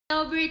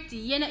Oh, Britty,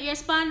 you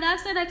respond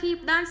Darkcide that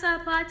keep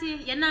dancehall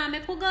party. You know,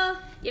 make we go.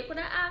 You could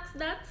have asked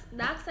that.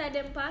 Darkcide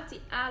them party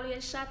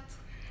always shot.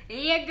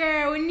 Yeah,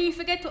 girl, we need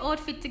to get to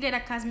outfit together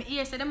because me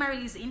here, so them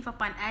release the info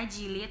on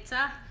IG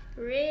later.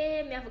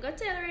 Ray, me I forgot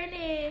to tell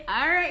Renee.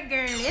 Alright,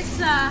 girl, let's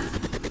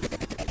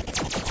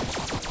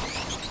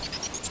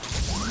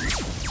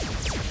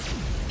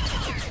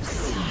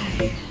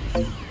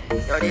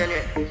Yo,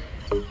 DNA.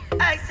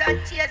 I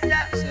said,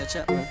 chaser. Search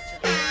up, man.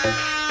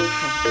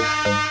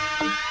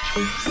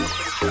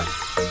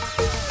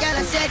 Girl,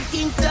 I said,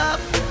 think up.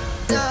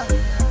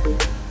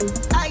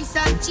 I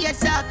said,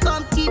 chaser.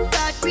 Come keep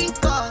that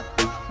drink up.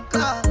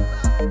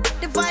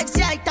 The vibes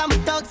right, I'm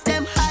thugs,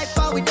 them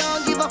hyper. We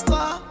don't give a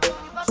fuck.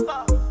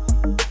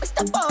 We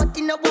step out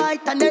in the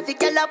white and every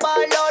girl a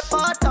ball out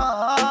for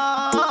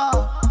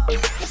talk.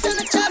 If you're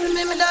not trouble,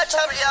 me not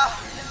trouble, yo.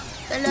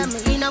 Tell them me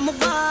in my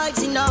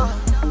vibes, you know.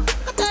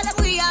 I tell them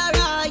we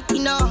alright,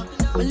 you know.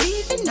 We're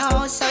leaving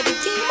now, so the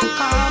team will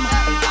come.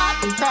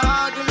 Party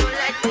proud, you know,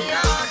 let me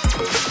out.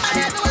 And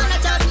everyone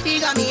try to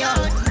figure me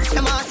out.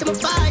 Them all see me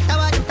fight, I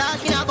what you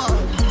talking about.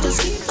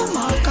 Just keep them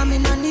out,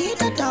 coming, I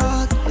need a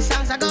dog. The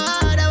songs I go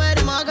harder where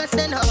them all go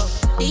send up.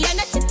 The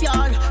energy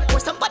pure, pour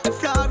some on the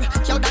floor.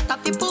 Yo, that a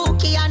fi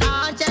bookie and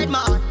 100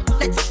 more.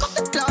 Let's fuck up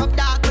the club,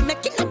 dog, we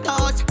making the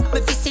toast.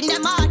 We fixing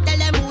them out, tell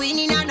them we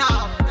winning and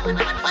all.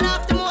 One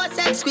of the most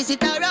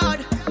exquisite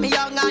around. Me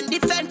young and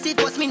defensive,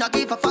 cause me not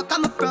give a fuck,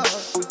 I'm a pro.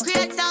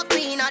 Create some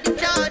me in the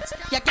crowd.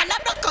 You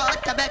cannot block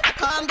out, I better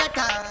come get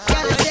out.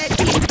 Girl, I said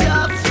keep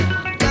tough.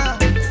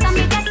 Some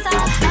me get up.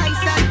 I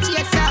said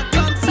chaser,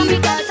 come see me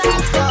get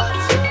up.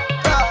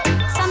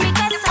 Some me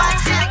get up.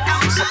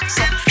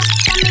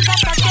 Some me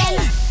get up then.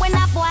 When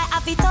a boy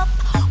have it up,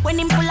 when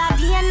him full of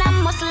vein and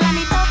muscle and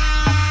it up.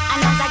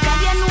 And as a girl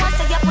you know,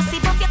 say your pussy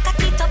buff, you cock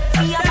it up.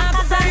 For your back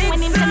as well when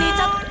him turn it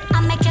up. I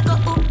make you go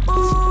ooh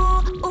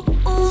ooh ooh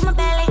ooh my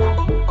belly.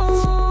 Ooh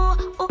ooh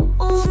ooh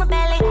ooh my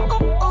belly.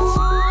 Ooh ooh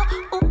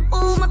ooh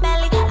ooh my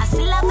belly. I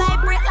still a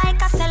vibrate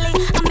like a celly.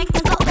 I make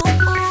you go ooh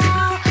ooh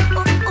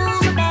ooh ooh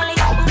my belly.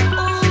 Ooh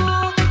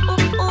ooh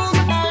ooh ooh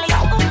my belly.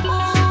 Ooh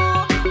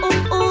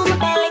ooh ooh my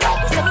belly.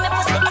 Say me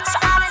pussy extra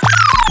hard.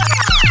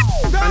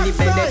 On the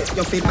bed,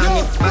 you feel bang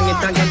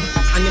it again.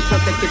 And you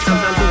protect it from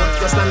the door,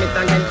 you slam it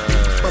again.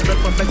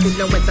 Bubble till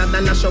you wetter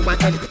than a shower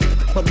head.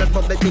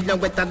 Bubble till you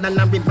wetter than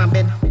a river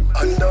bed.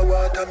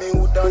 Underwater, me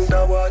hood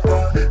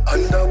underwater.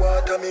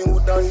 Underwater, me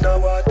hood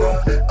underwater.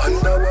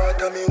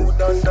 Underwater, me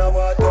hood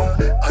underwater.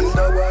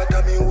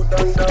 Underwater, me hood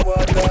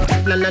underwater.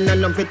 No,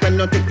 love it when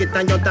you take it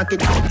and you take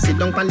it. Sit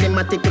down pan the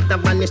matic, it a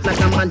vanish like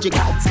a magic.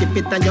 Skip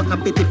it and you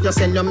happy if you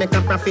sell, you make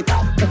a profit.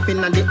 Up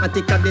in the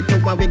attic, at the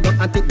tower we go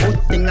at it. Good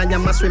thing I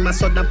am a swimmer,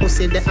 so the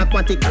pussy the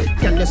aquatic.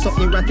 Can you so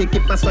erratic,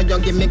 if I saw you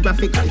give me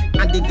graphic.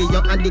 Addict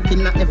you addict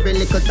in every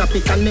little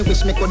topic. And me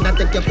wish me coulda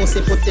take your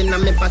pussy, put in a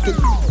me pocket.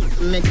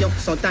 Make you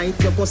so tight,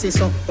 your pussy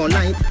so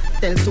polite.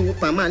 Tell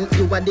Superman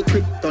you are the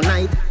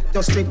kryptonite.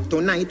 Your strip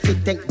tonight,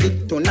 fit take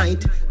dick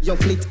tonight. Your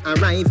fleet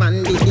arrive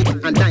and the dick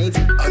and dive.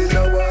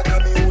 Underwater,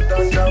 me hood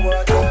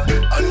underwater.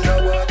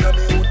 Underwater,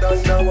 me hood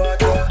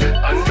underwater.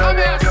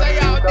 Underwater, me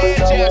hood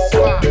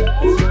underwater.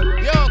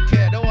 You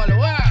okay, the whole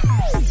world.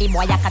 The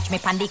boy a catch me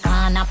pan the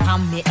corner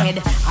pan me head.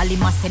 All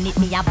him a send it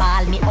me a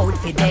ball me out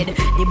for dead.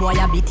 The boy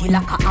a beat it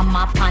like a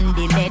hammer pan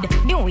the lead.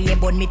 The way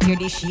bun me tear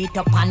the sheet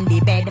up on the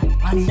bed.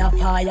 Under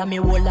fire me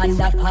hold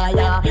under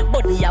fire.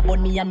 Body a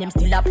bun me and them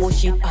still a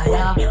push it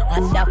higher.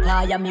 Under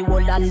fire me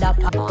hold under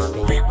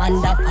fire.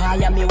 Under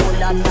fire me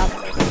hold under.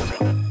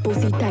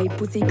 Pussy tight,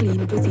 pussy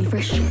clean, pussy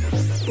fresh.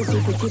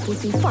 Pussy pretty,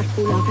 pussy fat,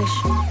 full of flesh.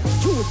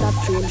 Juice of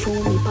strain, show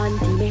me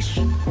panty mesh.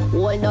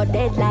 All not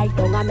dead like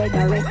tongue, I made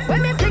a rest.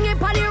 When me fling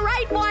it on the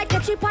right, boy,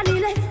 catch it on the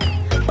left.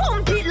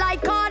 Pump it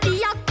like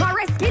cardiac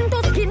arrest. Skin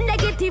to skin,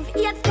 negative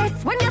 8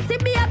 test. When you see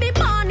baby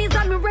born, is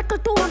a miracle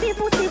to a be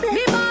pussy blessed.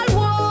 Me ball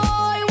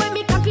boy, when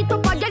me cock it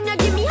up again, you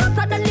give me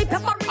hotter than the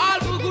pepper. All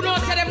good,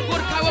 don't tell them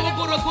good, cause we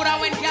good,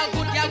 and when girl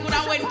good,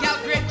 and when girl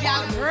great,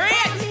 girl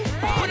great.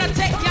 We don't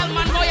take girl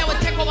man, boy, I will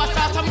take over,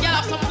 start some girl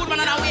have some good man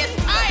and I waste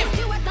time.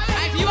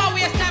 If you are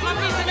waste time, I'm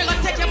mean me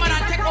gonna take your man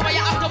and take over, you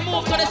have to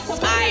move to the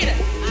side.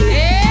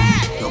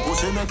 Yeah! Your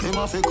pussy make him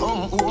have to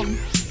come home.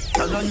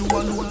 Tell her you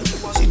alone.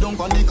 Sit down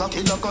on the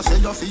cocky like I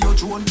said for your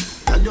drone.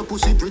 Tell your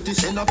pussy pretty,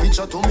 send a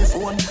picture to me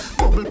phone.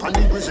 Bubble pan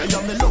the grizzly,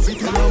 yeah, me love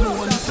it when I'm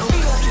on.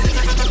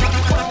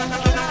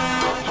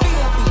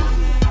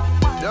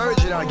 The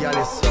original girl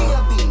is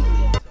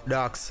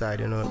Darkcide,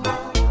 you know.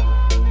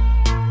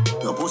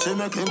 Your pussy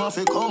make him have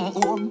to come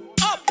home.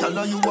 Tell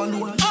her you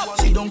alone.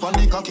 Sit down on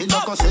the cocky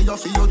like I say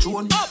for your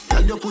drone.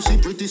 Tell your pussy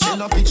pretty,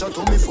 send a picture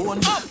to me phone.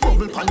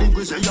 Bubble pan the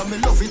grizzly, yeah, me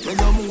love it when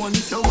I'm on.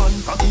 If your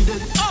man cocky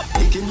dead,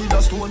 pick him with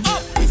a stone.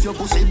 If your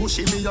pussy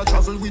bushy, me a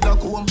travel with a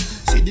comb.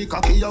 See the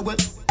cocky a wet,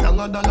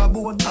 longer than a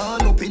bone.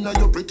 Turn up in a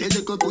your pretty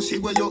little pussy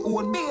where you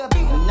own. Me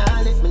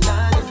nah lift, me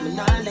nah lift, me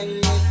nah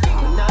lift.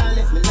 Me nah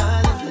lift, me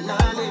nah lift, me nah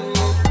lift.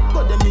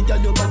 But them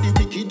nigga your body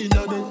wicked in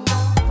a bed.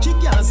 She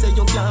can't say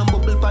you can't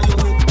bubble by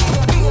your head.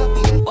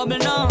 Bubble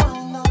now.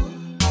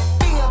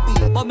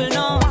 Bubble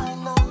now.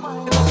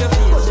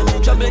 But them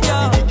trouble,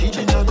 yo.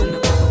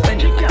 When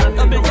you can't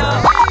double, yo.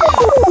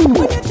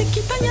 When you take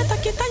it and you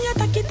take it and you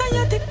take it and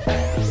you take.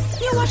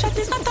 You wash it,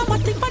 it's not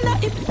automatic, man, a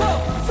hip.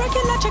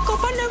 Regular check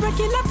up and a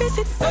regular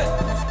visit.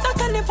 That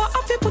I never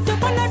have to put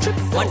up on a trip.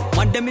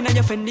 One them in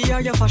your Fendi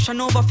or your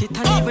fashion over fit.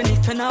 And even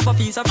if you have a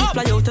visa, you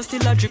fly out,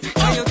 still a drip.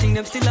 Cause you think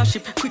them still a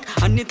ship. Quick,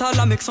 and it all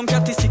a make some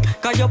catty sick.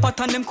 Cause your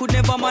pattern them could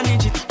never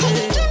manage it.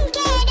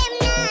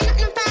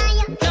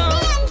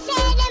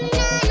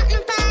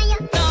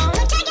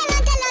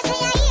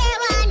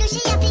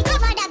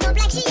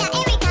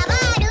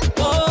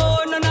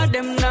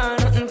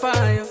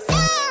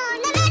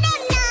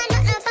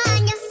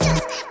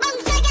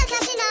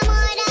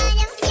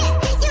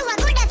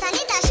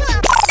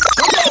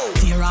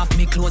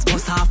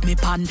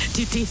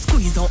 Titty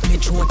squeeze up me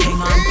throat,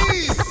 hang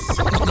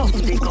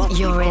on.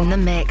 You're in the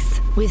mix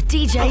with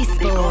DJ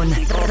Spawn,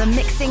 the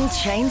mixing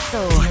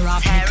chainsaw. Tear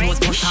off me clothes,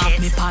 push off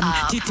me pan.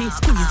 Titty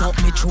squeeze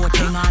up me throat,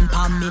 hang on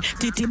pan me.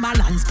 Titty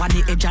balance pan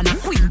the edge and a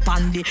queen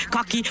pan the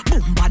cocky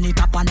boom pan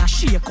it up and a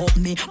shake up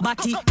me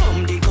body.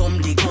 Come the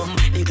gum, the gum,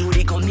 the glue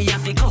the gum, me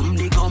have the gum,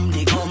 the gum,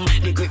 the gum,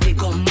 the grip the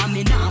gum, and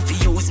me now fi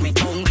use me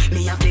tongue.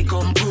 Me have the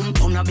gum, boom,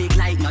 boom, a big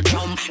like no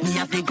drum. Me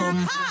have the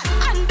gum.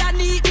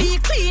 Underneath me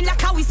clean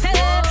like how we say.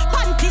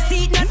 Panty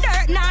seat, no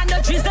dirt, nah,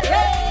 no drizzle. The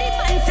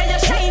man say you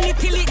shiny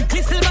till it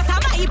glisten, but I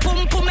my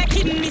pum pum make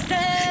him miss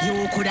it.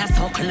 You coulda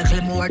suck a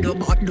little more, do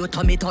but do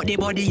tummy to the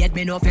body yet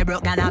me no fi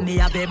broke, and me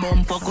have a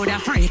bum for coulda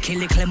freaky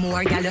little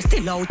more. Girl you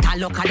still out a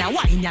look at the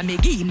wine ya me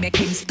give make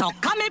him stuck.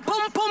 And me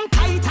pum pum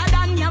tighter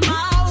than your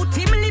mouth.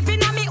 Him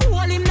living a me hole,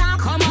 him now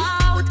come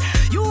out.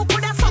 You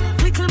coulda suck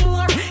little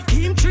more.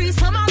 Him tree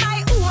some of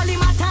my hole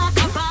him a talk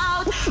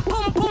about.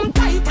 Pum pum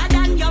tighter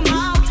than your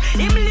mouth.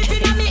 Him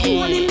living a me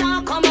hole, him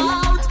now come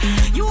out.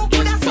 You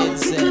coulda suck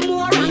little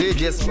more.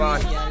 DJ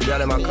Spawn,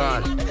 got him a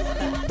call.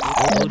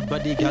 Good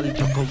body girl,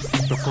 broke out.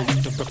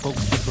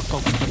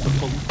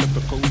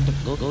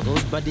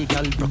 Good body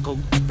girl, broke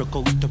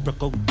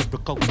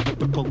out.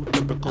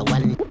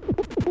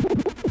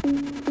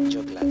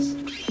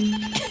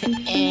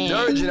 The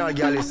original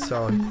girl is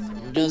sound.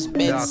 Just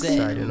bed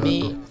set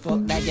me, fuck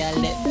that girl,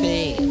 let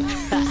fail.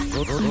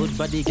 Good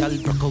body girl,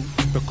 broke out.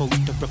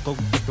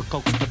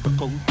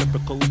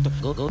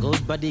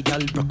 Good body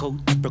girl, broke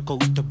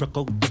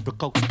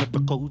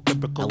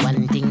out.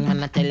 One thing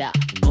wanna tell ya,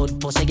 good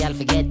pussy girl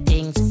forget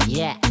things,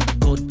 yeah.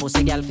 Good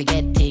pussy girl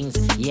forget things,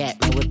 yeah.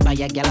 Me would buy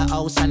a girl a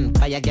house and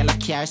buy a girl a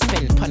car,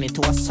 spend money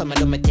to a summer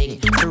do me thing.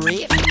 For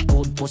real,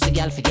 good pussy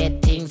girl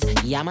forget things,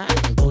 yeah man.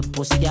 Good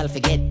pussy girl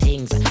forget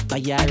things. Buy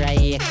her a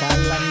acre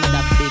land,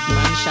 a big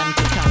mansion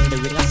to town, the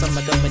ring of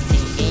summer do me thing.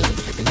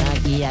 Nah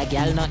give a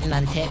girl nothing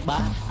and take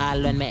back.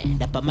 All when me,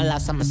 that put my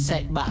last on my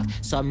setback.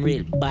 Some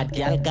real bad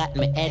girl got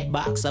me head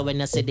back. So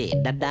when I see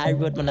that die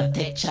road, when I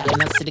take shot.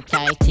 When I see the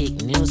car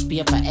take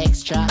newspaper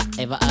extra.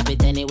 Ever have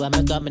it anywhere,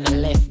 me go me no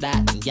left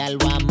that. Girl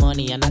want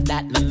money and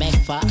that me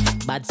make for.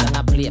 Bad song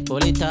I play,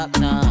 pull it up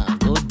now.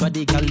 Good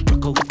body girl,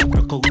 broke out.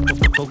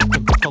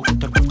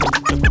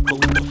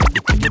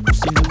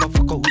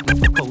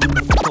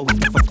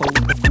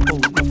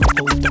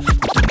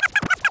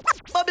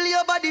 Bubble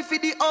your body for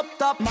the up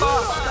top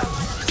boss.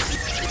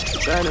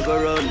 Tryna go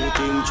round the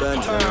thing,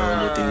 tryna go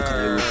round the thing,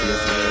 carry with your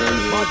friend.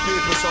 Bad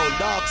people so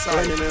dark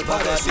side.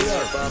 Baddest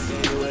here.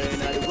 Anywhere in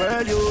the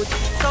world, youth.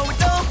 So we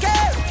don't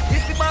care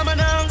if the mama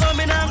now go,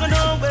 me now go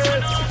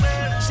nowhere.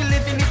 She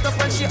living it up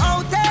when she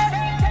out there,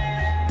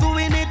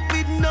 doing it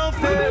with no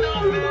fear.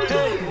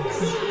 Hey.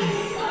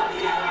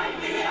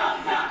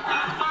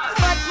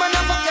 Fat man,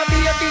 I fuck your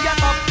baby, you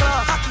top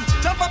class.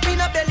 Jump up in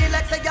her belly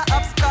like say you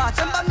upstart.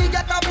 Remember me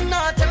get up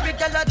not every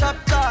girl a drop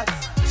cards.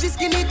 She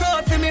skinny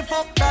tall for me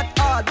fuck that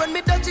hard. When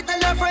me touch it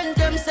tell her friend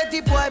them say the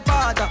boy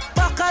bad.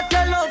 Back at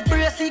your love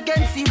brace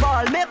against the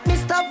ball. Make me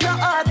stop your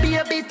heart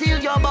baby till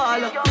your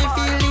ball. Me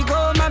feel the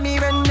go mommy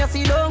when you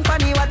see down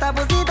funny. What a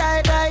pussy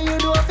tight you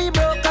do if you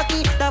broke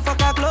cocky. The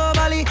fuck her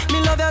globally. Me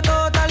love you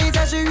totally.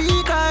 Say she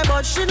weak cry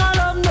but she not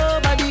love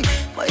nobody.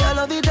 But you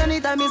love it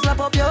anytime me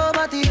slap up your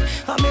body.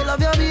 And me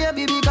love your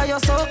baby because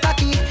you're so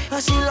cocky. And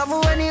she love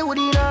when you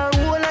would in her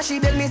hole. And she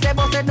beg me say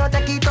boss said no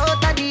take it out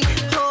of the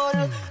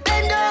hole.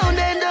 Then down,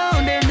 then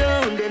down, then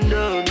down, then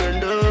down, then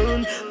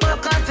down.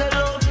 Back at your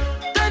love.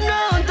 Turn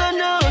round, turn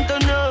round,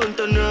 turn round,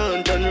 turn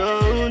round, turn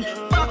round.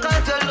 Back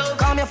at your love.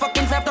 Calm your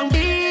fucking self down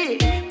deep.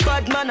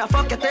 Bad man, I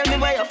fuck you, tell me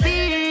where you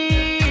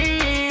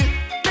feel.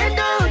 Then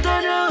down,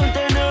 turn round,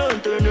 turn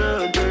round, turn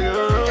round, turn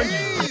round.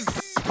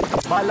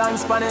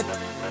 Balance pan it,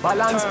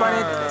 balance pan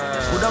it.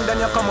 Put down then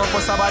you come up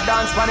with a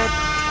dance pan it.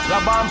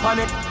 Grab on pan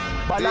it,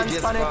 balance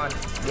pan it.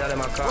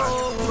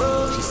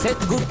 She said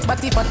good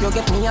body but you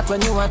get me up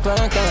when you are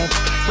twerking.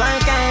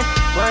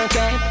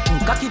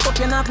 Cock it up,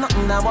 you not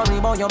nothing to worry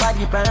about your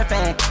body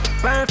perfect.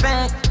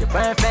 You're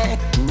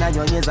perfect. Now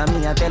your ears and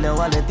me I tell you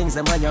all the things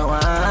that when you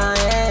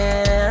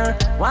wire.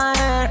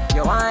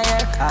 You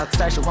wire. Ask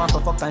her she want to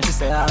fuck and she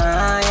say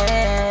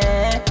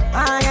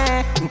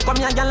come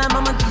here girl and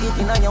mama do it,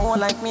 you know you won't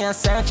like me and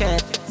search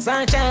it.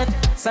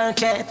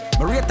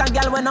 Me rate a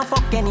girl when I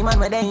fuck any man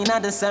where they in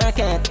the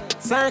circuit.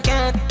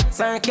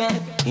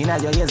 Inna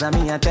your ears and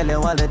me I tell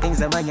you all the things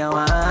that you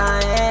want.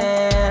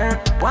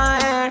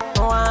 Wire.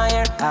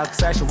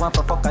 Ask her she want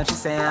for fuck and she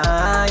say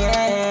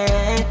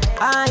yeah.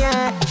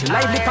 She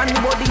lively pan me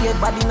body head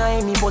body in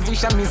any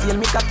position. Me seal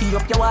me cocky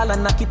up your wall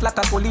and knock it like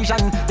a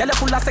collision. Girl you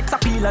full of sex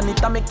appeal and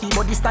it a make your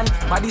body stand.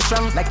 Body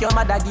strong like your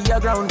mother give you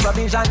ground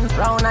provision.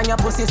 Round and your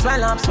pussy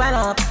swell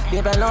up.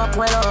 Develop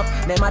well up.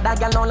 Them other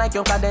girl don't like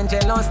you 'cause them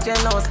jealous.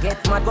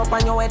 Get mad go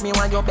on your head me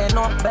want you bend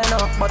up.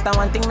 But the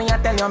one thing me I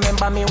tell you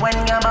remember me when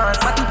you boss.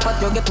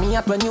 But you get me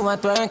up when you are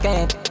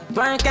twerking.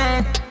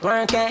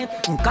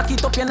 Cock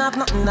it up, you have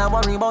nothing to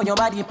worry about. Your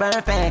body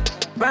perfect,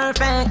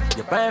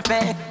 you're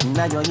perfect.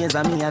 Now your ears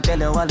and me, I tell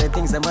you all the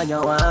things that you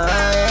want.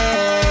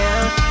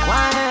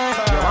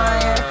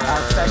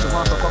 Ask her she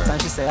want to fuck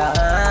and she say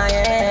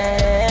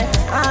yeah.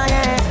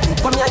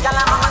 Come here, girl,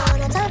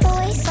 on a type of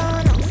waste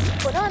on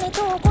put on it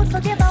too good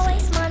for give a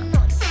waste man.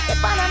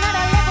 If on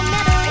another level,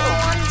 never real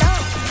one down.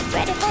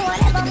 Ready for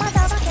whatever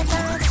matter back your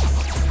time.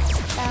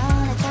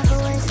 Down a type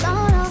of waste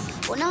on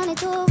put on it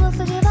too good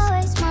for give a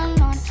waste man.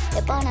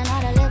 If on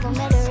another level,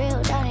 never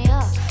real down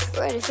here.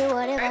 Ready for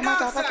whatever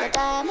matter back your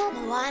time. I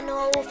want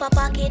no for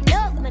pocket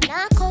love. Me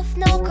nah cuff,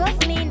 no cuff.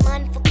 Mean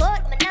man for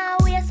good. Me nah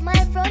waste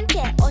my front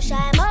care. Oh,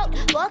 shine out.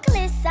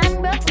 Vocalist and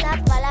broke stop.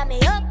 Follow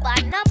me up.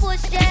 And now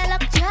push their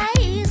luck. Try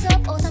ease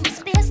up. Out of my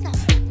space now.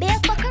 Be a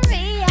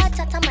fuckery. I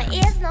chat on my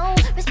ears now.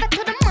 Respect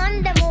to the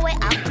man. Them away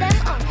off them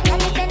on.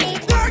 And if they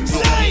need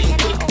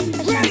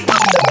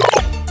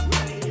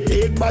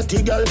big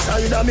body girl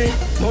side of me.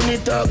 Money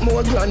talk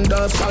more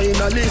grander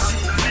finalist.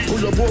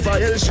 Pull up over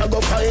hell, shall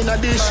go find a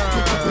dish.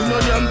 We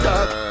know them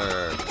talk.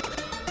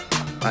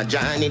 A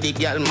Johnny the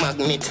girl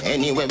magnet.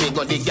 Anywhere we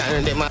go the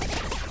girl them a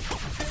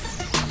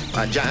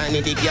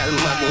Johnny the girl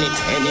magnet.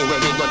 Anywhere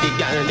we go the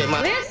girl them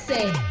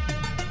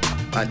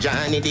a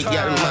Johnny the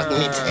girl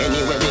magnet.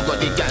 Anywhere we go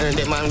the girl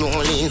them a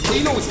rolling.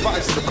 You know it's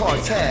vibes of the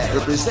cartel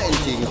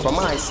representing from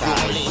my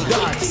side,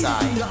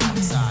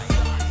 Darkcide.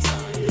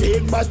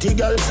 Big body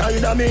girl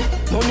side of me.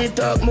 Money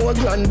talk more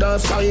grander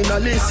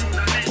finalist.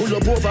 Pull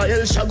up over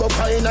hell, shall go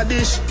find a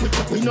dish.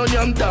 We know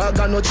them dog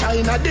and no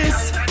China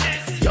this.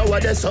 Yo,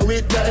 that's how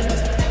it done.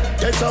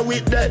 That's how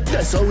it done.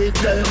 That's how it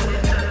done.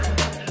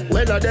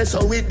 Well, that's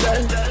how it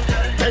done.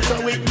 That's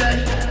how it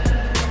done.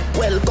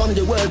 Welcome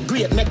the world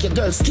great, make your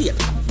girl skate.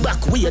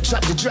 Back way,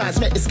 drop the drawers,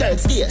 make the skirt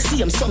stay. See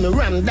him some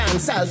ram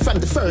dance all from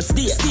the first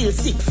day. Still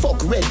sick,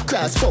 fuck red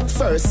cross, fuck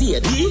first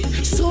aid.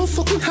 So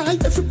fucking high,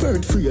 every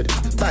bird afraid.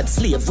 Bad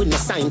slave with no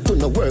sign to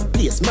no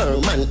workplace.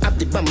 Merman, up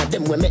the bomb of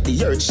them we make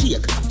the earth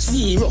shake.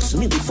 Serious,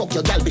 me we fuck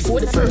your gal before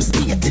the first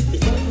date.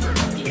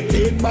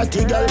 Big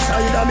body girl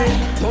side of me.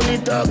 Money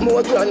talk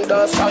more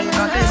grander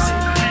finalist.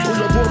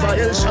 Pull up over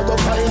hell, shall go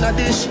find a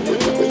dish.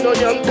 We know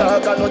young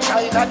dog and no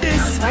China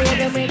this.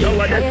 Yo,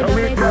 what that's how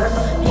we do.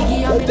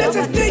 This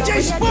is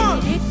DJ Spawn.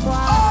 Oh,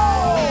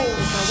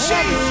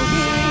 shit.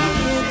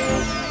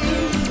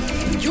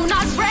 You're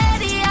not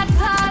ready at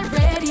all,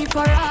 ready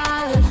for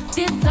all.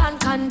 This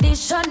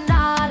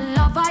unconditional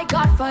love I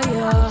got for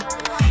you.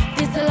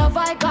 This love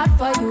I got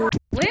for you.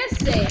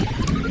 Listen.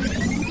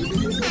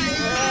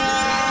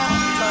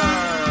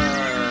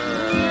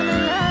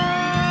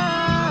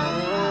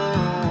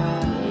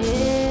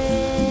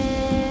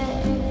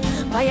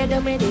 Why you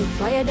do me this?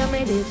 Why you do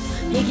me this?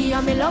 You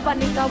give me love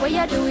and it's the way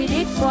you do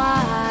it.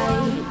 Why?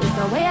 It's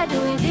the way you do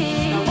it.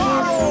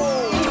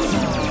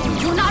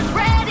 You're not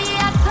ready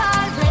at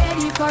all,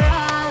 ready for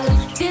all.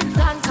 This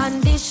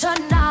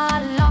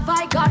unconditional love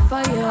I got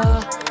for you.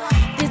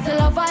 This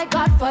love I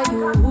got for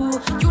you.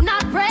 You're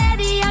not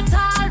ready at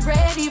all,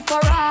 ready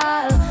for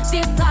all.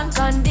 This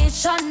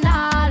unconditional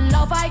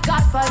love I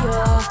got for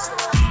you.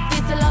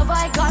 This love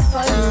I got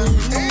for you.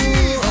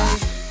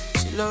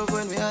 She love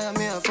when we hire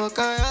me, I fuck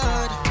her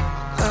hard.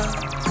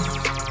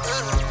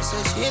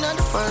 She ain't on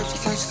the farm, she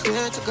said she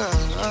swear to God.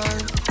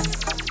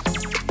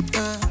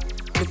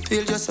 The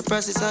pill just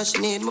suppresses and she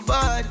need my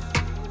body.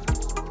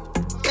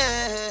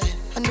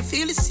 Yeah, and the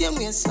feel the same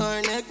way, so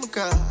her neck my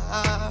cry.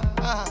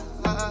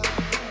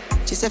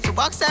 She said for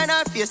box her in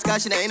her face,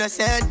 cause she not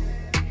innocent.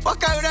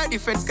 Fuck her with her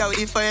different, cause we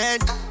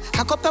different.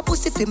 I cup her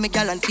pussy for me,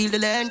 girl, and feel the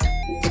length.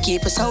 I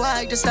keep her so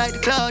high, just like the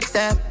clouds,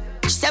 them.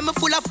 She said me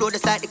full of flow,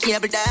 just like the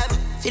cable dam.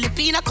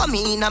 Filipina come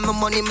in and my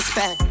money me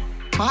spend.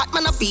 My heart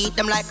man I beat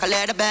them like a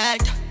leather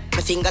belt.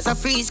 My fingers are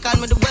freeze, call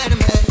me the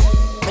weatherman.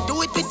 I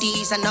do it with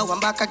these and now I'm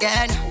back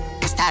again.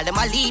 My style them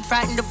I lead,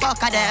 frighten the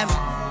fuck of them.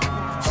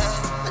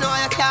 I know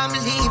I can't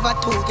believe I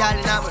told y'all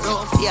in my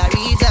room for a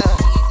reason.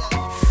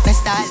 My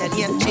style and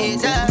name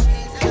chaser.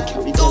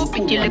 Two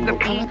pretty little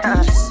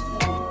peanuts.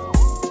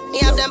 Me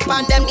have them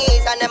on them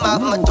knees and them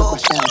have my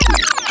toes.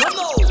 Come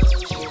on.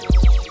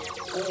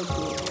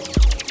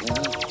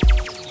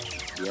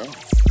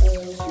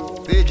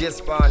 DJ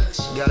Spawn,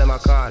 girl in my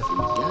car.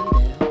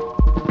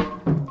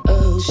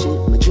 Oh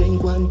shit, my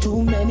drink one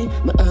too many.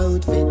 My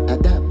outfit, I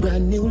got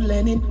brand new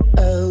linen.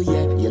 Oh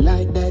yeah, you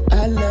like that,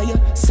 I love you.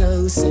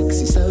 So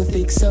sexy, so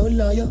thick, so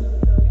loyal.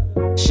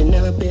 She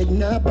not beg,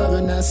 not borrow,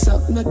 not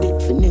suck, no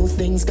dick for new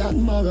things, got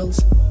morals.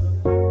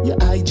 Your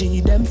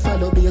IG them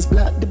follow base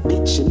block the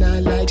bitch and I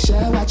like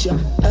share watch ya.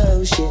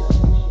 Oh shit,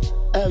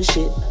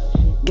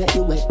 get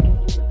you wet.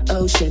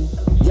 Ocean,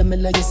 yeah me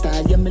love your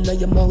style, yeah me love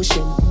your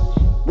motion.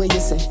 Where you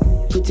say,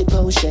 pretty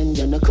potion,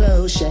 you're no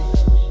crochet.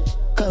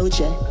 Coach,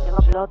 you have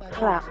a blood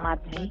clot, mad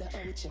me.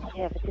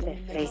 You have to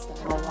left leg.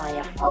 I want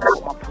you fuck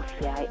my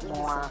pussy. I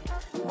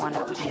want to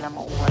put you in my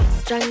wall.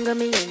 Strangle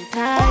me and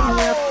tie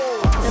me up.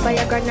 Never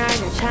your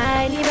granite and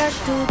shiny brush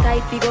too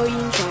tight. We go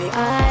in, try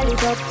all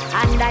it up.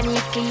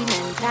 Underneath clean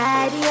and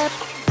tidy up.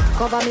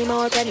 Cover me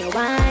mouth when you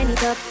wind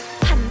it up.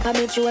 Hamper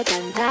me throat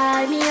and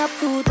tie me up.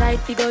 Too tight,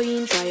 we go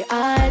in, try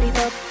all it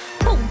up.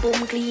 Boom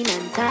boom clean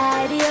and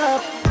tidy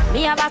up.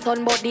 Me have a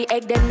son but the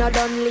egg them not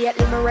done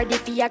lately. Me ready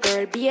for your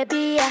girl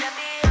baby.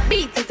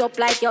 Beat it up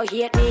like you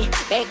hate me.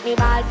 Make me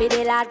ball for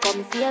the lad,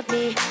 come save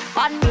me.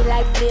 Bun me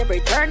like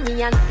slavery, turn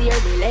me and steer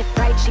me. Left,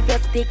 right, shift your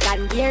stick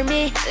and gear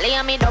me. Lay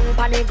me down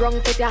pan the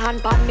ground, put your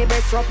hand pan me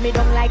breast. Rub me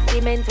down like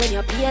cement when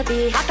you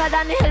baby. Hotter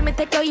than hell, me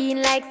take you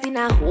in like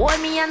sinner. Hold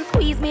me and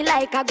squeeze me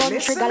like a gun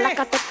trigger. Like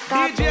a sex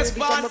car. DJ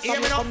Spawn, hear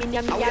me now.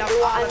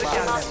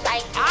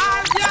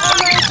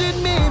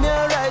 Imagine me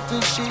right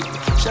with she.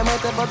 She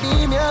might ever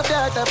be me a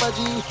fair type of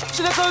G.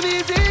 She don't come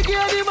easy,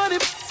 give the money.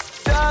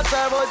 Talk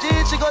about G,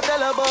 she go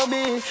tell about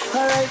me.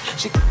 Alright,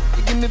 she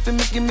give me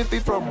fi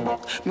from.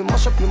 Me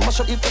mash up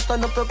if you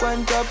stand up for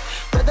one job.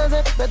 Better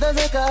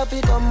say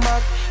coffee come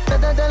back.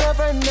 Better tell a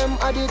friend them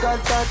I did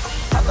got that.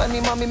 I can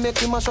him me make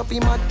him mash up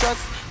him mattress.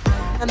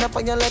 And up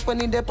on your life when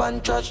he dip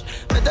and trash.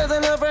 Better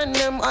tell a friend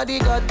them I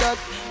did got that.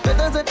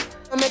 Better say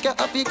make your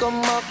happy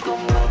come back.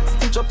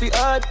 Stitch up the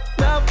hard,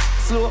 now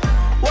slow.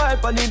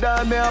 Wipe on the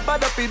down, me a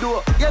bad up the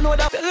door. You know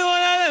that. Tell you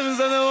one of them,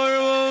 so don't worry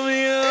about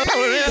me.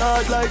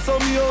 Hard like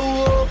some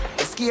yo.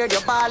 You scared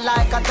your ball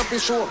like a tuppy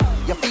show.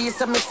 Your face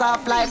me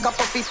soft like a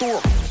puppy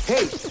toe.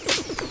 Hey,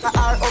 a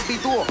R.O.B.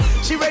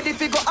 She ready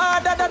to go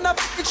harder than a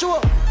f***ing show.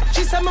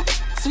 She say me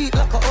sweet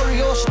like a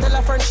Oreo. She tell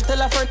her friend,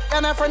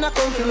 and her friend a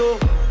come to know.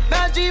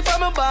 Now G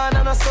from a band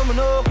and a some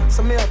know.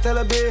 So me a tell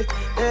her be,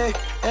 hey,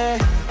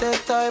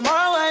 take time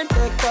or wine.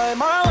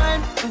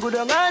 Good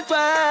on my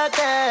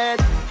pocket.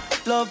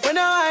 Love when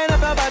I wind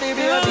up your body,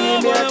 be a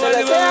team. Me a tell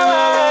her say I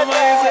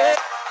want it.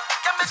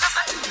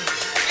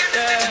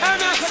 I'm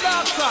not the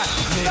Darkcide.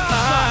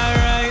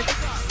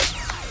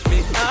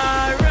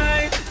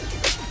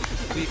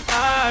 We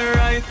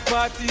alright.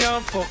 Party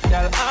and fuck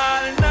y'all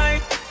all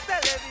night. Tell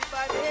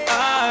everybody.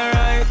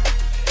 Alright.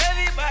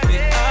 Everybody. We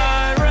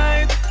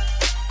alright.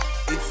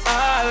 It's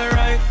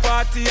alright.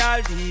 Party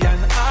all day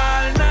and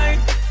all night.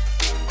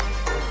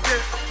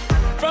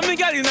 From me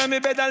girl inna me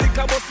bed a lick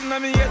a bus inna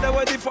me head.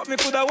 What the fuck me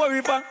coulda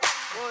worry for?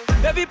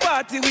 Every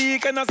party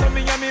weekend or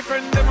something and me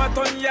friend them a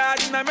ton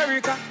yard in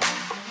America.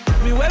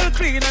 Me well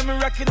clean and me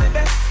rocking the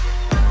best.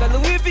 The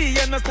Louis V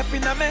and no step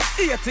in a mess.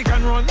 See a tick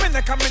and run when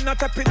they come in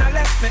not up in a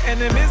less. My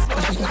enemies.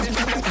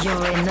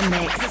 You're in the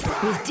mix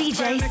with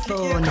DJ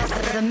Spawn,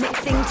 the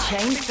mixing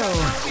chainsaw.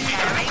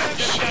 Tearing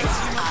shit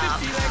up.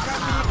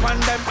 One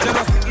them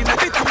jealousy in a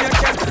bit me I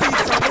can't see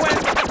from when.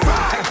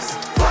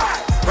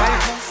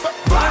 Right.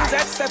 One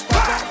that step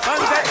up.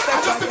 One that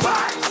step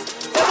up.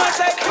 Come on,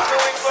 take it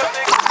going for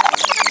me.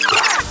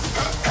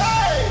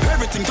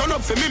 Everything turn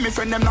up for me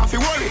friend them not fi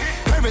worry.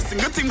 Every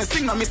single thing me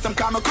sing, I miss them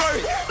call me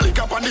curry. Lick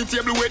up on the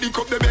table where the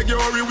cup they beg you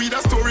hurry. With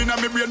a story now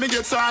me brain me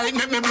get side,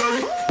 make me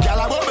blurry. Girl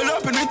I bubble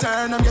up in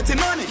return, I'm getting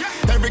money.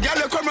 Every girl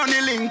you come round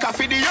the link, I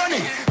feed the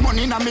honey.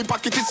 Money in me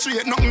pocket is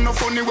straight, nothing no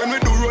funny. When we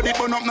do road it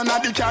burn up, none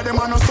of the car them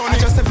are no sunny.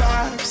 Just the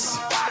vibes,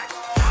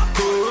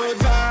 good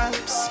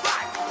vibes.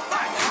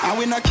 And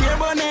we not care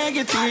about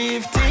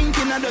negative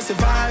thinking, I just the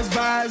vibes.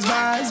 I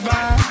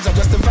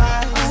just the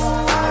vibes,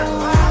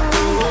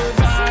 good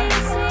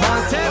vibes.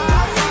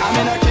 I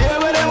mean I care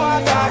what they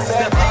want to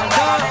accept.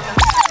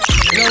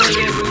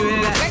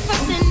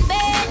 Breakfast in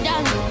bed,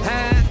 darling.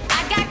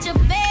 I got your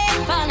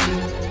bed,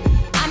 darling.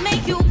 I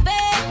make you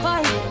bed,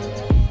 darling.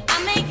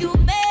 I make you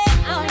bed,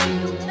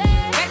 darling.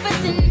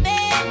 Breakfast in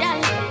bed,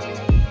 darling.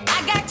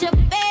 I got your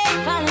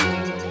bed,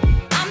 darling.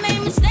 I made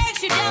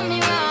mistakes, you done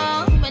me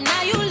wrong, but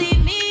now you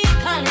leave me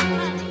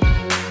calling.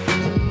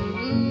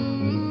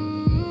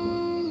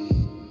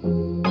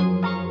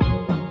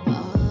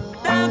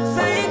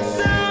 Darkcide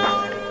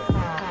sound.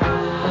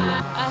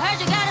 I heard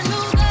you got a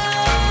new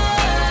girl,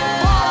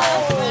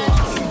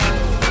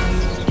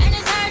 and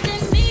it's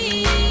hurting me.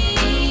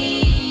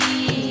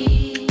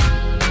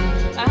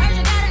 I heard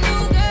you got a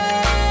new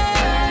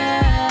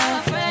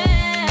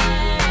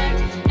girlfriend,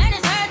 and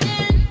it's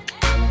hurting.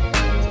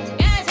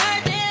 Yeah, it's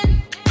hurting.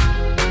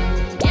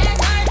 Yeah,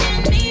 it's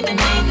hurting me.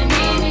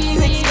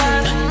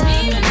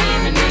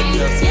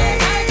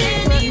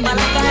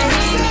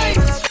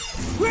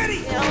 Ready?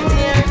 Out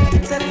there,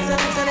 send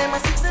them a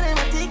six, send them a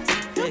ticks.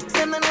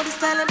 Them know the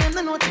style and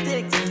them know the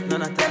ticks. Them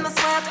the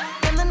smart,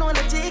 them know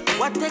the ticks.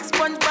 What takes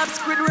SpongeBob,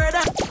 Squidward?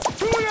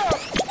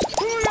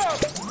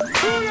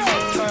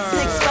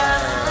 Six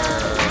pass.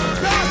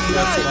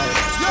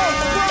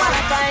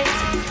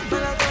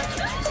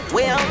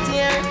 Way out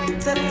here,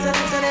 send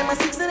them a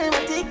six, send them a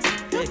ticks.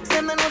 lyrics.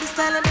 Them don't know the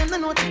style and them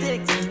don't know the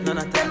takes. None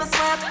of them are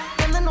smart,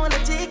 them don't know the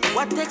tick.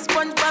 What takes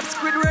SpongeBob,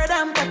 Squidward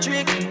and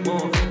Patrick?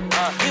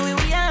 Here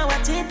we are,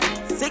 watch it.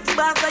 6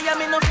 bars, I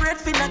am in afraid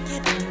for knock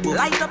it.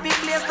 Light up in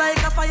place like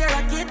a fire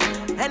rocket.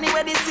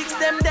 Anyway, the 6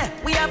 them there,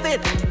 we have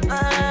it.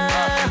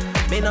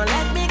 Me no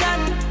let me gun.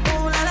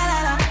 Ooh la la la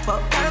la.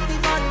 Fuck therapy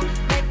fun.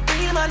 Make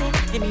real money.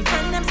 Give me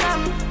friend them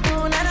some.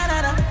 Ooh la la la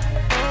la.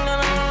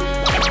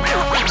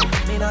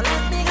 Me no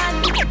let me gun.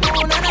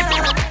 Ooh la la la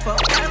la. Fuck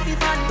therapy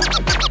fun.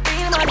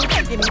 Real money.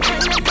 Give me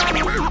friend them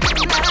some. Ooh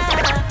la la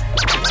la la.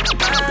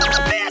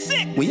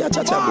 We a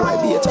cha-cha boy,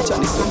 be a cha-cha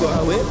ni so go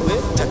away.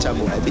 Cha-cha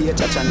boy, be a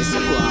cha-cha ni so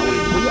go away.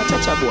 We a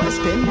cha-cha boy,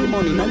 spend we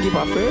money, no give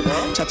a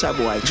friend. Cha-cha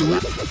boy, Jew.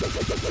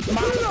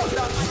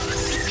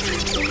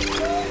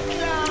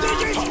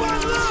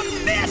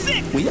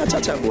 We a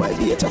cha-cha boy,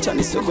 be a cha-cha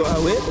ni so go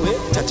away.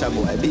 Cha-cha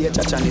boy, be a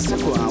cha-cha ni so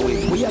go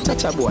away. We a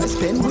cha-cha boy,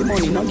 spend we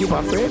money, no give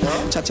a friend.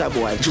 Cha-cha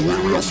boy, Jew.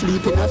 We a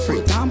sleep in a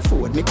free Tom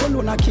Ford. Me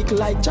cologne a kick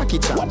like Jackie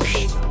Chan.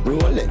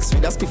 Rolex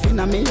with a spiff in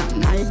a me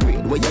and high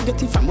grade. Where you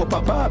get it from up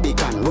a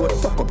Barbican. Road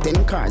fuck up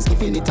 10 cars,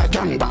 giving it a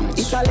gangbang.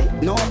 Italy,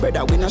 no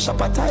brother, we no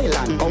shop at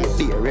Thailand. Out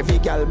there, every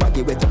gal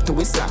baggy wet up to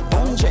his slang.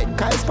 100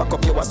 guys pack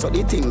up, you a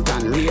study thing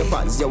done.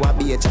 Ravers, you a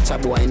be a cha-cha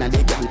boy in a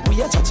the gang.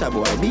 We a cha-cha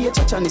boy, be a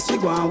cha-cha ni so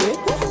go away.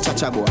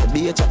 Cha-cha boy,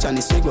 be a cha-cha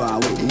ni so go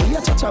away. We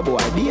a cha-cha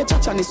boy, be a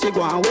cha-cha ni so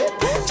go away.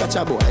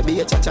 Cha-cha boy, be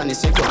a cha-cha ni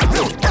so go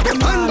away. Every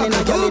man in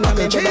a gal in a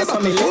me brother, so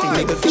me let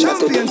me go fingers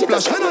to the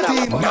splash.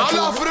 Now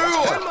laugh for the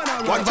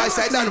road. One voice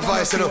side, done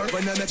voice, you know.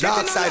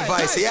 Dark side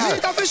voice, yeah.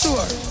 For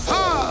sure.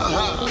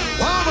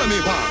 Wah with me,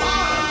 wah.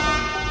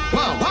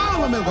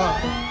 Wah with me, wah.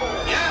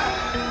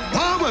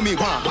 Wah with me,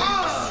 wah.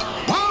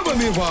 Wah with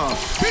me, wah.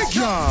 Big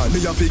yard,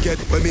 me a forget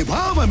when me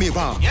wah with me,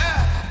 wah.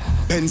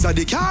 Benz a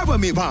the car with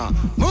me, wah.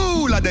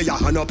 Moolah the ya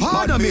and no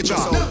part of me, jaw.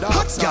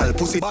 Hot gal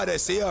pussy,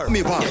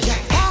 me wah.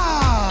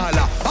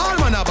 All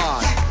man a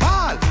ball.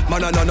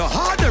 Man a no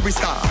hard every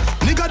star.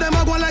 Nigga them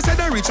a go like say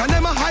they rich and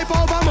them a hype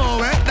over more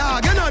wet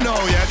dog. You don't know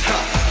yet.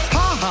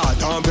 Ha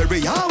don't bury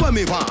ya with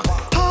me wah.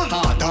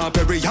 Ha don't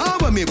bury ya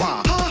with me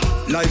wah.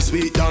 Life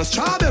sweet down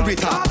strawberry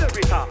top.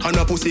 And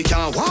a pussy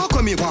can't walk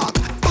with me walk.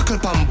 Buckle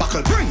pam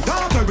buckle, bring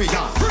down bury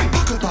ya.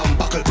 Buckle pam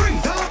buckle, bring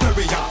down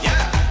bury ya.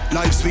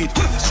 Life sweet,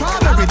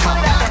 strawberry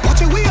top.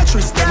 Watch a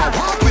waitress, them a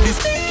walk with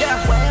this.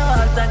 Yeah, why you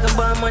all talk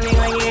about money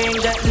when you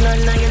ain't got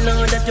none? Now you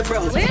know that you're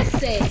broke.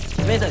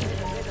 Listen.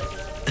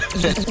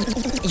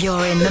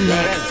 You're in the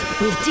mix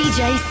with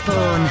DJ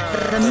Spawn,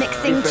 the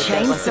mixing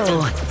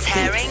chainsaw,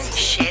 tearing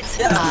shit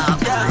up.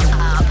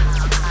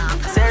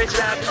 Serious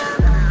rap.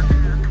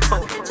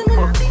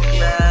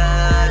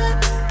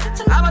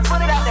 How much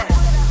money got there?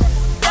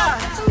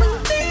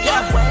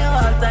 Yeah, why you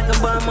all talk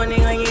about money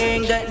when you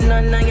ain't got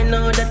none? Now you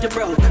know that you're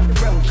broke.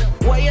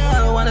 Why you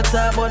all wanna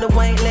talk about the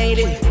white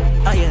lady?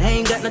 Oh, you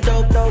ain't got no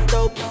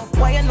dope.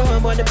 Why you know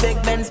about the big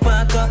Benz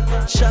park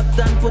up? Shop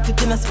done, put it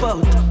in a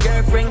spot.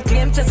 Girlfriend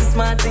claim just as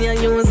smart and you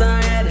use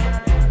her head.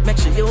 Make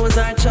sure you use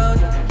her child.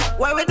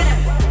 Why we there?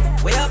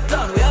 We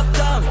uptown.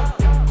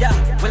 Yeah,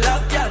 we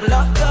love gun.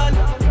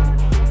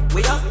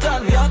 We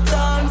uptown.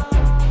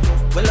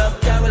 We love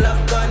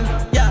gun.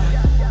 Yeah,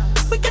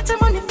 we get your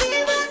money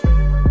fever.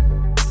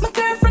 My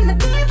girlfriend the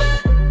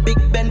diva. Big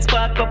Benz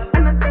park up.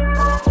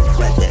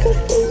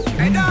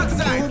 Hey,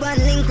 Darkcide. Two-band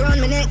link round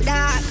my neck,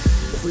 dog.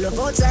 Pull up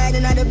outside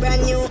another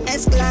brand new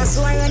S-Class.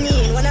 So I run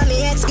in one of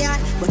me ex-cat.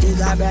 But you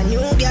got a brand new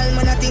girl,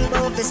 man, I think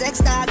about for sex,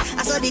 dog.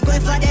 I saw the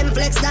quest for them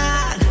flex,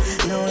 dog.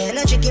 No, we're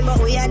not chicken, but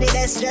we are the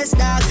best dressed,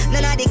 dog.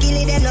 None of the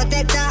killing, them no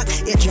tech, dog.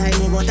 You try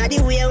move out of the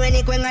way when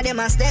you quang at them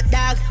a step,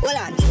 dog. Hold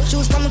on,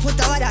 shoes from my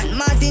foot over that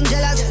Martin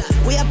jealous.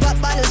 We are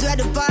pop bottles, we are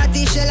the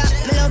party sheller.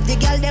 Me love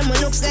the girl, them we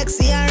look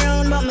sexy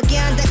around. But me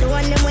can't take the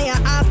one, them way I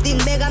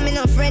often beg. I'm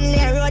no friendly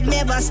road,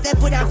 never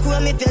step with a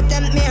chrome. If you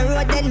tempt me a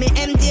road, then me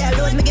empty a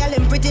load. Me girl,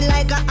 them pretty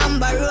like a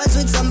amber rose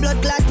with some blood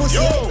clot pussy.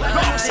 Yo,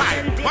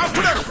 Darkcide,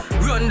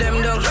 run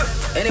them down.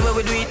 Anyway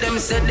we do it, them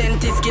said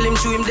dentist kill him,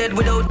 chew him dead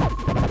without.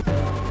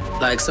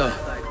 Like so.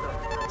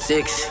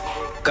 6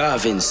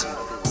 carvings.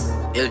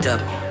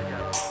 Hilltop.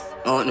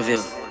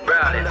 Mountainville.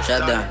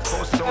 Shut down.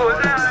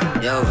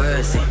 Yo,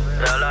 Versi.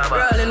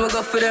 Brawling we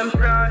go for them.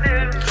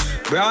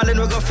 Brawling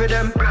we go for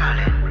them.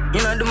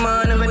 You know the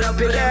morning we up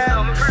with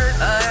them.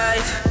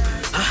 Alright.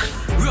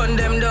 Run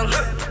them down.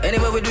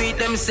 Anyway we do it,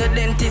 them said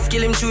dentist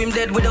kill him, chew him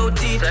dead without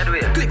teeth.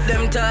 Clip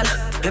them tall,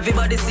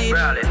 everybody see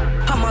it.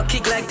 Hammer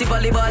kick like the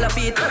volleyball of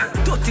feet.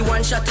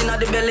 31 shot in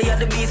the belly of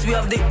the beast. We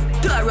have the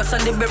Taurus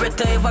and the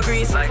Beretta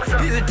evergrease.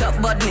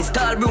 Hilltop badness,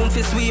 tall broom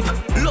for sweep.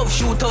 Love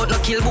shootout, no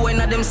kill boy in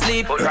them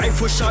sleep.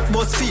 Rifle shot,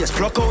 bust face,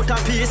 pluck out a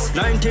piece.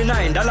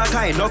 $99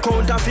 kind, no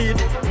counterfeit.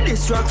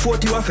 This track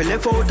 40 off,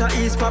 left out a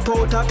east, pop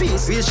out a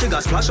piece. We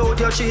sugar splash out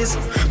your cheese.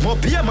 More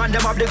beer man,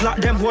 them have the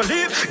Glock, them won't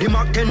leave. The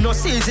Mac 10 no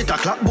sees it, a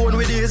clap bone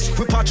with this.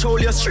 We patrol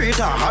your street,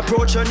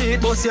 approach your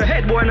need. Bust your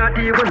head, boy, not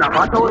even a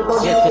patrol.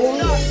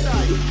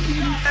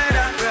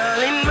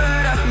 Brawling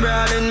murder,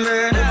 brawling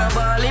murder,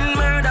 brawling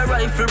murder.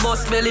 rifle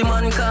bust belly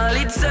man call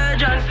it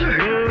surgeon.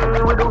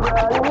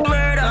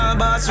 Murder,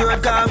 boss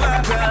road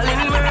cover,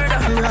 crawling murder.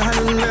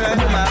 Running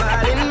murder, my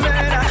balling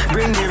murder.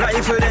 Bring the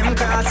rifle, them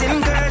cross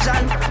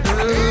incursion.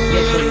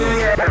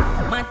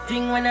 My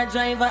thing when I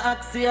drive a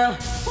Axia.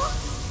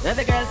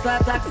 Every girl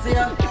start taxi.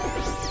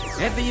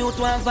 Every youth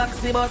want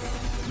vaxi bus.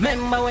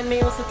 Remember when me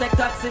used to take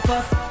taxi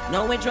first.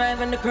 Now we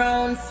driving the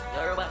crowns.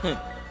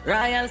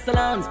 Royal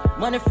salons,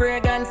 money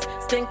fragrance,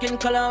 stinking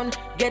cologne.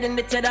 Getting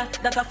the cheddar,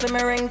 that off in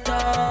my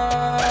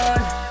ringtone.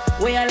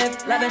 We all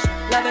live lavish,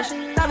 lavish,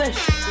 lavish.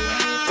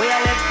 We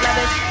all live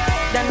lavish.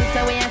 Them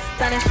say we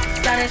astonish,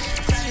 astonish.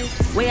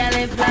 We all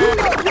live lavish.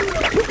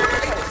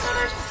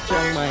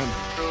 Strong mind,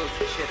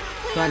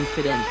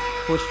 confident,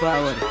 push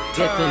forward,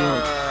 get to you.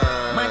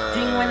 My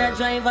thing when I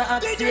drive a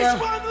Axia.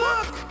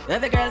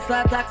 Every girl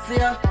start taxi.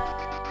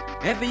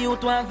 Every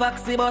youth want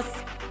vaxi bus.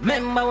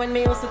 Remember when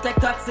me used to take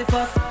taxi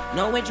first.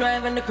 Now we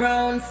driving the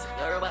crowns.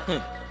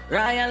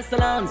 Royal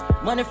salons,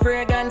 money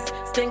fragrance,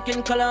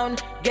 stinking cologne.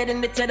 Getting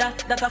the cheddar,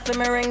 that off in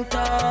my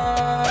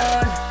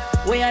ringtone.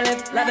 We all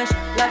live lavish,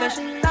 lavish,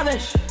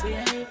 lavish.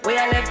 We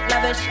all live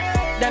lavish.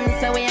 Them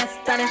say we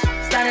astonish,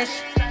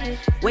 astonish.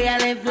 We all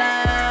live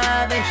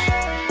lavish.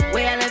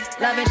 We all live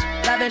lavish,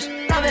 lavish,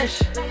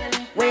 lavish.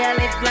 We all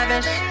live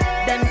lavish.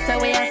 Them say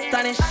we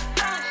astonish.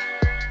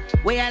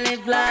 We all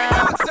live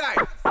lavish.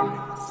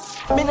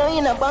 Me no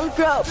in a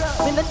bankrupt.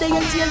 Me no day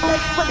in jail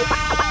death for the.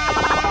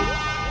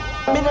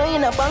 Me no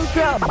in a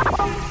bankrupt.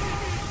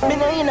 Me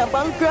no in a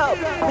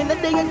bankrupt. Me no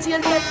day in jail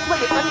death for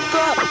the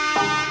uncup.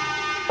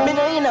 Me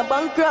no in a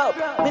bankrupt.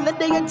 Me no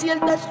day in jail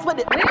death for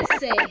the.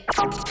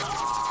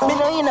 Me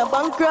no in a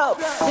bankrupt.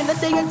 Me no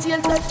day in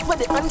jail death for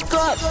the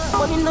uncup.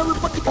 Money in my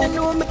pocket, you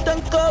know me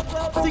tank up.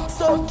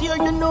 6 out here,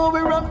 you know we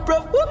run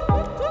prof.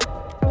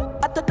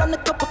 Hotter than a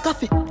cup of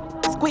coffee.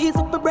 Squeeze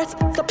up your breast,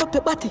 suck up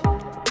your body.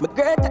 My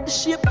girl got the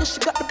shape, yeah, she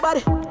got the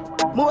body.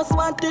 Most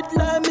wanted,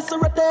 like Miss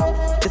Rate.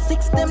 The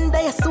 6 them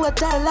days, so I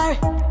tell Larry.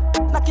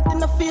 Knock it in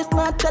the face,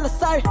 now tell her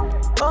sorry.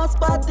 House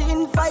party,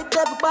 invite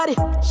everybody.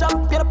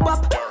 Champagne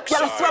pop,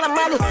 y'all swallow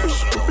money.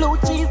 Blue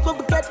cheese, what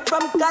we get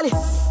from Cali.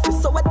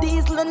 So a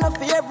diesel enough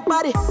for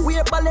everybody.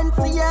 We're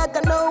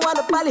Balenciaga, no one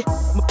a Bali.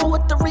 My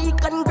Puerto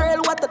Rican girl,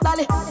 what a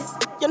dolly.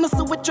 You know,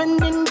 so we're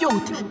trending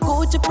youth.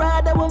 Gucci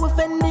Prada, when we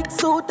Fenix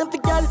suit. And for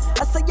y'all,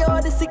 I say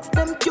you're the 6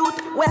 them cute.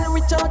 Well,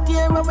 reach out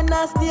here, when we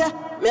nasty.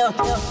 Me out,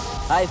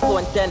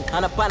 iPhone 10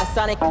 and a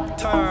Panasonic.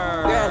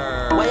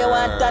 Girl, why you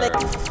want tonic?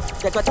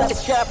 Take out the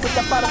crap, put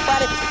up on the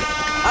body.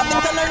 I've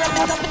been telling her,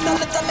 I've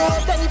been telling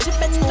her, then she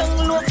been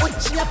down low, put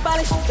she a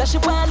polish. So she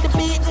want the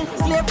beating,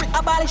 slavery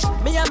abolish.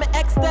 Me and my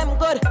ex, them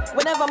good,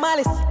 whenever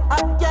malice.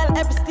 I've girl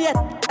every state,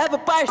 every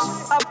parish.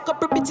 I've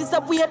couple bitches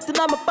that waiting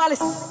on my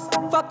palace.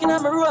 Fucking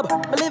on my robe,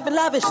 me living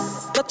lavish.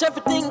 Touch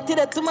everything till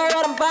the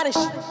tomorrow I'm vanish.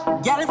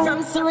 Girl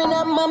from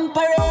Suriname and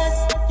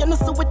Paris. You know,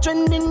 so we're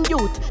trending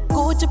youth.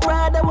 Gucci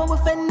Prada, when we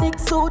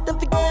Fenix suit and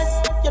figures.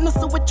 You know,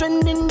 so we're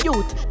trending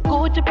youth.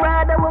 Gucci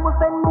Prada, when we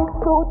Fenix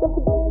suit and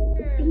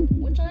figures.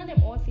 Which one of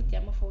them outfit you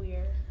have for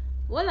wear?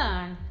 Hold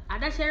on, are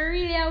that she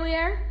really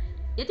aware?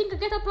 You think I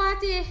get a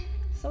party?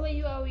 So what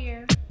you are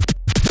wear?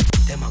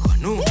 Them a go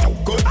no.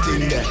 Good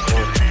thing there.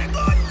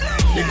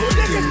 The good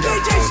thing there.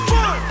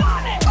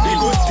 The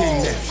good thing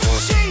there.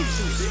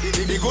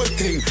 The good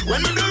thing.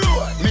 When we do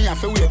road, me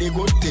have to wear the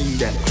good thing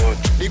there.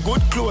 The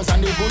good clothes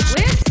and the good shoes.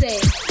 Where's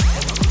it?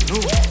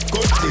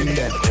 Good thing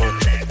there.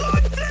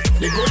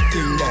 The good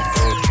thing there.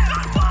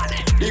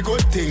 The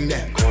good thing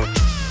there.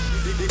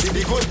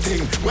 The good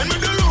thing. When we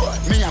do road,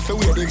 me have to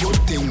wear the good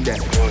thing them.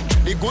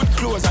 The good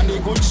clothes and the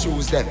good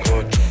shoes them.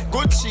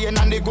 Good chain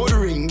and the good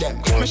ring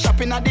them. Me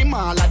shopping at the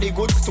mall at the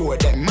good store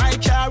them. My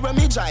car when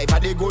me drive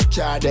at the good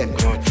car them.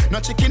 No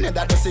chicken head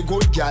that does a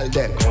good girl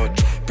them.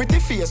 Pretty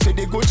face with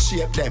the good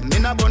shape them.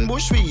 In a bun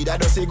bush weed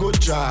that does a good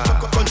job.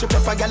 Country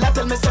pepper girl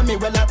tell me say me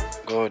well up.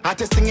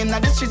 Artist singing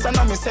in the streets and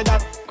I me say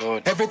that.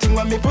 Everything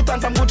when me put on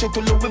from Gucci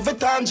to Louis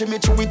Vuitton, Jimmy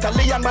Choo,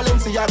 Italian,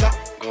 Balenciaga.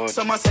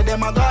 Some a say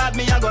them a god,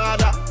 me a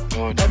god.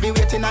 Every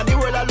waiting at the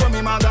world alone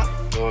me mother.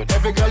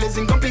 Every girl is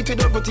incomplete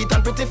with her good teeth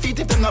and pretty feet.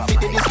 If them not fit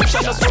the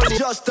description, just hold it.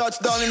 Just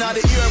touched down in the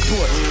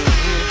airport.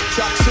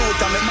 Track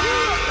suit and me.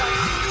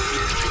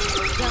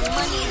 Young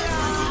Money.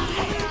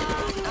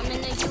 I'm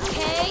in the UK.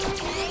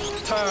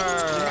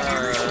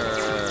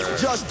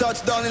 Just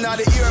touched down in the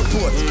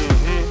airport.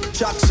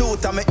 Track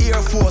suit and me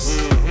Air Force.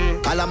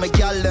 All of my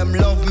gal them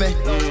love me.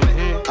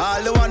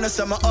 All the wanna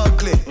say me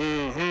ugly.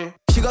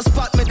 She go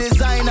spot me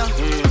designer.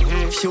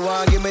 She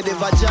wanna give me the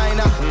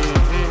vagina.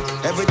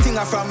 Everything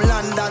I from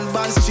London,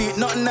 Bond Street.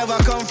 Nothing ever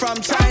come from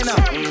China.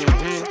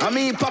 I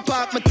mean pop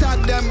up, me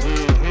tag them.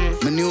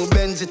 My new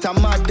Benz it a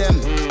mad them.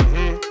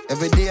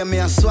 Every day me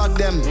a swag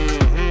them.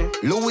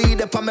 Louis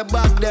up on me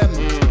back them.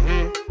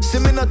 See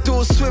me not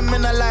too swim, me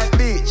not like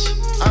beach.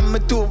 And me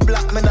too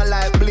black, me not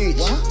like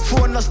bleach.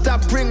 Phone no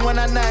stop ring when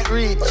a night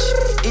reach.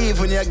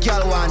 Even your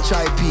girl want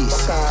try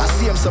peace. I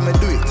see him so me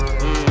do it.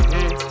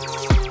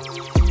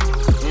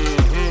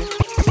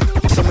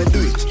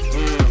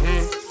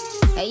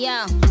 Hey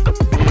yo,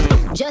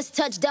 Just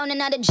touched down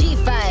and out of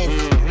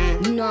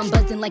G5. You know I'm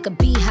buzzing like a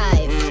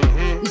beehive.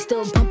 We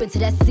still bumping to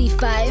that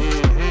C5.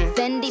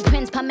 Fendi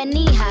prints pa my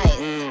knee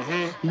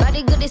highs.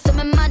 Body good is so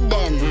me mad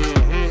them.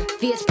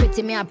 Fierce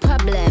pretty me a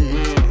problem.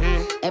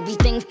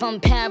 Everything from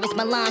Paris,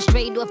 Milan,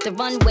 straight off the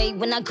runway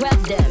when I grab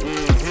them.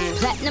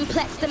 Platinum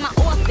plaques in my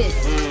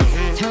office.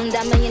 Turn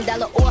that $1 million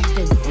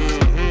office.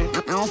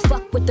 I don't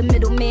fuck with the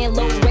middleman,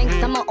 low ranks.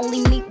 I'ma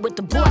only meet with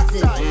the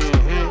bosses.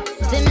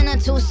 Swimming or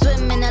two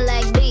swimming, I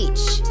like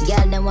beach.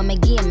 Girl, then want me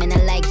game and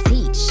I like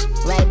teach.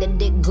 Ride the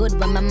dick good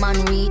when my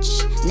man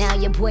reach. Now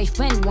your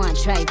boyfriend want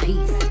try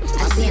peace.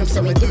 I see him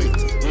so he do it.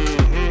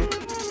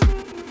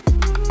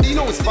 You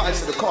know it's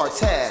vibes of the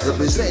cartel.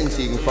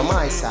 Representing from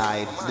my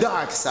side,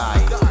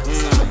 Darkcide.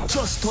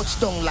 Just touched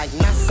down like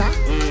NASA.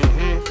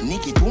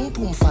 Nikki boom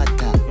boom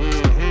fatta.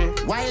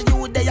 While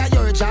you there at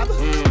your job,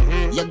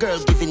 your girl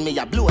giving me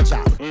a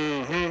blowjob.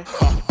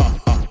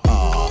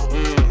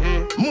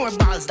 More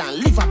balls than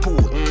Liverpool.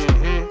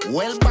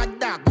 Well, bad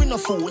dog, we no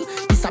fool.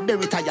 This a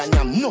berry tie and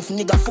yam, enough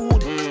nigga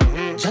food.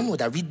 Jah know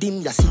that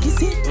redeem ya sicky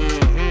see.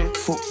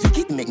 Fuck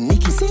wicked make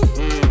Nicky see.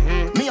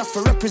 Me have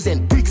to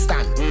represent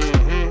Brixton.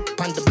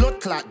 Pan the blood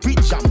clot,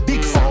 bridge jam,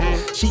 big song.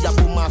 She a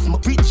boom off my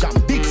bridge jam,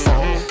 big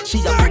song. She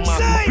a boom off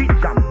my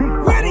bridge jam,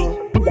 big song.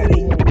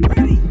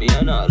 Me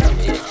and all of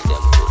me ex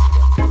them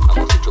good. I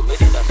must see to me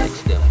that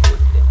sex them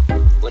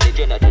good. When the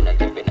Jenna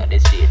tip in the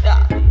street,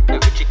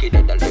 every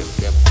chicken that left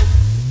them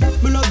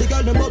good. Me love the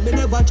girl them but me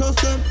never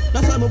trust them.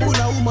 That's why me full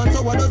of woman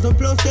so I doesn't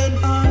plus them.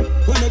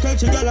 When they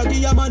catch a girl I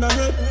give a man a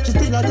head. She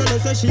still a tell her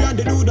say she and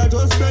the dude that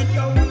just friend.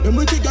 Them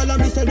with the girl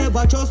and me say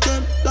never trust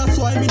them. That's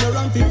why me no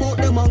run fi fuck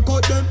them and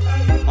cut them.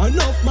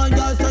 Enough man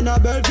girls stand a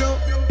Bellevue,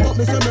 but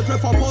me say me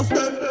prefer post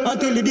them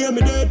until the day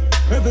me dead.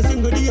 Every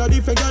single day a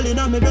different girl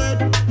in me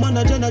bed. Man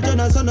a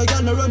Jenna so no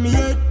girl no run me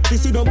head.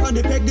 This sit up on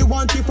the peg the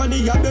one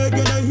Tiffany a beg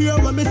and I hear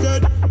what me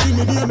said. Till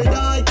the day me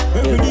die,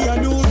 every day a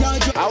new girl.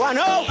 I wanna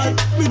know.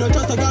 Me no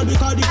trust a girl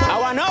because the I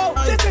wanna know.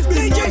 This is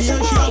DJ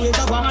Sport.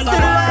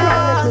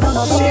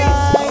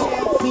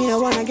 Me no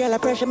wanna girl a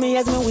pressure me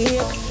as me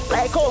wake.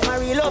 Like how my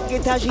real love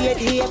get a shade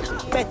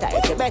ache. Better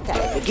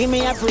if you give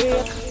me a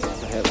break.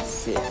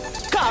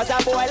 Cause a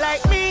boy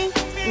like me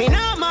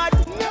not mad.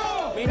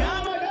 No, me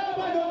not mad.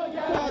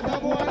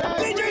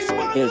 DJ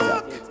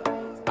Sport.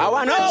 I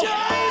wanna know.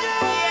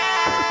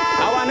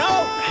 I wanna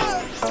know.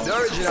 The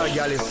original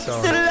girl is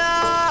so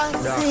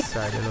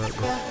Darkcide, you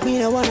know. Me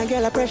no wanna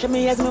girl a pressure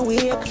me as me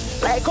wake.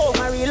 Like how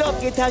my real love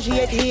get a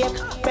shade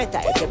ache.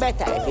 Better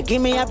if you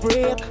give me a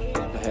break.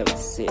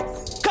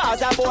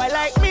 Cause a boy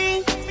like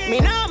me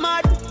not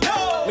mad.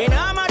 No, me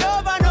not mad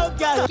over no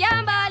girl.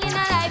 Can't ball in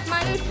a life,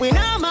 man. We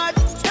not mad.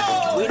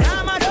 No, we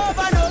not mad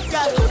over no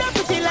girl. Coulda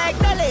pretty like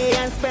Dolly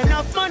and spend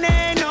enough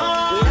money. No,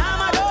 we not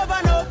mad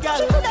over no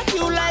girl. Coulda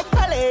cute like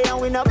Dolly and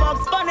we no box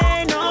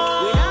bunny.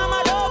 No, we not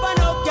mad over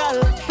no girl.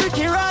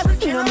 Pretty Ross,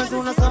 you know me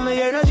soon as some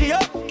energy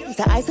up. It's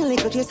a ice and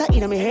liquor chaser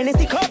in me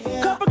Hennessy cup.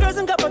 Couple girls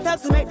and couple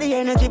taps to make the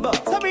energy buck.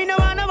 So me no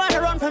wanna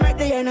run for make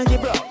the energy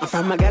bro. I'm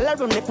from a gal I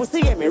run the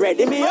pussy get me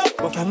ready me up.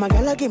 But from a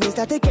gal I give me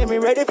start to get me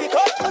ready for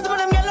cut. Cause when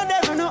them gal they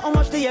don't know how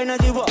much the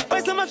energy was.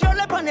 Why so much roll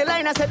up on the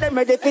line I said them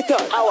ready for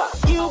cut.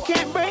 You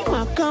can't break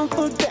my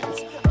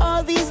confidence.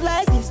 All these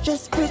lies is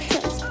just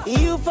pretense.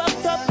 You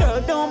fucked up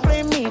girl, don't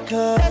blame me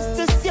cause that's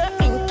just your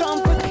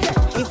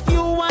incompetence. If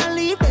you wanna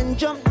leave then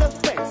jump the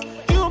fence.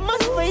 You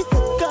must face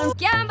the guns.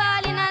 Can't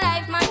ball in a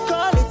life, man.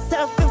 Call it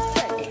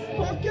self-defense.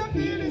 Fuck your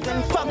feelings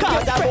and fuck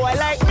cause a boy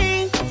like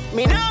me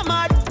not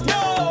mad.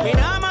 No, me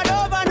not mad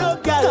over no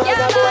girl. Cause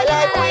a boy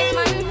like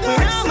me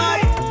not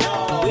mad. No,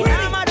 we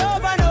not mad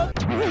over no.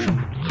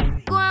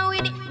 Go on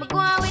with it, go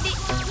on with it.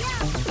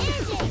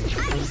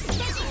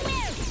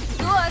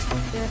 Ghost.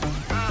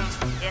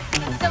 Yeah.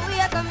 So we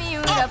are coming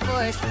with a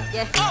force.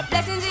 Yeah.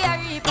 Blessings we are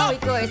reaping, we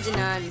coursing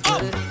on.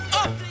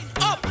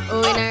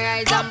 Oh, we not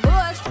rise and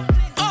boast.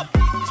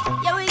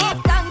 Yeah, we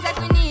give thanks that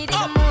we need it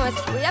the most.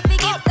 We have to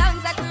give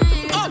thanks that we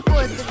really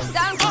supposed to be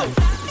thankful.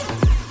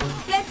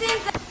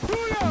 Blessings.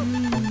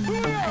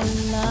 I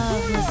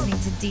love listening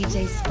to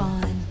DJ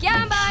Spawn.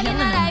 Can't ball in a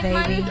life,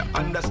 man. You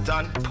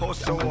understand?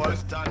 Post the wall.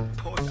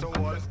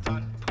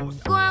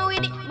 Go on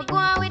with it, go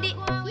on with it.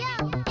 Yo,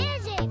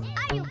 Izzy,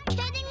 are you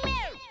kidding me?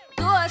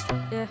 Ghost.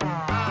 Yeah.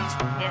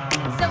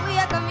 So we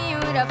are coming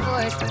with a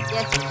force.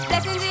 Yeah.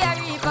 Blessings we are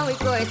reaping, we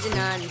coursing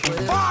on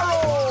full.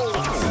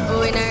 Oh,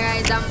 we not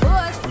rise and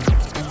boast.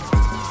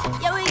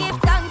 Yeah, we give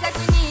thanks that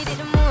we need it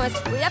the most.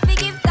 We have to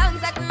give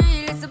thanks that we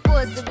really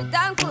supposed to be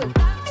thankful.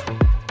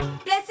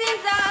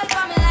 Blessings all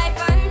for my life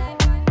and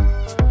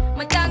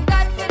my thank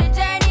God for the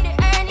journey, the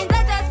earnings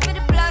are just for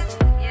the plus.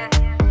 Yeah.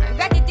 And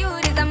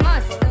gratitude is a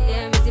must.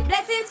 Yeah, me see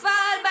blessings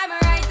fall by my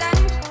right hand.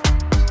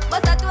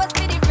 But I toast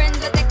for the friends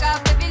we take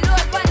off every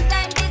load. One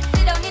time did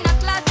sit down in a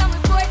class and we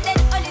bored then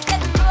only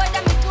said the road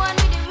and me go on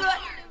with the road.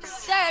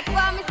 Third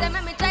for me say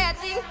me try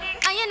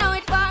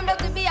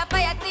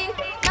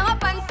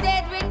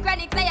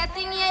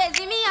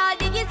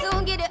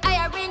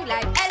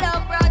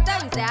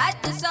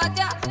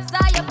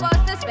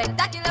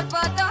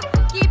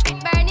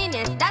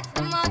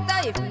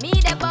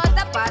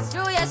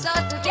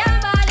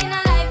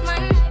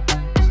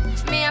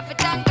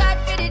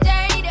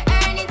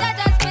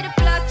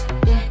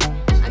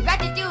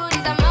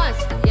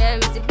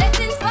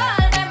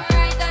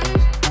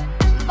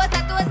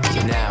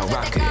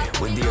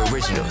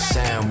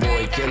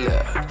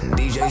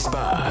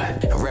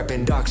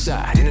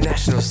Darkcide,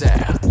 international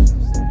style.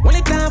 Pull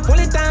it down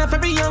for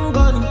every young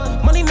gun.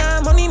 Money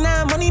now, money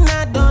now, money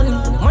not done.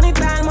 Money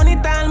time, money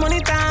time, money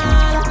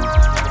time.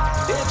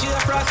 DJ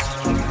Frost.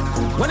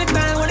 Money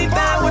time, money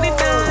time, money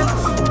time.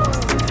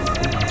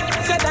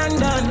 Said and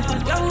done,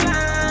 young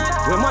man.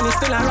 Where money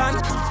still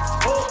around.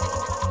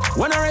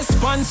 When I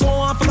respond, so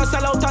I forgot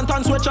sell out and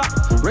turn switcher.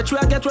 Rich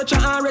will get richer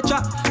and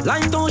richer.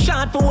 Line too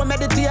short for we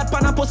meditate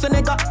pan a pussy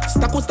nigga.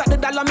 Stack the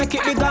dollar, make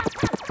it bigger.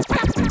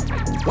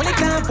 Pull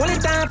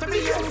it down for me.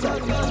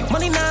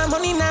 Money now,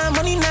 money now,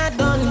 money not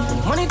done.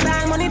 Money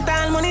time, money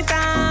time, money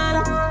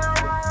time.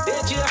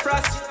 DJ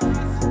Frost.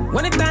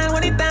 Money time,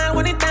 money time,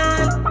 money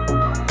time.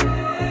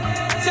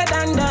 Said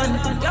and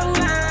done, young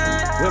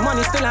man. Where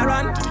money still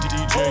around.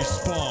 DJ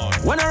Spawn.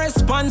 When I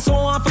respond, so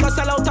I forgot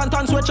sell out and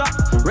turn switcher.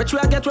 Rich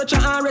will get richer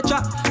and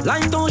richer.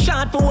 Line too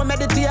short for we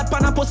meditate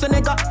pan a pussy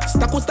nigga.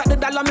 Stack the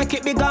dollar, make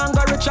it bigger and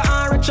go richer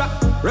and richer.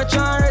 Richer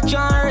and richer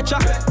and richer.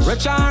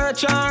 Richer and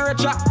richer and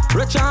richer.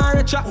 Richer and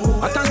richer.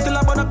 I can still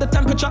burn up the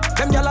temperature.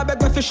 Them gyal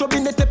beg me fi show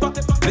in the tipper.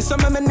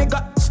 Listen me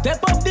nigga,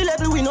 step up the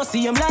level, we no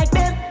see him like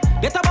them.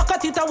 Get a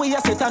bucket it and we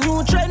a set a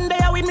new trend. They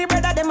are with me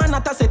brother, them a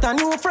not a set a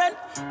new friend.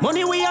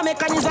 Money we a make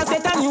and is a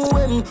set a new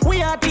one.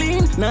 We are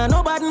clean, nah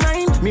no bad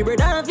mind. Me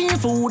brother have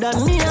food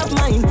and me have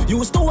mine.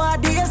 Used to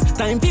hard days,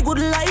 time for good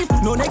life.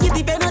 No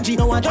negative energy,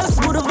 no I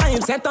just good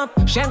vibes. Set up,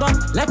 shang up,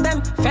 left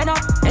them fed up.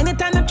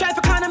 Anytime them try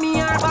for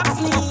economy or box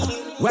me.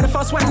 We're the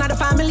first one of the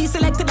family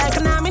selected like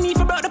an nominee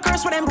for broke the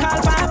curse for them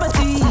call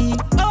poverty.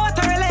 Oh,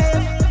 to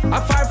relief. I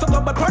far for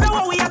God, but brother,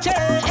 what we a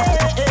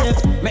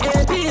chase. Me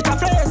AP it a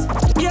phrase.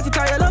 Hate it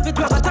or you love it,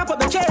 we have a top of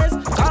the chase.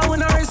 Cause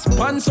when I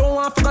respond, so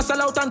I forgot sell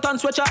out and turn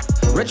switcher.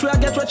 Rich will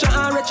get richer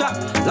and richer.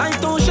 Line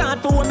too short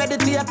for we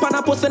meditate pan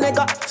a pussy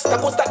nigga. Stack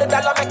the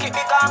dollar, make it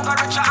bigger and go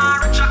richer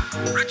and richer.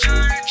 Richer,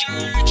 richer,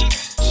 richer.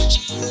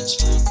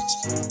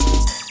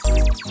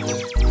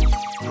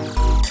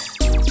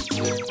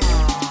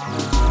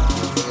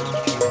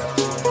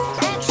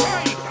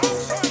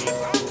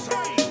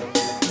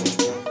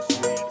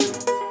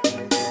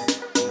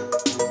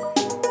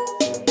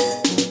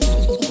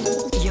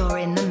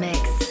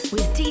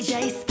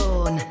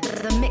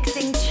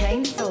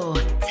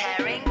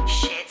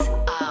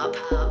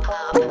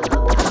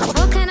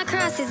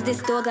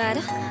 God,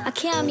 I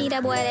can't meet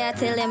a boy there, I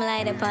tell them lie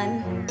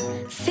upon.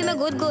 Feel me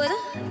good,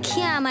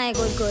 can't my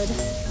good.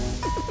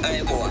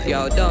 Hey boy,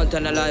 yo, don't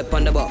turn the light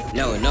on the buff,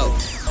 no.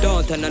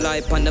 Don't turn the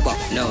light on the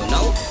buff, no.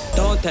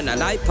 Don't turn the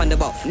light on the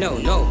buff, no.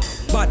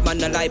 Bad man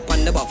the light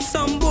on the buff.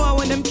 Some boy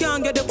when them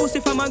can't get the pussy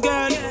from a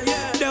girl,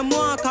 them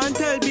walk and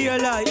tell be a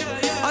lie.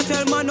 I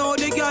tell man how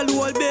the girl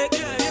hold big.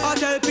 I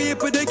tell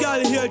people the girl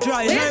here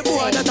dry. Hey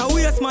boy, that a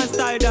waste man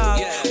style dog.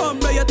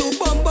 You to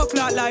bump up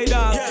like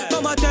dog.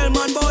 Mama tell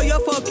man boy you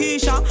fuck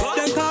Keisha.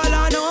 Then call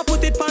her now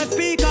put it on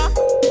speaker.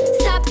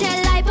 Stop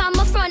tell lie on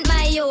my front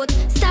my youth.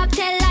 Stop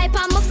tell lie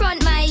on my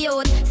front my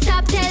youth.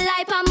 Stop tell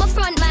lie on my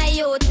front my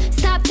youth.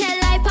 Stop tell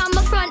lie on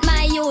my front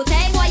my youth.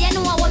 Hey boy, you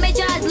know what my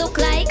jaws look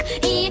like.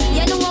 You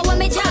know what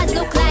my jaws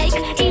look like.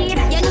 You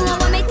know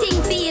what my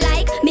thing feel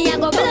like. Me I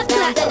go blood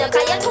clot and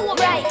cause you too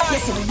bright. You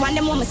see the one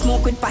them want me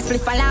smoke with pass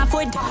split for laugh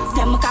with.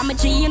 Them come a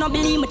G, you don't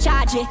believe me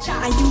charge it.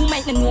 And you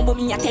might not know but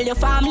me I tell your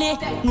family.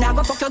 Now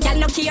go fuck your girl,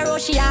 no care how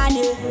she on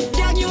it.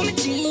 Dog you my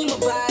G, my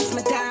boss,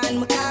 my dan,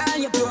 my call,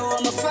 your bro,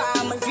 my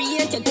farm, my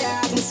rate, your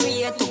dog, my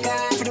swear to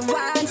God. For the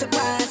ones that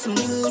pass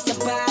me, so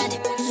bad.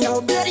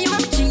 Yo, bloody you my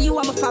G, you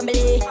are my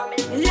family.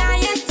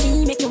 Lion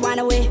T, make you run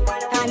away.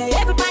 I know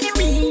everybody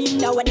real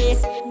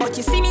nowadays. But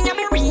you see me, I'm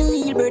a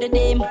real bird of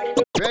them.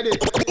 Ready?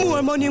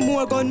 More money,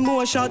 more gun,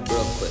 more shot.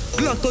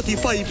 Glock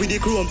 35 with the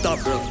chrome top.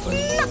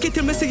 Knock it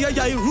till me see your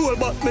eye roll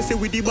back. Me say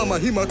with the bomber,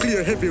 him a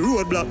clear heavy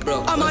roadblock.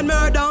 I'm on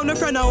murder down the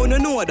friend, I wanna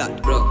know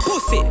that.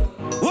 Pussy,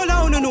 well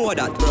I wanna know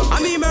that. I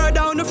mean murder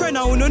down the friend,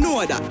 I wanna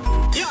know that.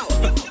 Yo,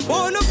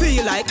 wanna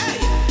feel like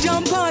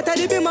jump out of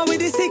the beamer with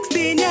the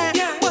 16, yeah.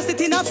 Bust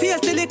it in her face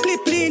till the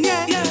clip clean,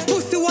 yeah.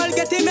 Pussy wall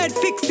get him head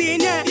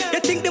fixing, yeah.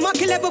 You think the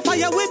kill ever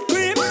fire with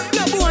cream?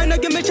 No boy no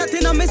give me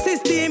chatting on my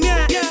system,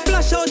 yeah.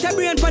 Splash out your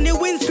brain from the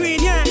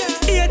windscreen, yeah.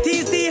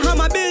 ATC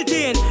hammer built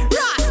in.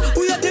 Ras,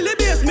 we are till the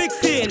bass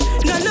mixing.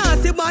 No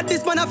nasty but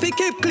this man have to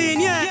keep clean,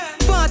 yeah.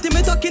 40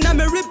 me talking on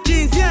me ripped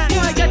jeans, yeah.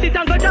 Boy get it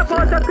and go drop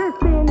out the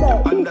 16,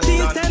 yeah.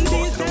 Decent.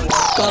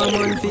 Come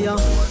on for ya,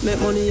 make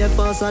money yeah,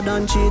 faster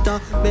than cheetah.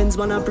 Benz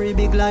man a pretty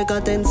big like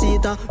a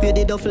 10-seater. You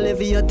the duffel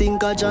heavy, you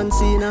think a John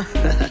Cena.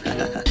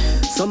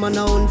 Some man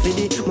a hunt for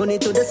the money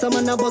to the some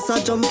man a bus a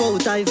jump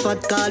out. I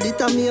fat call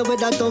it a me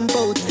with a thump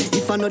out.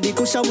 If I know the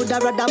kush I woulda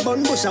rather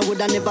bun bush. I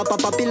woulda never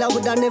pop a pill, I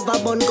woulda never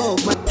bun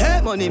coke.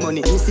 Hey money,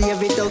 me see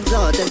every thugs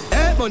out.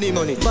 Hey money,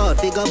 but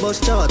figure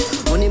bust short.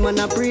 Money man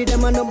a pre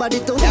them and nobody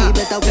to me.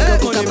 Better we go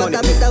cook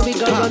up, better we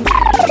go run.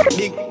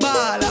 Big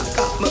baller,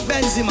 my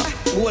Benzema,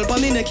 goal pa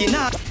me neck in.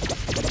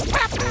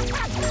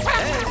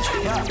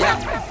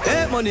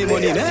 Hey money,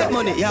 make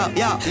money, yeah.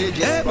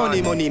 Hey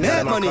money, make money, yeah.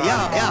 Hey money, yeah.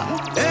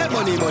 Hey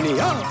money,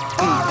 yeah.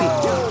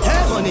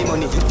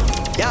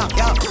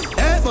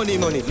 Hey money,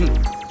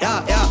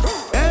 yeah.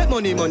 Hey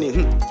money,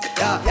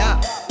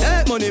 yeah.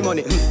 Hey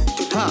money.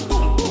 Ha.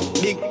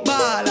 Big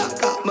baller,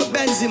 got my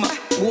Benzema.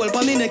 Goal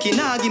for me neck,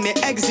 nah give me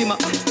eczema.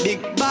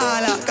 Big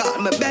baller, got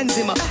my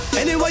Benzema.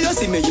 Anyway you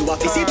see me, you a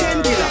see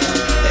 10 killer.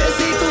 Hey,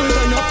 see cool,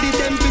 turn up the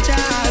temperature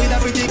with a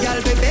pretty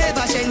girl, Pepe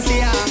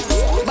Valencia.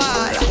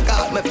 Baller,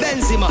 got my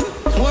Benzema.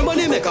 More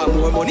money make her,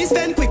 more money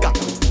spend quicker.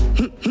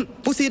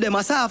 Pussy them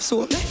a soft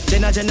soap.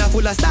 Jenna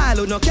full of style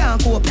who no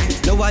can't cope.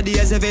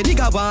 Nowadays every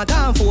nigga want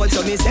and fold.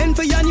 So me send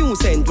for your new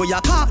scent for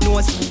your cock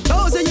nose.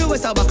 Those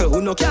US a buckle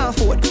who no can't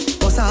afford.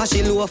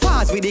 She low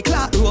fast with the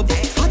clock rope.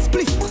 Hot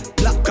split,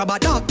 black crab a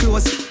dark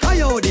clothes. I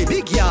hold the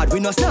big yard, we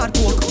no start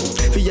coke.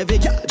 For every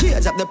girl,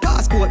 change up the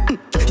passcode.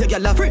 Your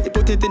girl afraid,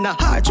 put it in a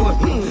hard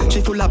show.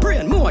 She full of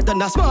brain, more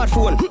than a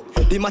smartphone.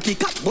 The matty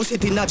cat, bust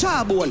it in a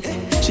jawbone.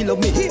 She love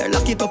me here,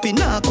 lock it up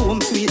in a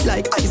comb. Sweet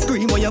like ice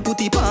cream when you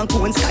put it on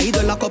cone. Sky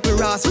the lock up a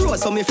Ross Road,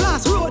 so me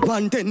flash road.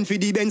 110 for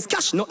the Benz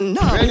cash, nothing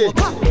now. Big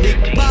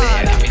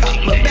baller,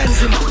 got my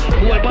Benzema.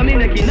 Goal for me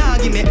neck, nah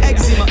give me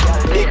eczema.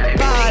 Big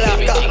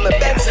baller, got my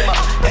Benzema.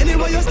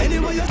 Anyway,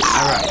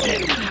 alright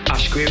then,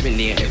 Ash graving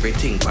near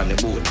everything on the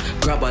board.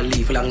 Grab a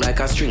leaf long like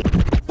a string.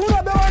 Now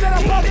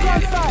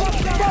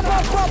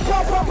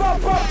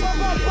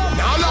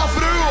laugh for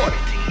the road.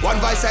 One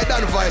vice side,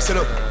 done vice, you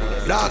know.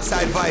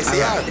 Darkcide vice,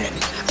 yeah. Alright then,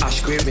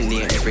 Ash graving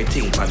near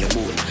everything on the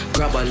board.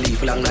 Grab a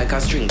leaf long like a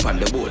string on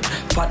the board.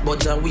 Fat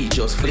buds and we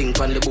just fling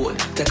on the board.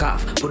 Take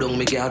off, put on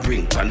me guard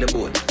ring on the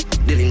board.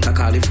 The link a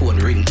call the phone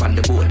ring on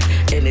the board.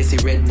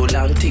 NSC Red Bull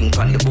and ting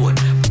on the board.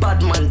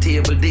 Bad man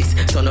table this,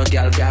 so no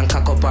girl can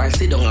cock up or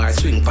sit down or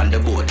swing on the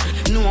board.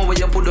 Know where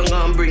you put on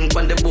and bring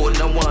on the board.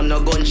 No one no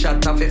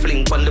gunshot off a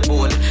fling on the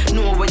board.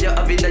 Know where you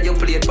have it that you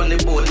plate on the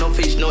board. No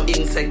fish, no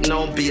insect,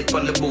 no bait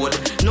on the board.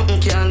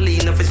 Nothing can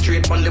lean if it's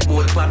straight on the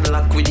board.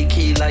 Padlock with the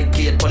key like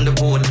gate on the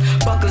board.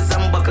 Buckles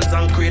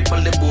and crate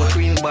on the board.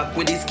 Green back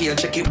with the scale,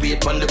 check it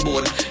weight on the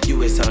board.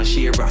 US and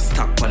Shearer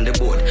stack on the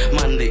board.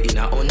 Monday in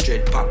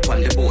 100 pack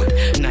on the board.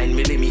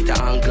 9mm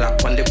and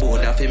Glock on the board.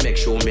 I fi make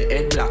sure me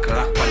head black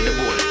lock on the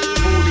board.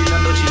 Food in a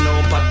dodgy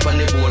now pat on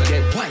the board.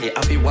 Get why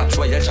I fi watch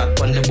why you chat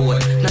on the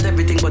board. Not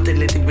everything but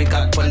anything we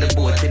got on the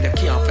board. Till you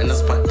can't find a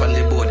spot on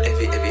the board.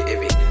 Everything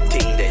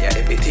there,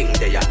 everything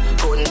there.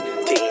 Gun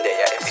thing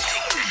there,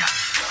 everything there.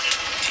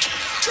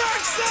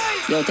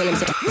 Yo, tell him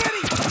so.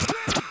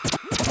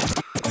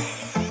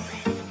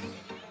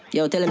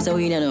 Yo, tell him so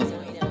we know.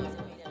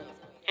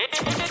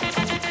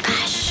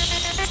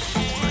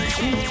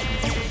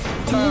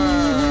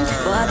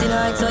 Party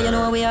night, so you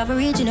know we have a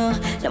reach, you know.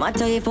 No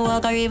matter if we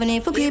walk or even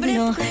if we creep, you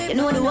know. You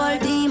know the whole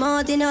team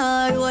out in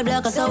our road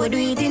block, so we do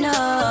it, you know.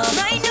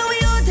 Right now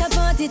we out at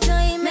party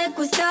time, make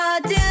we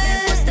start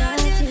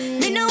it.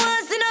 Me no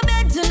want to no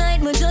bed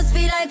tonight, but just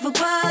feel like for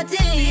party,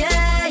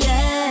 yeah.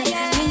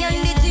 Me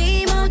and the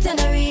team out in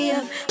the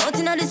rave, out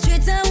in the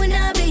streets and we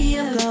not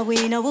behave. Cause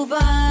we know we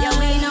vibe, yeah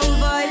we know we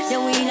vibe, yeah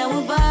we know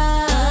we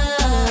vibe.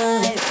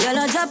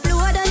 Y'all drop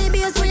lower than the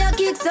bass when you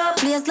kicks up.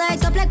 Place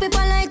light up like people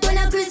like when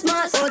a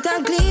Christmas. Out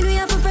and clean, we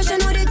have professional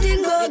know the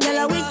thing go. Girl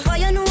a whisper,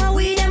 you know how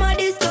we them a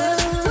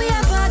discuss. We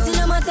a party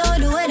no matter how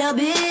the weather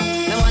be.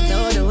 No matter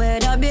how the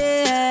weather be.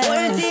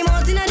 Whole team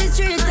out in the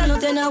streets and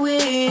nothing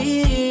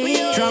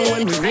away. Strong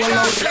when we roll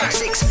out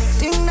classics.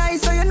 Think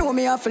nice so you know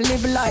me have to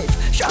live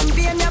life.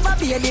 Champagne never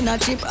be in a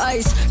cheap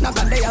ice. Knock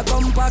a day a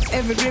come pack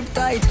every grip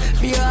tight.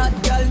 Be a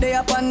hot girl day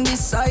up on this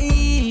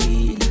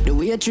side. The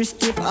waitress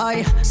tip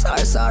high.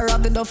 Sar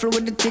up the duffel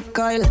with the thick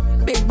coil.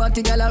 Big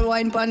body girl a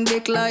wine pan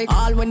dick like.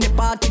 All when the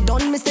party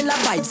done me still a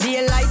vibe. See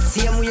a light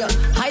same way,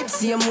 hype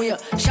same way.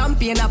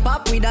 Champagne a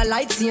pop with a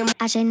light same.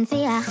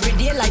 Agencia. Every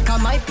day like a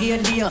my peer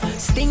dear.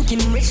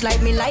 Stinking rich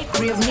like me like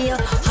crave near.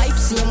 Hype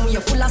same way,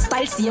 full of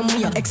style same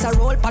way. Extra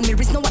roll pan me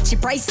wrist no watch the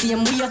price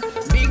same way.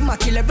 Big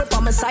Macky level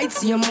on my side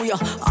same way.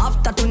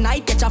 After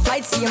tonight catch a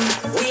flight same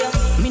way.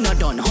 Me no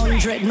done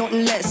 100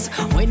 nothing less.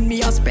 When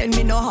me a spend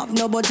me no have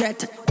no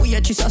budget. We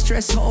a just a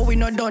stress how we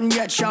not done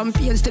yet.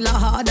 Champagne still a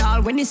hard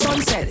all when the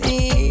sunset.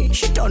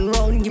 She turn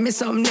round give me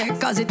some neck.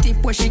 Cause the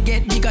tip where she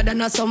get bigger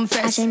than a some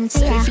fest.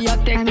 Selfie a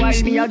take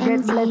while me a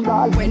get blessed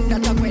all. When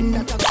that a No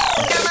man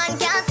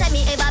can't say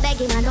me ever beg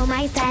him I know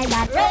my style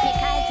that. Me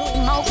call to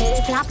him out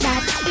me flop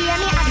that. Hear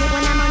me have me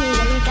when I'm money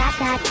when me got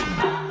that.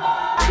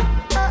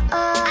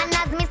 And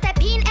as me step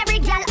in every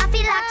girl I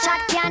feel like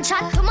chat. Can't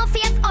chat to my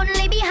face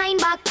only behind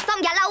back.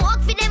 Some girl I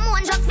walk for them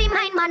one just for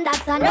mine man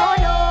that's a no.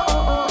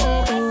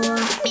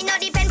 Me no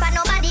depend but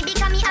nobody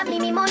because me have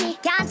me money.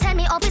 Can't tell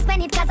me how to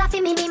spend it cause I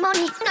feel me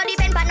money. No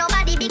depend but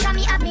nobody because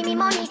me have me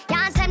money.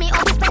 Can't tell me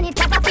how to spend it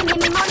cause I feel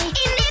me money.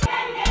 In the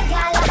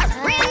girl,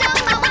 real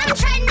number one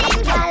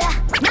trending girl.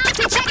 Now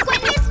to check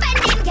when we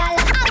spending girl.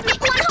 Have me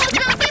one house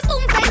now fi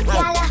boom fence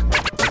girl.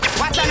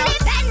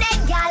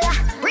 Independent girl,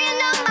 real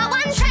number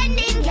one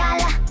trending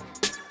girl.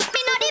 Me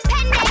no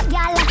dependent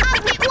girl.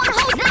 Have me one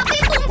house now fi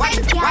boom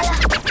fence girl.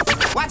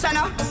 Watch out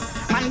now.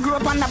 Man grew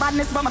up on the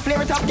badness, but my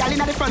flare it up. Girl in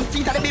the front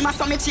seat of the beamer,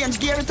 so me change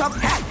gear it up.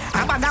 Hey,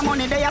 I bag that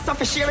money there, so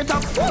fi share it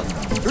up.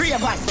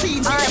 Ravers,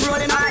 TG, them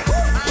rolling up.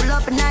 Pull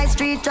up a nice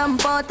street,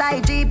 jump out,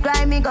 I Jeep,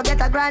 grind me, go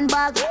get a grand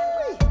bag.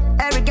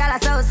 Every gal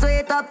so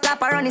sweet up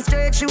top her on the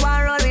street. She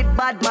want roll with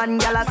bad man.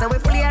 Gal so we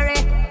flare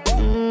it.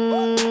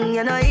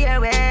 You know hear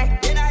we.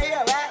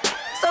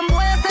 Some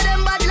boys say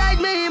them bad like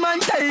me, man.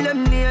 Tell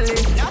them nearly.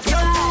 Yo,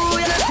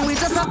 you know see we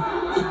just up.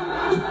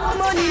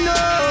 Money no.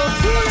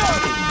 Pull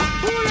up.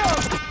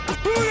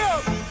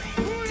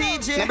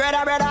 TJ,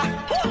 brother.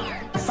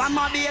 From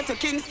Mobile to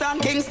Kingston,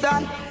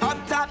 up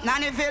top,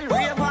 Nannyville,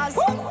 Ravers.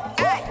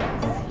 Hey,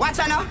 watch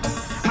out now.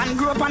 Man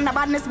grew up on the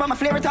badness, but my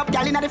flare it up.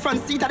 Girl in the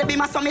front seat of the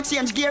beamer, so me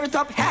change gear it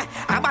up. Hey,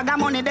 a bag of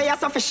money there,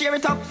 so for share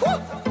it up.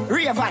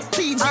 Ravers,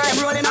 TJ, them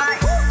rolling up.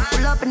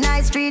 Pull up a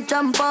nice street,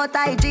 jump out,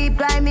 I Jeep,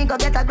 climb me, go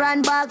get a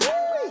grand bag.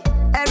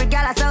 Every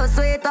gal so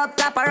sweet up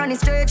top her on the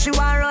street. She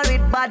want roll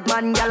with bad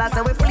man, gal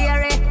so we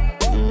flare it.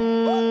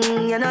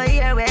 You know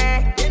hear we.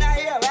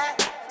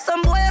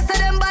 Some boys say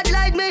them bad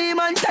like me,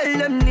 man. Tell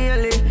them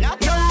nearly. Yo,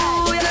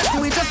 you know see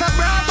we just a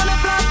brass and a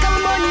flask of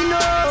money, no.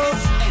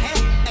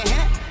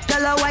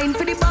 Tell a wine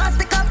for the boss,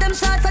 take off them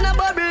shots and a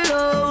bubble.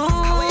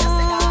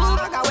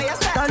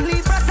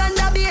 Stanley Frost and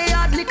a be a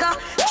hard liquor.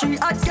 3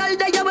 hot girl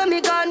there when me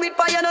gone with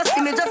fire, no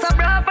see me just a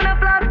brass and a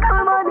flask of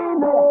money,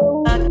 no.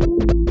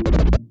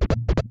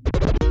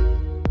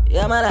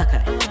 Yeah, Malachi.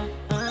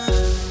 You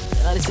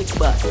know the 6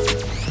 bars.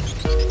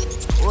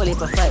 Only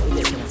for fight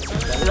with you,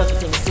 know. Lucky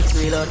thing 6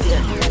 real out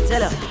here. I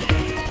tell her.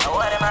 I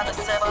want them to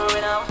say about we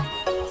now.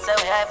 Say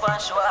we hype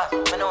and show off. I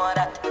know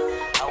that. I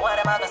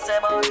want them to say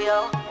about we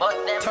out. But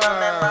them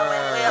remember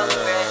when we out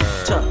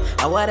there.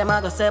 I want them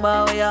to say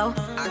about we out.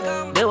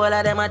 The whole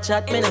of them a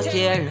chat, me no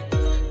care.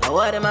 I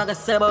want them to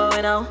say about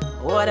we now. I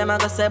want them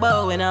to say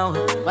about we now.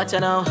 Watch you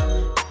now.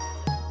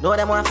 Know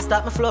them want to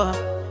stop my flow.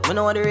 Me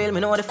know the real,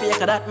 me know the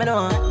fake of that, me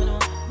know.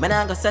 Me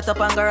nah go set up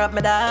and go rob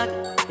me dog.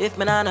 If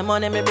me nah no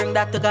money, me bring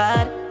that to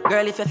God.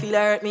 Girl, if you feel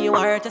hurt me, you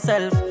won't hurt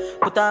yourself.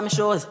 Put on my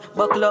shoes,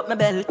 buckle up my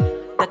belt.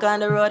 Take on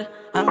the road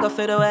and go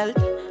for the wealth.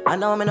 I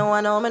know me know.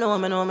 I know me know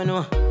for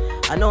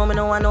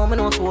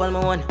all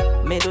my one.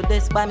 Me do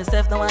this by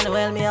myself, no one to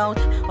help me out.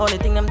 Only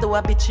thing them do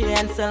a bitch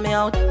and sell me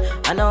out.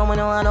 I know me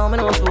know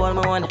for all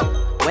my one.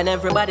 When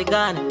everybody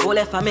gone, who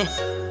left for me?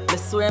 Me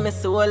swear me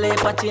see all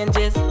heap of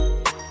changes.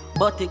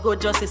 But it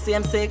good just the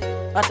same sick.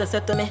 What you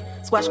said to me,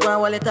 squash go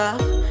and wall it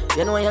off.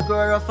 You know you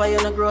grow rough or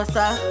you no grow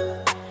soft.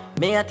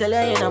 Me I tell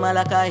you, you know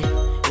Malachi.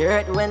 You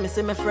hurt when me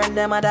see my friend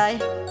them a die.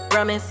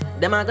 Promise,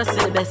 them a go see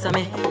the best of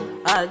me.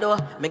 Although,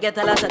 me get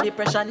a lot of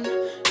depression.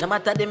 No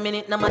matter the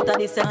minute, no matter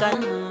the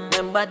second.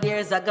 Remember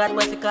there's a God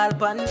what you call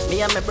upon.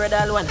 Me and my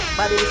brother one,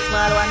 Bobby the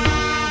small one.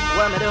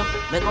 What me do?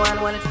 Me go and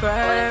hold it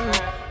firm.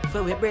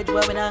 For we bridge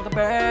where we not go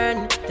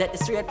burn. Take the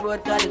straight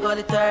road cause you go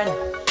the turn.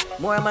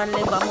 More man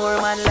live and more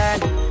man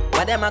learn.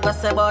 What them a go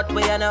say about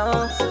we, you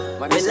know?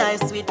 We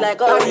life sweet like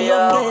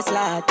Oreo. What them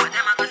a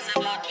go say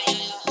about we?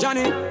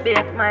 Johnny,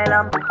 bake my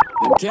lamp.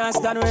 You can't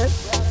stand with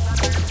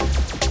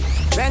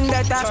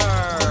Vendetta.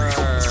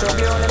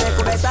 Struggle only make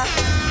you better.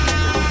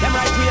 Them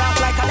right we off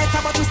like a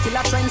letter, but we still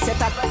a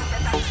trendsetter.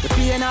 The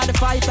pain of the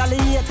fight, all the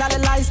hate, all the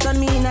lies done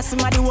mean as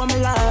somebody who me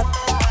love.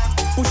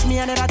 Push me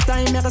another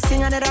time, you go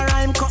sing another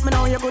rhyme. Cut me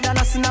now, you good and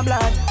I see no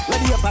blood.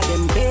 Ready up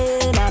again,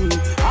 pain and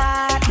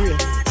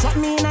heartbreak. Shot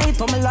me in a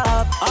hit on me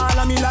love. All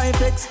of me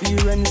life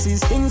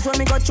experiences, things when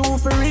me go through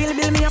for real,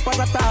 build me up as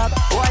a top.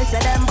 Boy say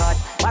them bad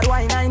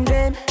why nine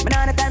game. Me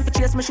nah no time for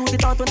chase, me shoot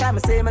it out one time. I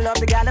say me love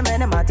the girl, the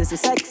man, them artists, so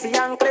sexy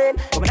and clean.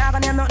 But me nah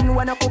gonna name nothing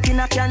when I cook in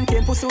a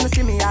canteen. Pussy wanna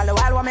see me all the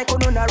while, what make you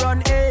no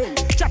run in.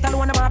 Chat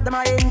alone about them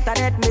my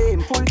internet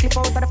name. Full tip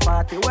out of the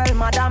party, well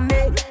madam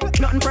me.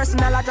 Nothing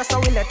personal, I just how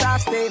we let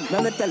off steam.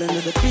 Now me telling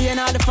you the pain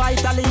of the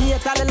fight, all the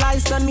hate, all the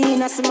lies done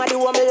mean as somebody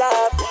who me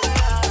love.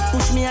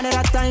 Push me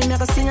another time, you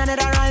go sing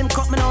another rhyme.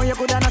 Cut me now, you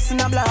good and I see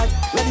no blood.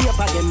 Ready up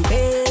again,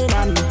 pain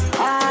and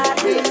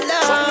heartbreak.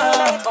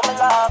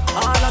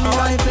 All of me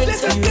life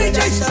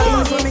experiences,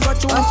 things when me go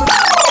through for.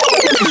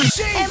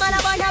 Hey man, I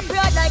want a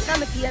broad like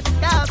I'm a tape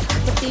top.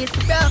 The teeth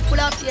broke, pull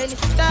off your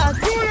scarf.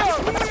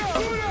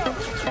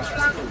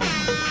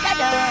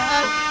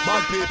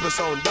 Bad people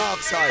sound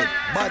Darkcide,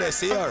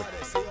 baddest here.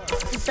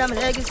 It's my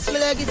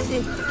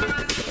legacy.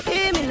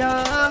 Hear me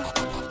love.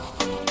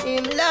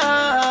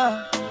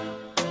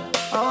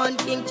 I want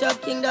King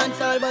Chop, King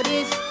Dancehall, but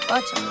this,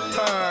 watch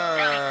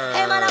out.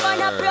 Hey man, I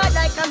want a broad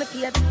like I'm a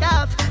tape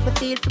top. Me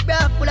feel for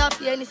broke, pull off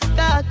your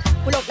scarf.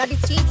 Pull up like the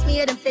streets, me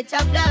hear them say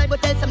chop blood.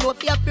 But tell some no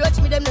if you approach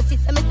me, them no see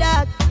some me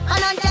dark.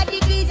 And on 10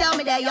 degrees, how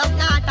me there up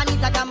north. And it's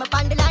a gram up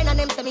on the line and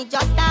them say me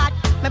just start.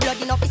 My blood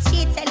in up the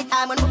streets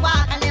anytime when we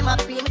walk. And them a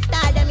free me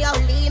style, them yo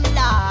leave me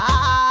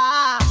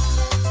love.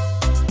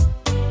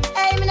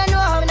 Hey, me no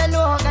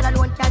know, God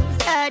alone can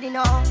decide, you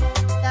know.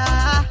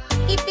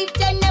 If it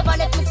ten never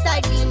let me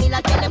side, leave me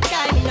like tell them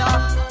time, you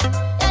know.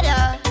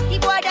 The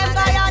boy them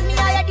guy on me,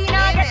 I did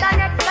not get the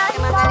next time.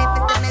 Them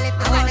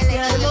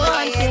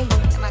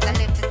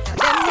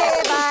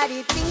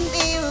nobody think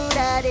they would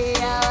have they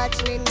watch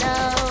me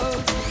now.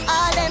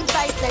 All them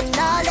fights and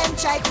all them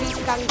try to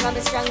conquer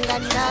me stronger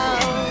now.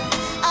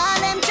 All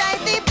them try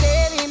to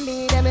bury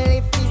me, them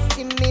lift this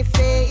in me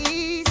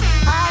face.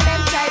 All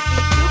them try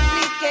to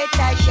duplicate,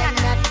 I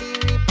cannot be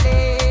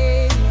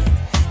replaced.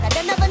 Now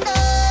they never know.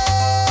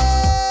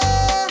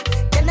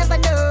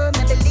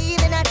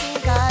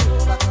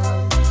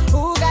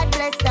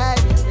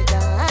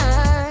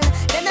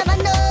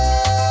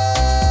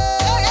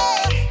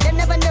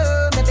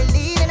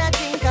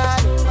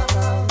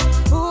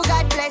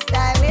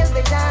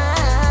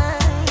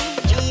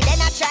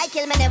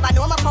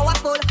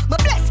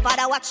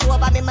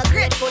 over me, my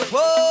grateful. Whoa,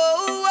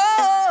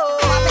 whoa.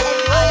 I'm happy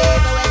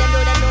everybody, but when them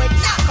know it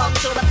not come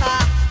true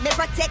because me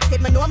protected,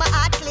 me know my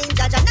heart clean.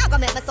 Judge, I'm not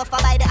gonna make me suffer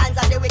by the hands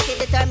of the wicked.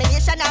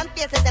 Determination and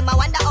faces, them I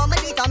wonder how me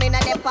beat on me, and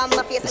them on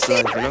my face.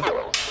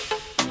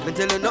 Me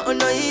tell you nothing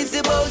no easy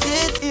about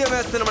it. Here me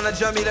still man a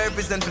Jamie that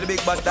represent for the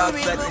big bad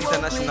Darkcide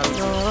International.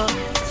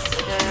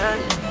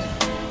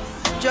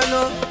 You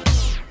know,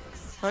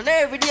 and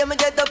every day me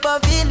get up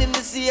and feeling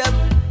the same.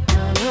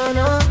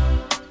 No.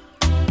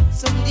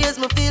 Some days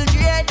me feel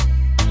dread.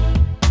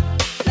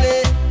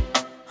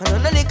 And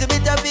on a little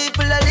bit of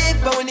people I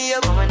live by my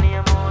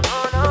name.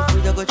 No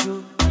free to go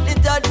through. The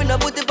thought when I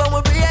put it on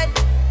my bread.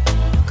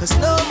 Cause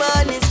no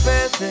man is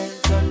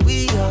perfect, and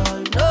we all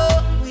know.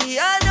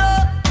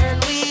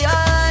 And we all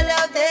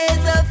have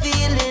days of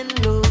feeling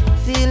low.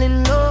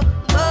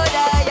 But I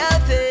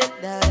have faith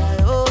that I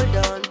hold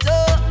on to.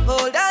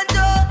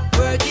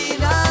 Working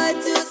hard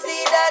to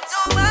see that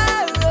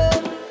tomorrow.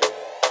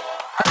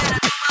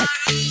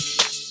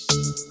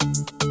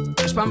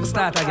 From the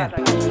start again.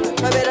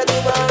 Better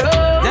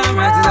tomorrow. Damn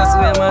right, it's just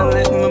way man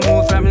let me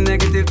move from the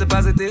negative to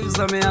positive.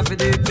 So me have to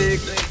do it big.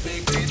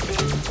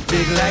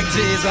 Big like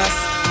Jesus.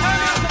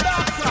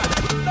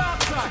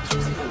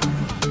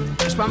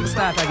 From the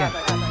start again.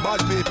 Bad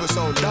people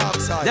sound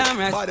Darkcide. Damn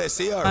right. Bad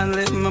SCR. And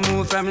let me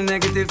move from the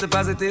negative to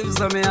positive.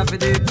 So me have to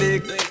do it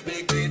big.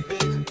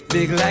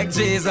 Big like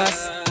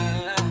Jesus.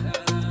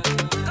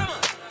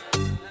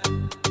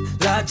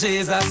 Lord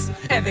Jesus.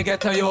 Every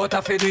ghetto youth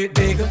have to do it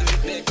big.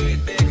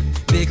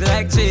 Big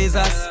like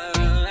Jesus.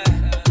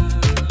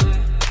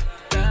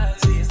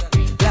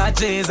 Lord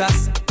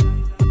Jesus.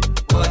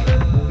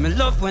 Me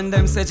love when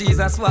them say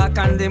Jesus walk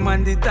and them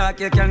on the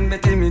talk. You can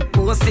bet him it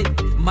pussy.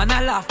 Man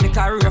I laugh me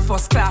career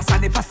first class.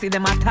 And if I see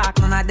them attack,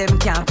 none of them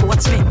can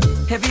coach me.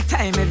 Every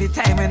time when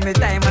me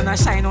diamond I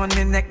shine on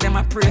me neck, them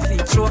I pray for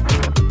choke.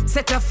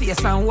 Set your face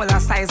and hold a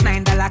size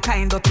 $9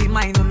 kind. Dirty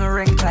mind on the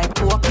rank like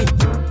Pokey.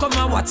 Come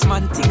and watch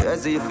man thing.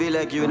 As you feel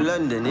like you in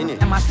London, innit?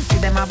 Them a see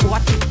them a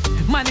bought it.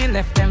 Money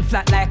left them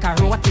flat like a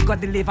roti. Got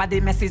deliver the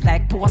message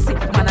like pussy.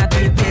 Man I do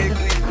it big.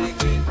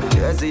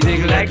 As you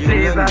feel like you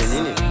in London,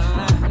 innit?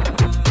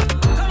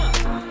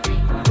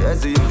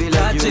 As you feel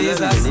like you in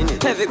London,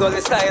 innit? Heavy go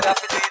the side of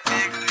it.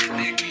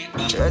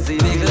 As you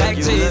feel like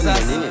you in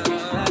London, innit?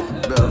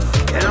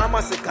 You know I'm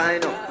a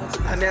kind of.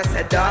 I mean I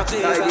said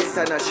Darkcide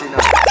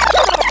International.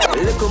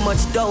 Look how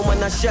much down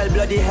man a shell.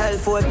 Bloody hell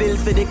for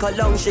bills for the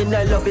cologne.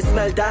 Chanel love it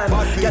smell damn.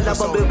 Girl a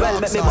bubble well,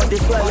 make me body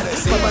swell.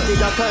 Poverty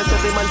a curse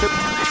every man to.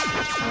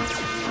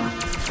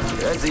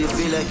 As you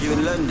feel like you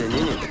in London,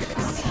 innit?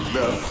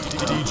 Bro.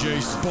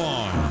 DJ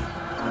Spawn.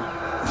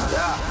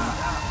 Yeah.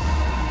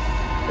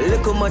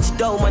 Look how much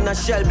down man a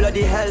shell.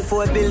 Bloody hell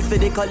for bills for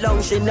the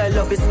cologne. Chanel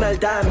love it smell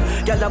damn.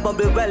 Girl a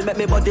bubble well, make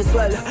me body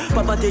swell.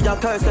 Poverty a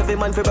curse, every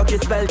man for rock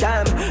his spell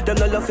damn. Them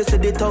no love to see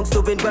the tongues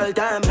doing well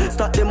damn.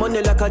 Start the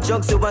money like a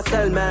junk to a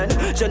sell man.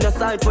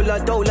 Genocide full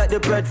of dough like the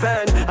bread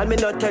fan. And me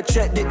not take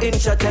check the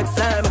inch I take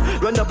Sam.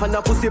 Run up on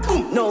a pussy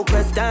boom, no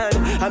question.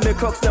 And me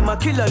crocs them a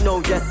killer,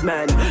 no yes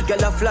man.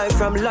 Girl a fly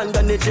from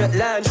London the jet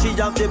land. She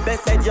have the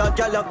best head, your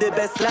girl have the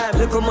best slam.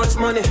 Look how much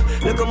money,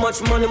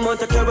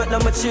 monte carrot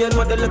like my chain.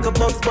 What the look of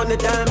bugs money,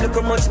 damn, look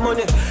how much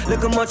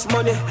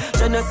money.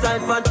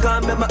 Genocide fan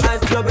can't make my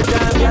eyes blurry,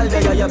 damn. Girl,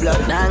 they are your blood.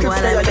 Dang,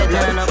 while I get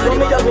down, nobody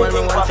but one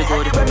want to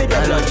go to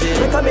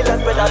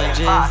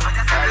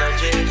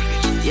allergy.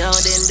 Yo,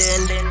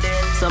 then.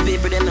 Some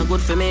people, they're not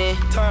good for me.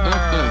 36.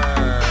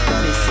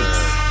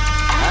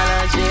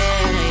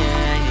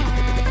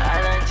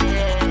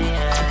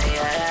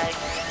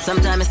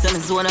 Sometimes I send me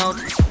zone out.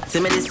 See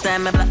me this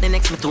time, I block the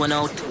next me tone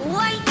out.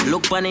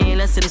 Look on the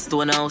hill, I see the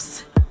stone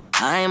house.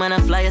 I'm on a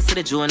flyer, see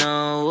the drone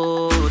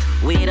out.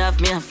 Weed off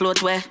me, I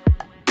float way.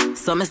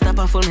 So me stop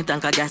and full me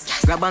tank of gas.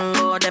 Grab and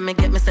go, then me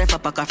get myself a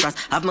pack of frost.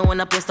 Have me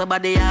wanna place the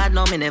body hard,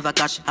 now me never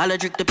catch.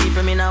 Allergic to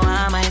people, me now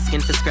want my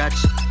skin for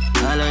scratch.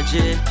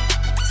 Allergy,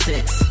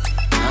 sex,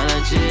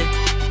 allergy.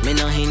 Me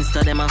no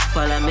Insta, them a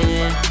follow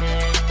me.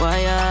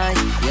 Why I,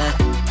 yeah.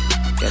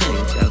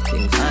 Allergy,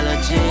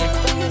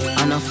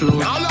 on a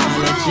floor,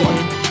 allergy.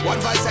 One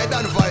vice I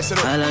done voice, you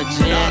know.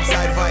 Allergy.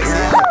 Darkcide voice,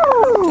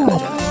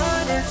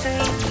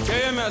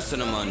 Yeah, you messing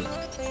the man.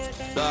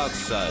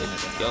 Darkcide,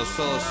 yo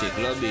so sick,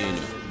 Labine,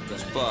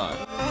 Spar.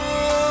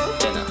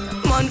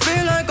 Man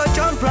feel like a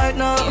champ right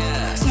now.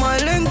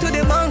 Smiling to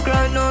the bank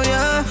right now,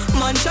 yeah.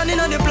 Man shining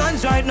on the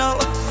plans right now.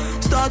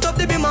 Start up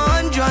to be my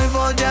hand drive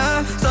out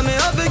there. So me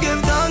have to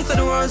give thanks to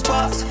the worst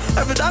pass.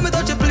 Every time I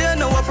touch a plane,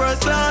 now a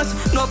first class.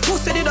 No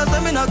pussy did say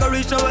me not go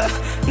reach nowhere.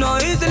 No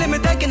easily me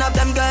taking up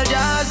them girl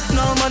jazz.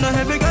 No man a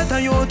heavy get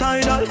a youth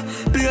idol.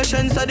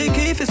 Patience are the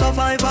key for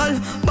survival.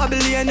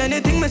 Babylon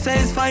anything me say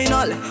is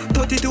final.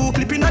 32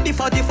 clipping at the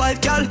 45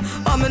 girl.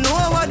 I me know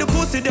why the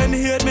pussy them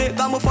hate me.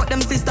 Got me fuck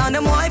them sister and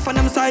them wife and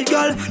them side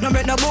girl. No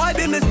make no boy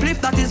build me spliff,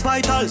 that is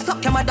vital.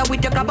 Suck your mother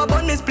with your grab a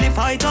bun, me spliff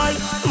vital.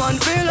 Man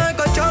feel like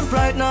a champ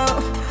right now.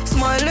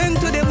 Smiling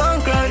to the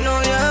bank right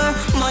now, yeah.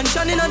 Man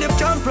shining on the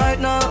jump right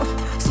now.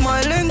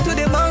 Smiling to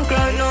the bank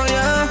right now,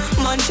 yeah.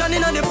 Man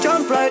shining on the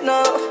jump right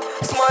now.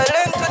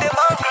 Smiling to the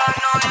bank right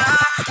now, yeah.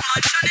 Man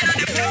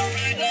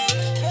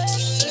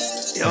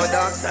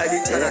Darkcide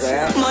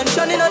International. Man,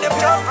 shining on the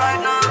job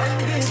right now.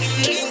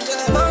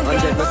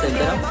 100%, you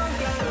know?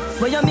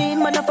 What you mean,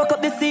 man, I fuck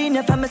up the scene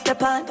if I'm a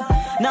step on.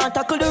 Now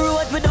tackle the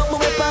road without my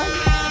weapon.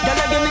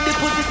 Gonna give me the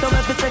pussy some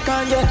every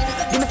second, yeah.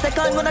 Give me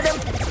second, one of them.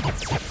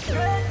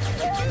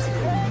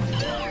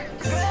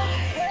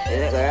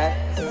 Is it alright?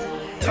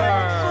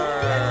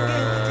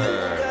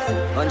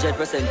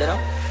 100%, you know?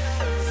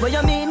 What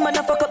you mean, man,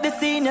 I fuck up the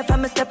scene if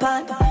I'm a step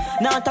on.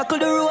 Now tackle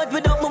the road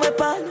without my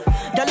weapon.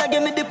 Gonna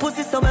give me the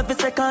pussy some every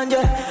second,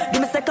 yeah.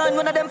 Give me second,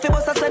 one of them fi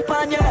bust a sweat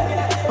pan,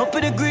 yeah. Up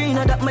with the green,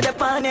 and that me the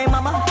pan, hey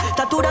mama.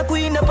 Tattoo the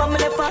queen, the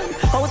family fan.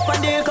 House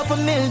pan deal, couple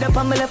mil, the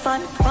family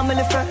fan.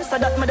 Family first, so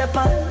that me the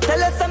pan.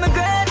 Tell us I'm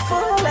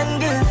grateful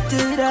and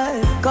gifted,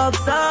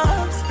 cups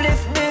up,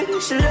 spliff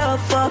big, she love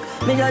fuck.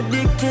 Me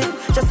addicted,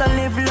 just to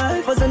live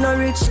life as a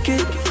rich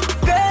kid.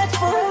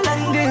 Grateful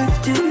and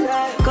gifted,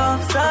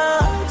 cups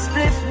up,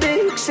 spliff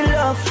big, she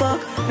love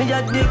fuck. Me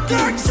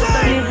addicted, just to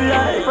live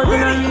life as a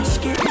rich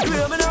kid.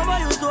 Yeah, me never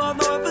used to have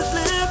no ever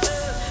sleep.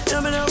 Yeah,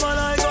 me never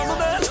like on my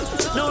bed.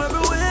 Now every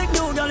week,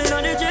 new gal in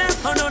the gym.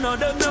 And none of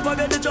them never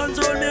get the chance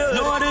to run there.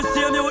 Now they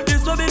see me with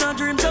this, so been a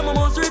dream. Some of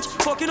us rich,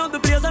 fucking up the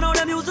place, and now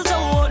them used to say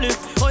what this.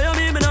 Oh, you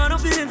mean me nah no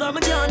feelings, and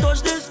me can't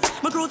touch this.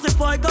 Me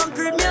crucify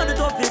concrete, me have the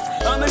toughest.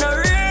 I'm in a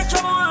reach,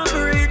 I'm on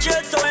to reach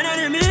it. So when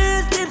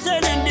enemies keep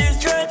sending these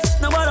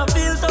threats, nobody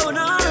feels so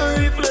now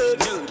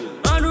reflex.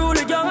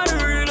 Unruly gang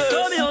and real.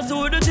 So me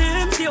also with the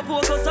team, stay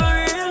focused on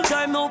real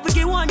time. Now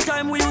picky one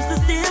time we used to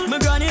steal. My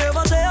granny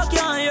ever say I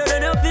can't hear,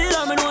 then you feel.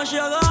 I me know she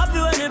got happy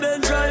when the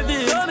Benz drive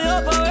in. So me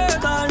up and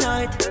work all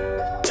night.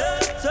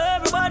 So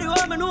everybody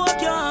want me know I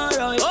can't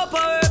ride. Up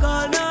and work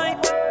all night.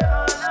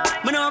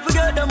 Me not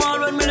forget them all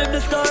when me live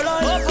the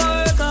skyline. Up and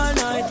work all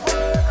night.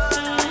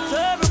 So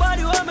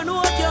everybody want me know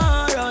I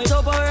can't ride.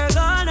 Up and work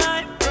all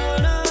night.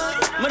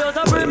 Me just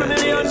a pray me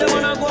millions, them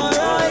wanna go and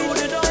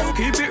ride.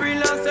 Keep it real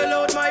and sell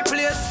out my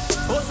place.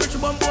 Oh, switch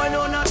one boy,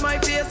 no, not my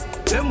face.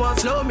 Them want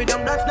slow me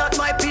down, that's not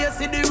my pace.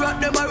 See the rock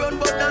them around,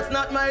 but that's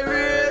not my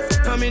race.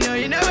 Come in now,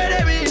 you know where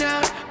they be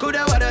now.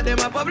 Coulda water them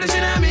a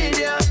publishing a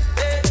media.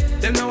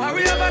 Them know how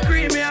we have a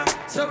cream, yeah.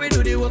 So we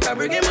do the work and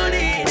bring in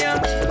money in,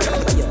 yeah.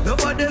 No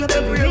for them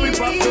pray we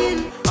pop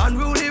down.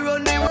 Unruly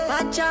run the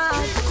watch out.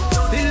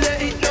 Still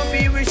they eat no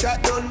fee, we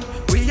shot done.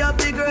 We have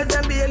the girls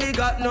and barely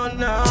got none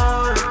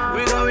now.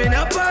 We going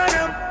up and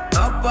up,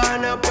 up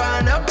and up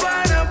and up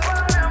and up.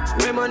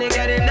 We money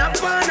getting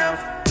up and up,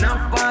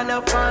 up and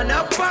up and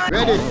up and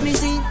up. Ready? Me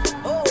see,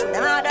 oh,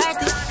 them are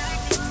dirty.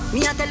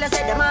 Me a tell you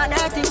say them are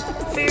dirty.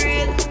 For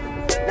real,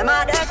 them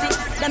are dirty.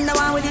 Them the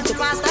one with it to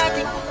pass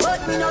 30.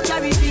 But me no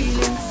carry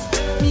feelings.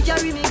 Me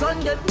carry me gun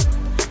them.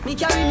 Me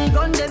carry me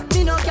gun them.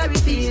 Me no carry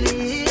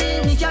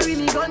feelings. Me carry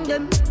me gun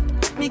them.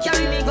 Me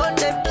carry me gun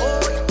them.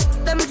 Oh,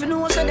 them if you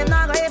know so them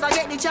not gonna ever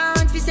get the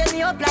chance to set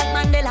me up like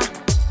Mandela.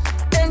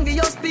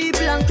 Envious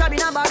people and crab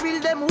in a barrel.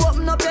 Them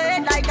open up your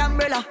head like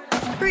umbrella.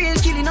 Real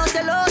killing no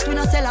sell out, we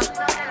no sell her.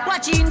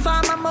 Watching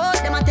for my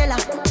mouth, them a tell her.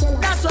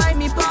 That's why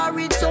me par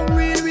with some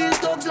real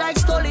thugs like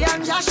Scully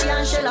and Joshy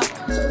and Shella.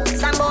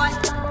 Some boy,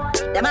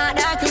 them are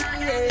dirty.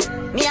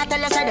 Me a tell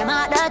you say them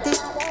are dirty.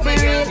 For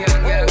real,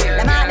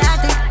 them are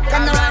dirty.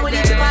 Them no one with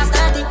it to pass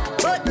 30.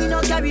 But me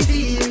no carry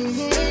feelings.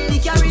 Me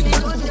carry the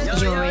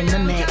good. You're in the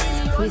mix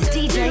with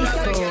DJ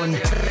Spawn,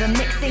 the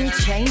mixing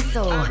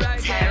chainsaw,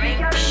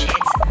 tearing shit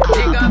up.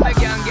 Big up the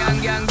gang.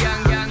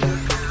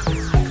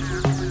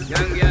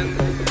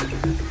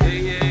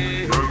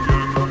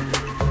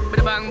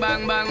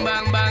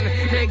 Bang.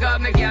 Big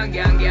up the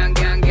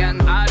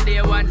gang. All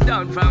day ones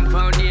down from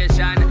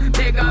foundation.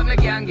 Big up the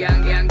gang.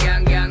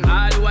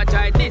 All who a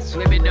try this,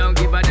 we don't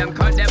give a damn.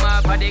 Cut them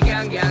off of the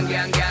gang.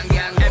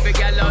 Every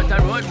girl out the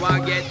road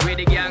want get with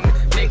the gang.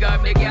 Big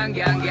up the gang.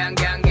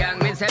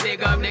 Me say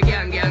big up the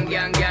gang.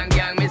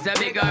 Me say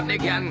big up the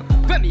gang.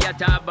 When me a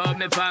talk about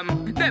me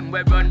fam, them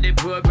we run the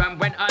program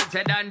when all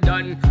said and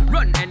done.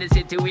 Run any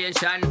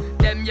situation,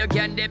 them you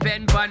can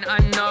depend on,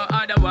 and no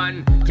other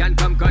one can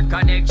come cut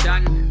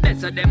connection.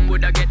 That's how them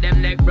woulda get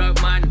them neck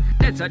broke man.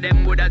 That's how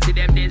them woulda see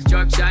them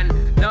destruction.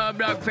 No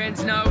broke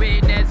friends, no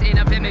weakness in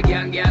a family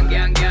gang.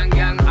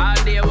 All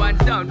day ones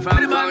down from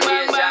the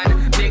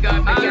foundation. Big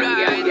up the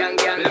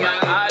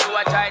gang. All who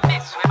a try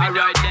this, we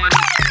alright then.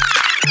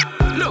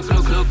 Look,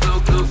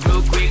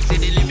 quick. See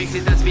the lyrics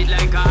is a speed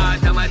like a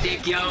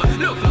automatic, yo.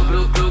 Look,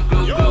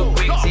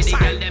 quick. See the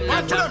girl them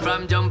not up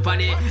from jump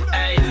on it.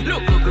 Hey,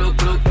 look,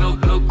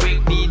 quick.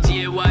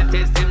 DJ want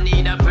test them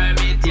need a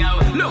permit, yo.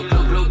 Look,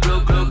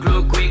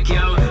 quick,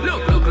 yo.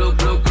 Look,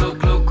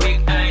 quick.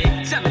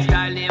 Hey, some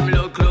style name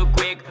look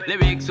quick.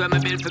 Lyrics when my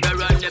bill figure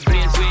run the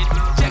place with.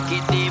 Check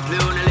it deeply,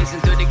 wanna listen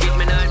to the kid.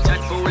 Me not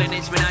chat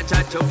foolishness, me not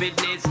chat to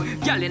fitness.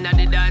 Girl inna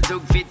the dance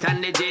look fit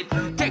and legit.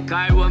 Take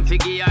her one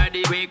figure her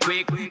the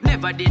quick.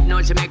 Never did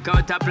know she make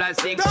out a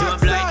plastic.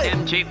 Strobe like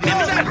them chick. And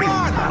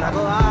I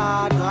go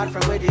hard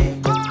from with it.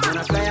 And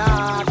I fly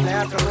hard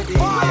from with it.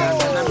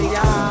 And I be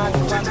hard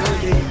from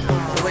with it.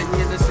 So when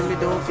you see me,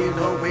 don't feel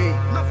no way.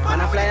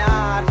 And I fly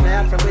hard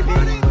from with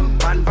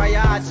it. One by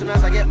yard, soon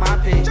as I get my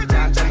pay.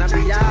 And I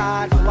be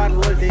hard for one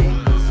whole day.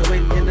 So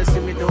when you see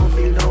me, don't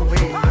feel no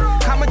way.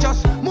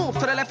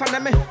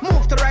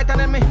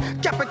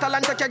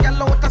 and take a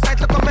girl out of sight.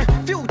 Look at me,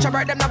 future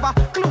right, them never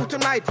clue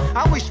tonight.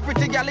 I wish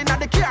pretty girl in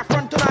the car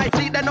front tonight.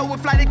 See, they know we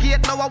fly the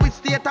gate, now we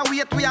stay and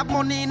wait. We have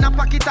money in a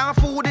pocket and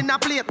food in a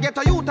plate. Get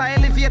a youth to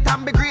elevate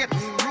and be great.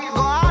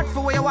 Go hard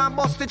for where you want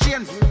bust the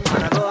chains.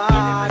 Man, I go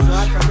hard, so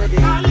hard from the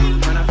day.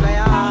 Man, I fly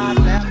hard,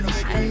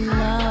 I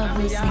love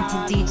listening to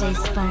DJ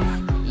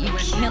Spawn. You're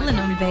killing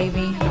them,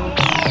 baby.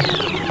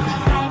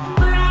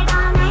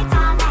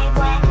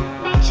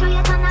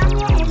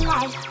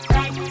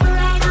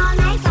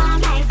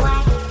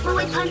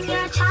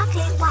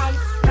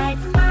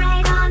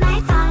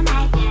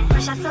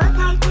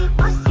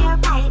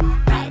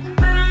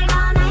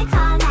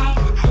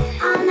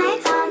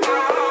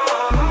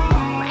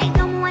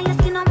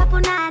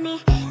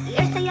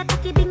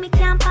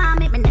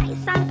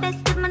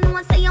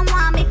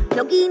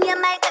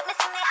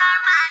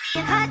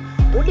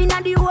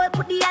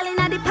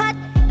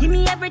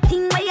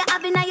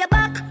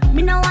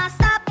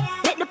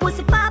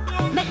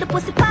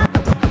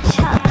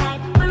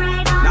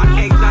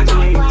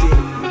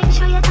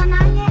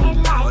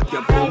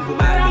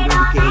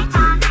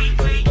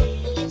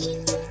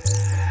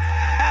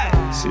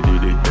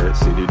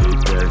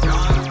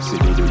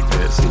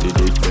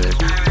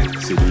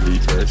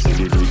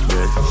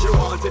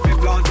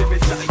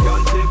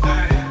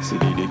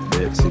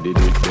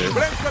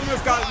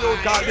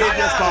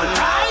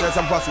 There's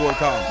some fast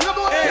work on.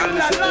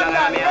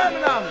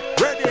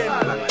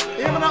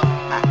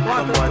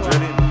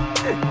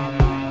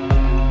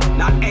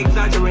 Not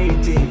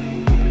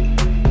exaggerating,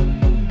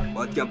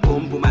 but your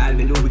pump man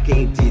be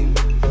lubricating.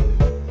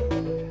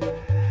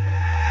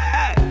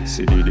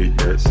 See the dick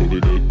there, see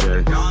the dick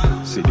there,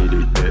 see the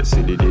dick there,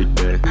 see the dick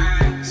there,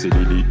 see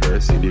the dick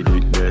there, see the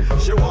dick there.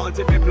 She want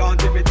to be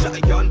planted with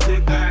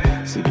gigantic.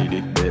 See the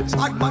dick there,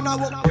 bad man a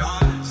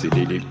walk. See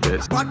the dick there,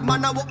 bad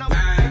man a walk.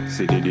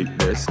 See the dick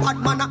there, bad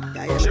man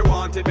a. She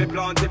want to be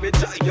planted with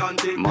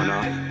gigantic.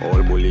 Mana,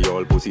 all bully,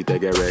 all pussy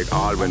take a wreck.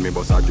 All when me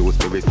bust a juice,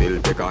 me we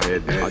still take a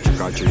head. I trick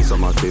a tree,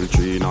 some a still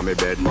tree in a me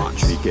bed.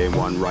 Three came,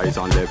 one rise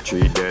and left,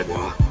 three dead.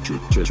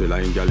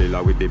 Chilla in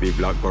Galila with the big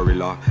black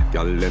gorilla.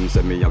 Gal them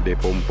say me have the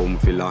pum pum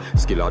filler.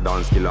 Skiller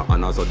dance killer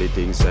and as all the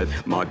things said.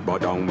 Mad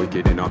bad and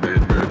wicked in a bed.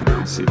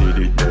 See the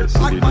dick there,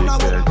 see the dick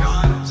there,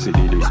 see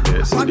the dick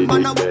there, see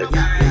the dick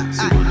there,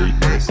 see the dick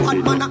there,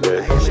 see the dick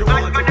there. She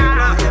want to be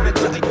planted with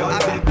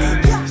gigantic.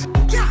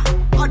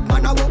 Bad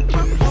man a walk.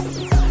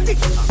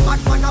 Bad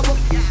man a walk.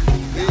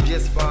 DJ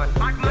Spawn,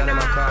 tell him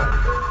I call.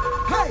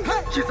 Hey,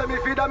 hey. She say me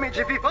feed a me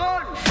jiffy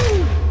phone.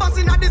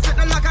 Bussin' at the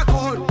settle like a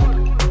cone.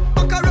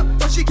 Back her up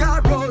so she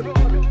can't run.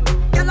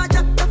 Girl a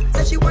chat tough,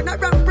 say she wanna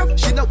run rough.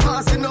 She no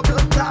passing no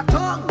blood clot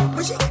tongue.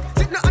 But she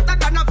sit no hotter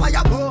than a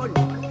fire bone.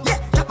 Yeah,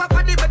 drop up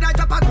on the bed and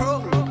drop a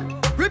groan.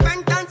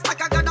 Repentance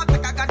like a gada,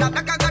 like a gada,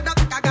 like a gada,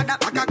 like a gada,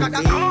 like a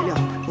gada.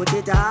 Put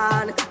it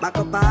on, back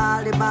up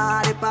all the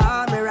body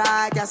for me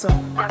right, yes sir.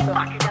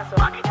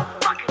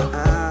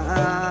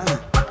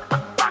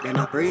 Them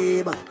a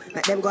pre, but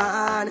let them go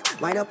on.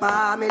 Wind up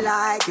on me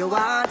like you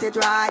want it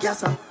right, yes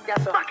sir.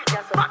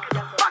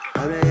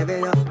 I'm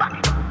living up.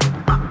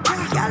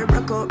 Girl,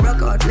 broke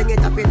out, fling it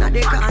up in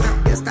the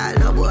corner. Your style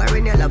no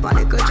boring, you love a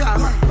little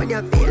drama. When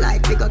you feel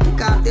like we go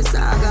kick off the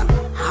saga.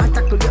 Heart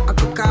tackle you, I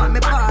could call me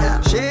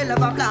baller. She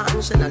love a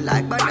blanche, she not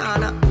like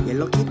banana. You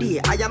lucky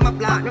day, I am a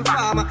platinum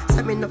farmer.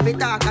 Say me no fit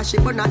talk, she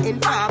but not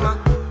informer.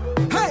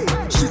 Hey,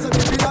 she's a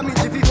jiffy, I'm a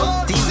jiffy.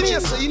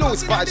 So you know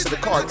it's vibes to the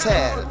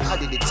cartel. I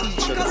did the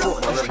teacher, the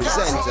football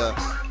representer,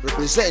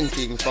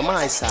 representing from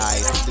my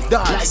side, the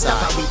dark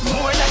side.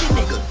 More than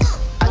the nigga.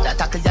 At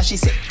tackle ya she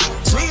say.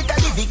 Sweet at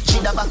the Vic, she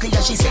da back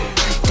ya she say.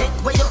 Take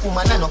where your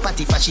woman and no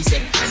party for she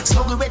say.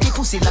 Smuggle ready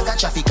pussy like a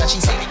traffic she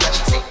say.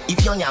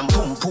 If your nyam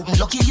pum pum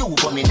lucky you,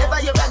 but me never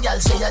hear a girl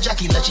say a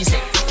Jackie la she say.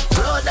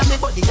 Proud of me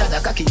body da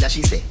cocky la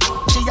she say.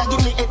 She a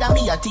give me head and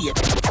me a tape.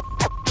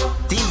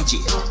 DJ.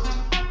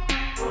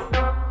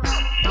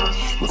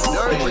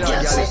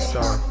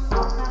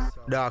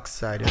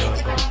 Darkcide,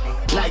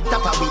 like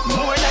Tapa with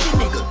more than the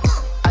nigga.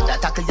 At the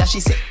tackle ya she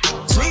say.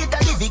 Sweet at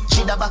the Vic,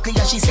 she da back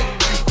ya she say.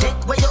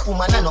 Take where your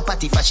woman and no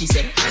party for she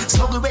say.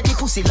 Smuggle ready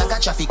pussy like a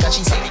traffic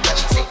she say.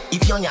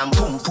 If your nyam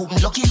pum pum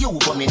lucky you,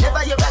 but me never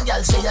hear a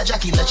girl say a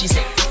Jackie la she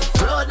say.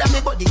 Proud of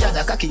me body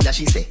da cocky la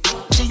she say.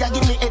 She a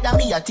give me head and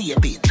me a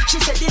tape it. She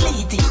say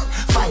delete it.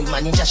 File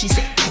manager she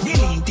say.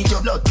 Delete it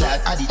your blood clot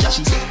adija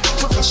she say.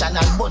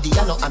 Professional body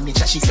and no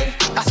amateur she say.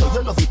 I saw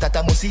you love it at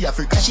a Musi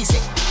Africa she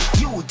say.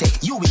 You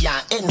take you we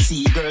an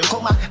NC girl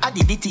come a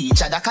did the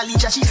teacher the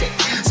college she say.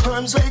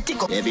 Sperms well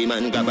tick up. Every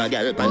man grab a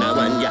girl pan a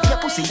one ya. Your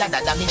pussy da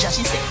damage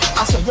she say.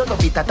 I saw you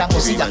love it at a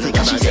Musi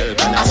Africa she say.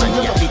 I saw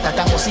you love it at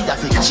a Musi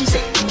Africa she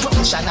say.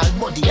 Professional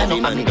body and no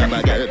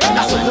amateur.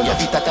 I saw you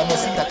love it at a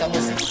Musi.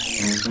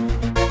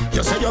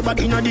 You say your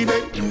body in a the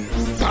bed.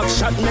 Back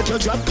shot make you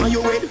drop on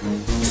your head.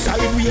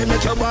 Side way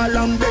make your ball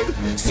and beg.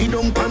 Sit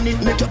down pan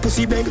it make your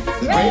pussy beg.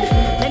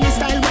 Any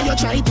style where you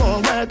try it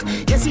won't work.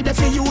 You see the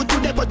for you to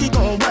the body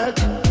gon' work.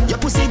 Your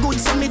pussy good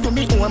so me do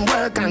me own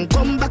work. And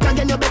come back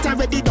again you better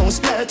ready don't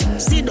split.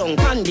 Sit down,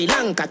 pandy,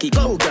 long cocky,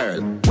 go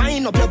girl.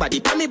 Wind up your body,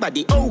 pan me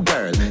body, oh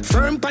girl.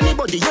 Firm pan the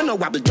body, you know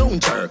wobble,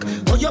 don't jerk.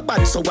 Oh, your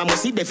bad, so I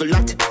must see devil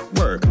at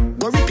work.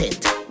 Go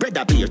repent,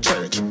 brother, be your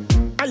church.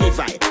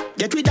 Alivide,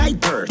 get rid of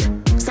bird.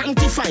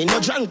 Sanctify, no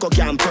drunk or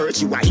can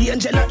perch. You are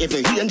angel or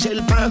every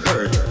angel pan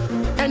hurt.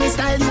 Any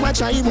style you a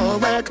try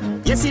won't work.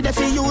 You see the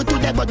for you to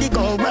the body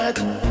gon' work.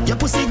 Your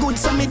pussy good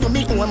so me do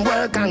me own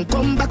work. And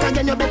come back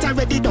again you better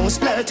ready don't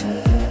splurt.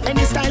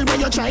 Any style where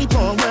you try it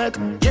won't work.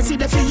 You see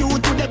the for you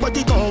to the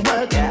body gon'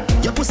 work.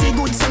 Your pussy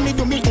good so me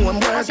do me own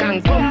work.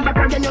 And come back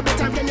again you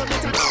better. Back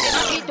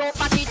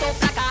it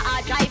up like a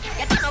hard drive.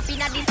 You turn up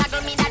in a this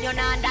circle me that you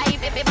not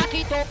dive. Baby back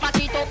it up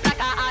like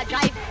a hard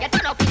drive. You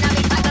turn up in a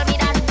this circle me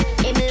that.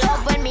 Him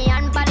love when me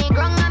and body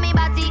grung and me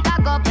body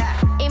cock up.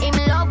 Him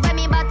love when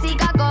me body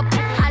cock up.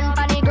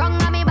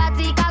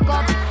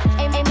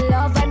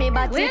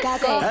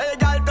 Hey,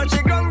 girl, touch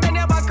the ground, then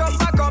you back up.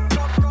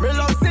 Me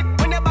love sick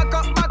when you back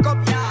up.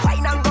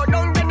 Wine and go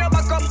down, then you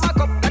back up.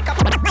 Like a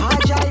hard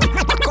drive,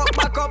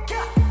 back up.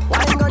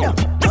 Wine go down,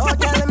 don't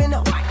tell me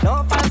no.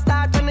 No fast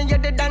start when you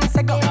the dance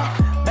go.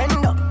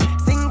 Bend up,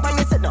 sing when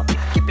you sit up.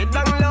 Keep it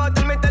down low,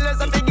 tell me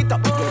something, get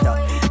up.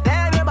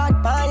 Then you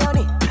back by your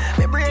knee.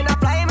 Me brain a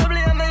fly, me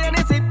blame me on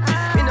the sip.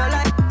 Me no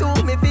like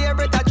to, me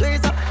favorite a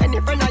trace up. Any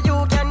friend of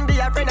you can be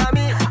a friend of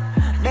me.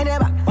 Then you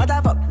back, what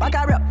the fuck, back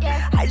her up.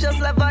 I just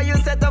love how you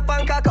set up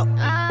and cock up.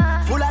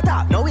 Full of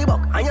talk, now we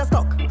buck and you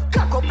stuck.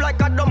 Cock up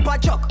like a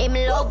dumper chuck. Him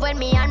love when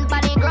me and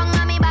body grung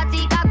and me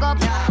body cock up.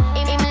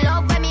 Him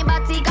love when me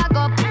body cock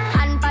up.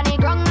 And body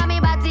grung and me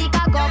body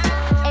cock up.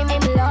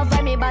 Him love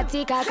when me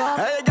body cock up.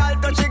 Hey girl,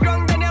 touch the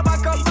ground then you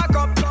back up.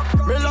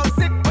 Me love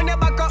sick when you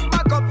back up.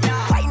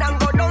 Fine and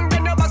go down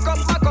then you back up.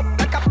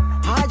 Like a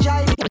hard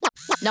drive.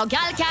 Now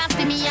girl can't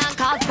see me and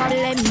cause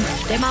problem.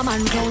 Them a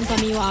man clown so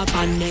me walk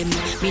on them.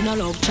 Me no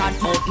love chat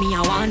but me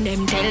I want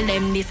them. Tell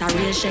them this a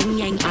real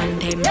Shenyang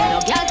anthem. Now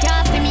girl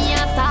can't see me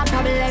and start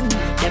problem.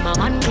 Them a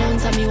man clown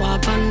so me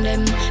walk on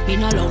them. Me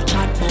no love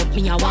chat but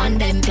me I want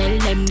them. Tell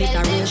them this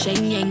a real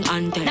Shenyang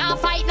anthem. Now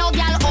fight no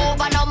girl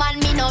over no man,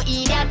 me no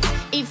idiot.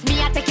 If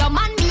me a take your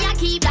man, me a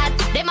keep that.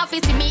 Them a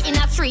see me in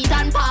a street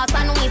and pass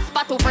and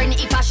whisper to friend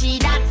if I she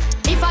that.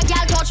 If a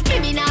girl touch me,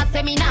 me nah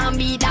say me nah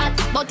be that.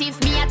 But if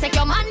me a take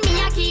your man,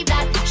 me a keep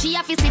that. She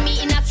a see me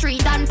in a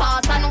street and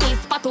pass and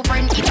whisper to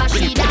friend if I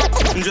she that.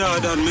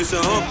 Jordan, me say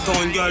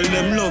uptown girl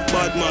them love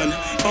bad man.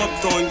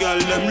 Uptown girl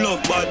them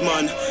love bad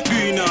man.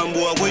 Green and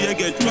boy where you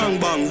get wrong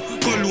bang.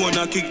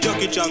 Cologne a kick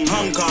Jackie Chan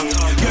Hong Kong.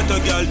 Get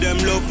a girl them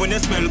love when they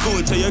smell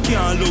good, so you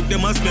can't look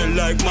them a smell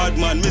like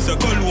madman. Me say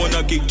Cologne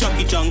a kick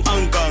Jackie Chan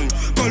Hong Kong.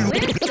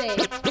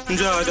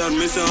 Jordan,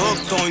 me say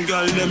uptown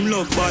girl them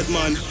love bad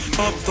man.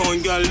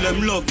 Uptown girl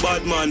them love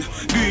bad man.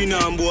 Green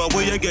and boy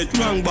where you get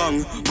wrong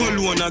bang.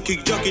 Cologne a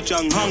kick Jackie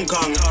Chan Hong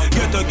Kong.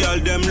 Get a girl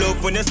them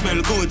love when they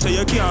smell good, so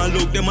you can't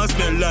look them a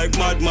smell like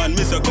madman.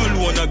 Me say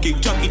Cologne a kick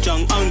Jackie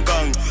Chan Hong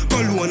Kong.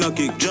 Cologne a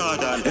kick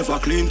Jordan. If I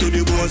clean to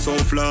the bone so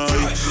fly.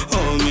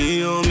 Oh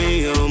me, oh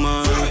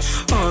man.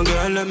 Oh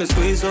girl let me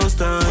squeeze those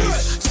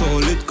thighs. So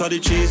lit cause the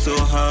cheese so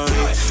high.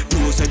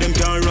 No say them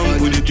can't run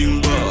with the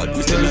thing bad.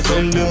 We say the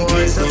sun them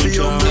place don't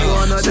try.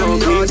 So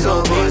clean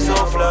so bone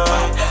so fly.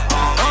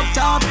 Up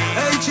top,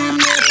 hey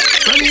chimney,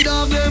 when we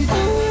dog them.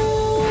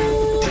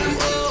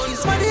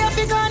 It's for the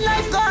African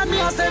life, God me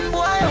a send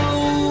boy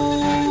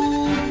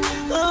home.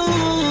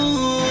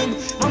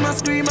 Mama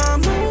scream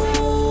and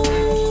boom.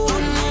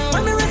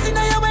 When me rest in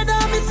the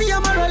weather, me see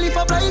I'm a rally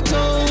for like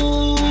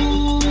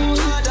Joe.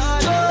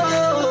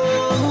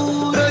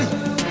 Hey,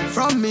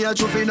 from me a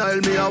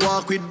juvenile, me a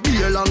walk with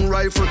a long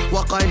rifle,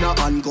 what kind of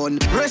handgun?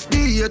 Rest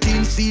the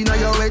 18 scene on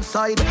your red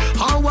side.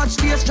 I watch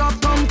face drop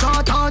down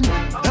carton.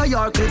 Hey,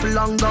 your clip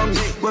long down.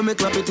 When me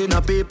clap it in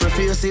a paper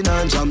facing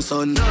and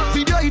Jamson.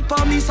 Video it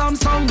for me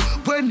Samsung.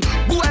 When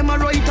boy my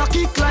right a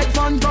kick like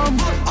phantom.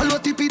 I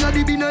lot tip in a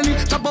the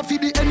binelli. Chop up for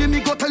the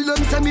enemy, go tell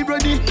them semi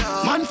ready.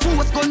 Man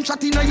force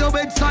gunshot in on your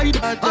bedside.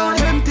 I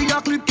empty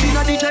a clip in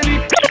a the jelly.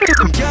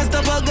 Can't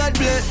stop a God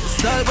bless.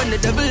 Style when the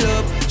devil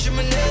up.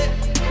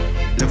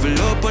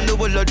 Level up on the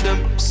wall of them.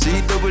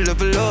 See double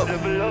level up.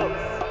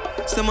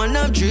 Some man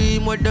have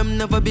dream what them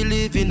never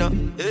believe in.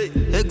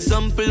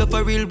 Example of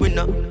a real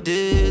winner.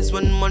 This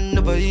one man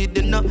never eat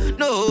dinner.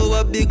 No,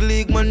 a big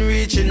league man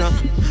reaching.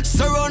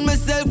 Surround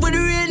myself with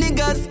real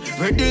niggas.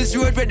 Red this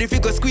road ready for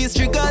go squeeze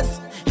triggers.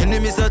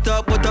 Enemies are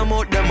top but I'm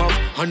out them off.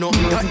 I know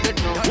that.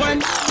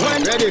 When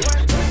ready.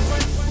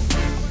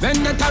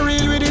 Vendetta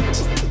real with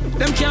it.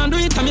 Them can't do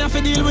it, I'm here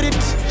to deal with it.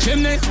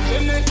 Chimney,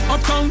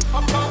 Uptown,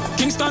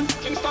 Kingston.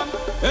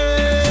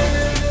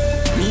 Hey.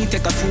 Me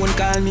take a phone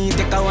call, me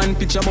take a one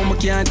picture, but me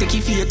can't take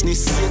your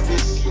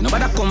fakeness.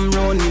 Nobody come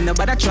round me,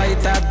 nobody try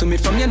talk to me.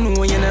 From you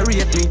know you not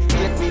rate me.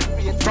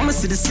 From a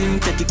citizen,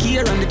 take the key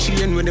around the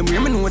train. When them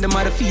hear me know them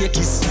are the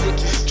fakies.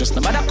 Just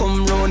nobody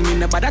come round me,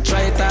 nobody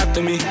try talk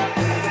to me.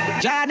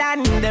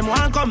 Jordan, them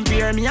want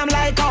compare me, I'm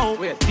like, oh,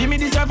 give me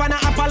deserve an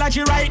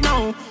apology right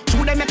now.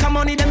 True, them make a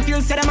money, them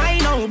feel say them I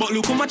know. But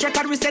look how much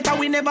record we set, and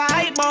we never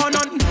hype on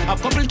none. A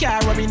couple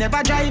car where we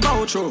never drive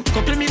out through.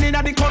 Couple million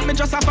at the count, me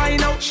just a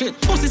find out shit.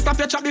 Pussy, stop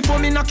your chat before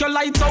me knock your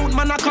lights out.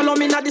 Man, I call on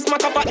me, now this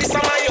matter, but this is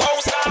my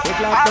house. Big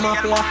like the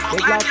mafia,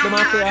 big like the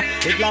mafia,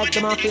 big like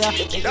the mafia.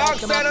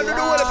 Darkcide on the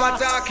door if I'm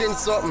talking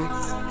something.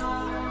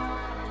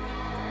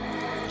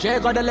 Jay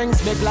got the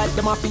links big like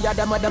the mafia,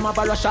 them a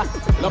Russia.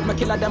 Love me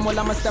killer, them all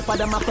I'm a step of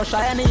them a crusher.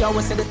 Anyhow,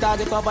 we see the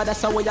target over,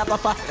 that's how we a go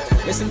for.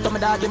 Listen to me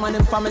doggy man,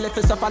 them family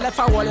fi suffer. Left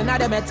a wall in a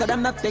them head, so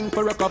them nothing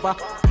for recover.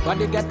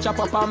 Body get chop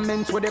up and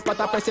mince with the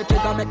cutter, press it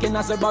trigger, making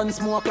us a bun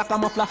smoke like a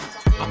muffler.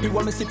 Happy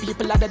when me see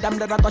people like the damn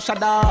that I go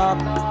shut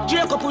up.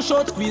 Jay go push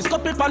out, squeeze,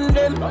 couple pan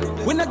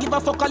them. We not give a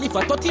fuck if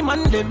a 30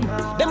 man them.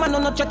 Them a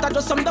no chatter,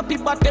 just some the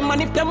people at them.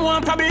 And if them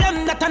want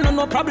problem, that a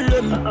no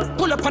problem.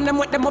 Pull up on them,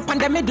 wet them up and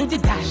them me do the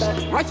dash.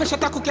 Rifle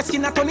shot a cook your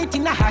skin, I turn it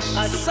in a hash.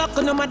 Suck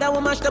no matter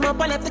what mash them up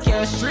and left the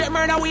cash. Straight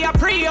murder, we a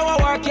pre, our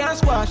work can't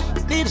squash.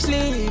 Deep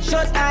sleep,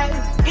 shut eye.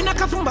 In a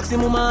coffin box, the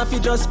mama fi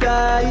just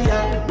fly.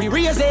 Yeah. We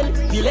raise hell,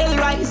 feel hell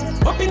rise.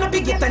 Up in a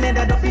big gate and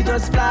head up, we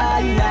just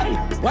fly.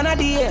 Yeah. One a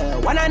day,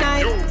 one a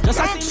night. Just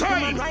a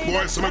Darkcide.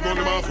 Boy, some of them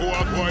off for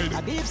walk wide.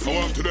 I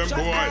want to them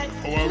go wide.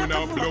 I want to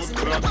have blood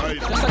to that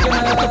height.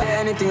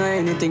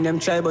 Anything them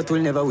try, but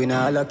we'll never win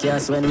all luck.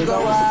 Yes, when we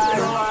go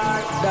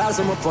wide. That's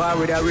some power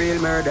with a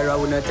real murderer. I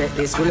wouldn't take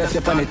this. We left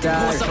up on the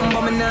tar. Something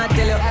but me not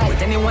tell you.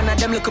 With any one of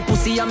them look a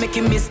pussy and make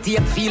him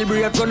mistake. Feel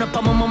brave, run up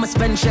on my mama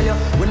spend shell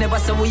you. We never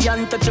say we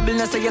untouchable,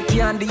 so you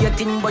can't do your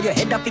thing, but your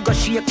head up, you go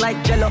shake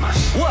like jello.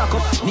 Walk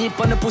up, need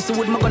pon the pussy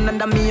with my gun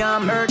under me.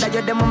 I'm murder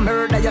you, them a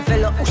murder you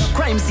fellow.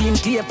 Crime scene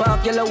tape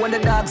off yellow when the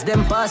dogs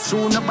them pass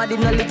through. Nobody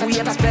no live, we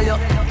expel you.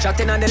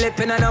 Chatting on the lip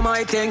and on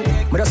my thing.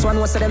 But this one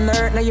was of them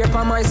hurt, now you're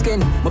on my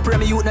skin. But pray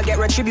me youth not get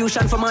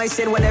retribution for my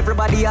sin. When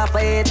everybody off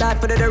I hate that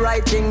for the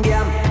right thing,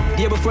 yeah.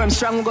 Day before I'm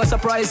strong, we go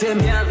surprise him.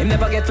 Him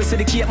never get to see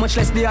the cape, much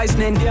less the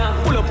icing.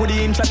 Pull up with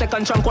the inch, take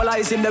and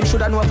tranquilize him. Them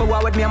shoulda know for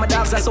war with me and my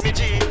dogs, that's so.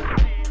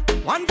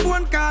 One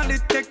phone call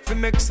it take to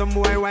make some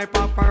boy wipe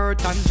up her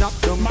hurt and drop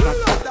down flat.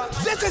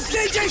 This is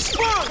DJ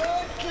Spawn.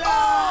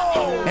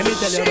 Let me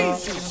tell you about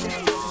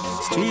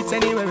streets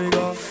anywhere we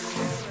go.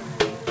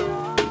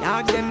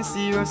 Dog them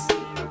serious,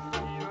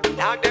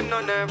 dog them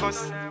no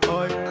nervous.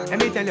 Boy, let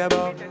me tell you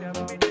about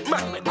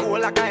man, me cool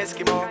like a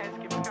Eskimo.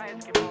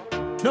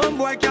 No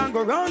boy can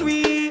go round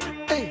we.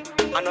 Hey,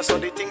 I know so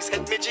the things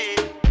hit me G.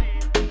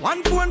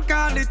 One phone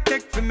call it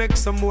take to make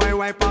some boy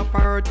wipe up her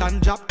hurt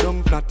and drop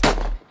down flat.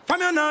 From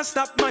you not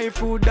stop my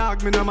food,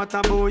 dog. Me no matter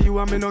about you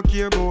and me no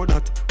care about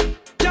that.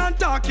 Can't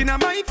talk in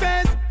my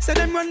face. Say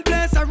them run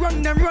place, I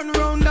run them run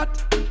round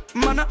that.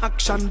 Man a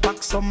action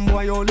back, some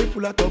boy only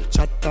full of tough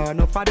chatter.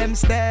 Enough of them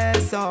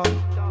stairs up,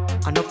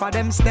 enough of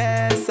them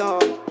stairs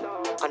up,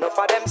 enough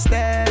of them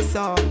stairs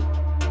up.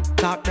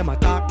 Talk them a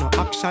talk, no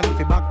action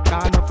fi back.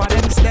 Enough of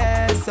them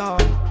stairs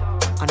up,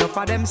 enough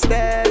of them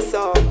stairs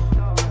up,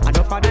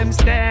 enough of them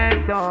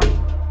stairs up.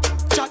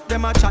 Chat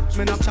them a chat,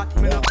 me no chat,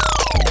 me no.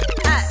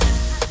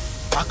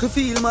 I can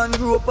feel man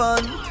grew up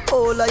on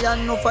all I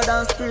am no for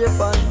dance scrape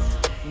on.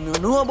 No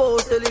know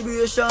about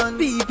celebration.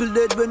 People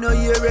dead when you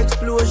hear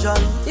explosion.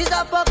 It's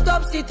a fucked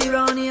up city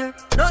round here.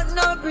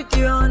 Not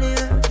pretty round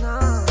here.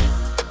 Nah.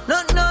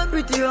 Not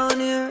pretty round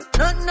here.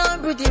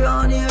 Not pretty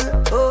round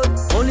here. Oh,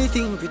 only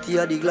thing pretty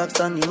are the Glocks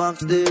and the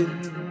Max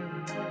them.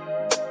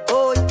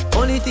 Oh,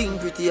 only thing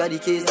pretty are the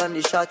case and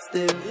the shots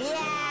them.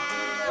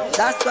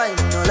 That's why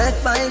me no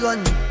left my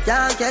gun.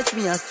 Can't catch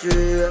me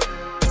astray.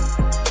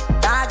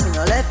 Dog, me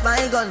no left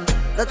my gun.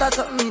 That's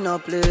something me no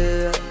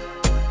play.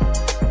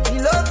 Me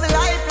love me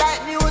life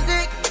like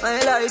music. My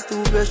life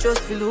too precious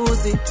to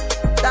lose it.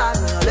 Dog,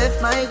 me no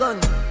left my gun.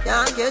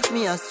 Can't catch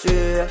me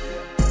astray.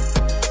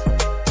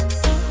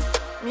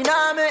 Me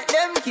nah make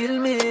them kill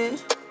me.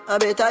 I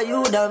better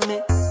you than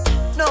me.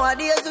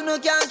 Nowadays you no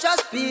can't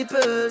trust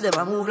people. Them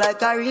a move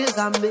like a real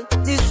zombie.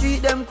 The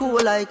street them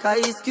cool like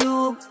Ice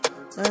Cube.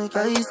 Like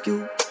Ice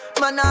Cube.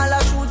 Man all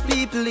a shoot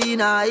people in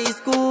high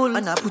school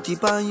and I put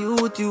it on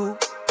YouTube.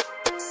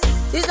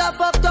 It's a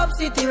fucked up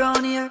city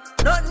round here.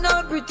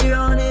 Not pretty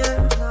round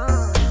here.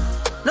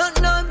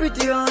 Not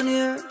pretty round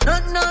here.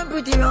 Not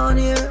pretty round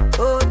here.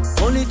 Oh,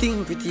 only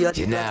thing pretty.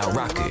 You're now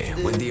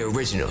rocking with the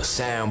original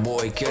sound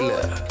boy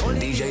killer,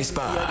 DJ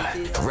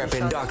Spawn,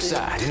 repping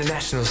Darkcide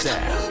international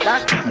sound.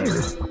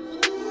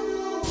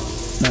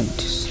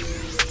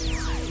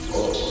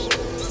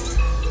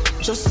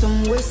 Just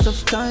some waste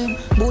of time,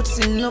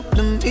 boosting up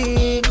them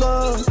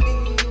ego.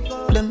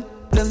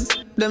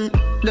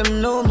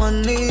 Them no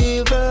man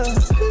evil.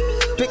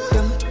 Pick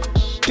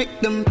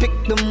them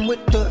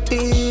with the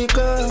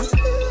ego.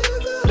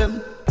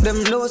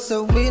 Them know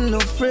so we no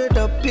afraid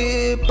of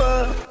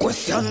people.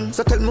 Question,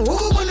 so tell me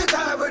who wanna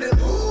die with them?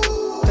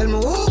 Tell me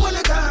who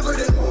wanna die with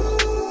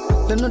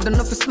them? They know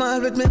enough to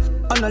smile with me.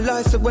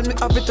 Analyze it when me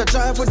have it to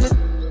drive with me.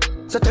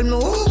 So tell me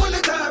who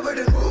wanna die with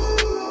them?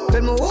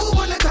 Tell me who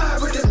wanna die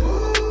with them?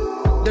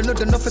 They know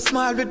enough is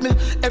smile with me.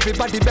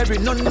 Everybody bury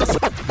none of.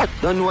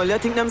 Don't know you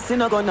think them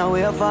sinner gonna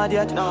way far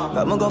yet.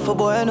 Got me go for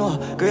boy no.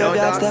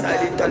 Graveyard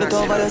step. Turn it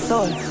over the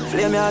soul.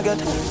 Flame I get.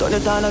 Turn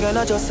it on again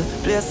I just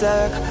play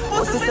sick.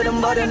 Must see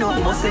them body no.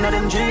 Must see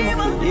them dream.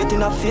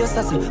 Eating a face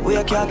that's we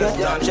can't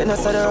get.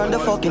 Genocide around the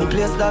fucking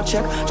place that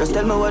check. Just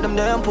tell me where them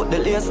there and put the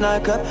lace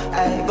like up.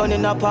 Ay, gun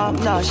in a palm,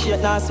 nah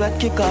shit, nah sweat.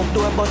 Kick off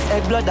door, bust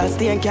head blood and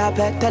stain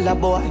carpet. Tell a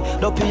boy,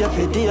 don't pay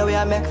for day where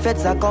I make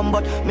feds a come,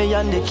 but me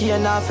and the key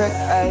and a freak.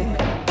 Ay.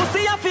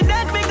 Pussy if you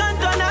dead, me gun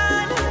turn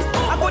on.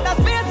 I put a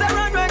space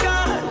around where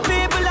gone.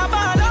 People are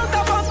ball out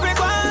of us brick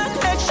one.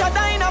 Headshot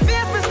in a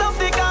face, me stuff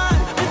the gun.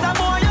 This a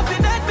boy if you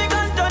dead, me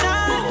gun turn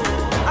on.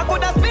 I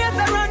put a space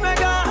around where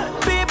gone.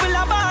 People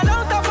are ball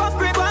out of us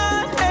brick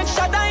one.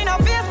 Headshot in a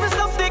face, me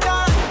stuff the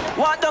gun.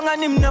 Walk down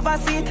and him never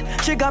see it.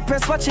 She got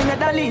press watching at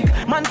the leak.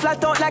 Man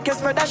flat out like a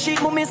spread a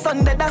sheet. Mummy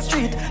son dead the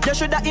street. You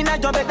shoulda in a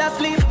job at the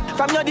sleep.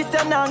 From your this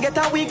time now get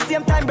a week.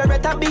 Same time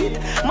beretta beat.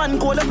 Man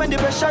cold up when the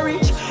pressure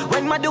reach.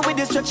 When man do with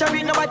this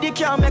treachery, nobody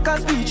can make a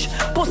speech.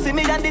 Pussy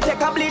me and they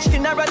take a bleach.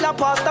 Funeral and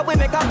pastor we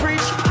make a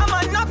preach. A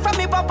man knock from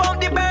me pop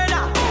out the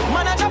burner.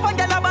 Man a drop and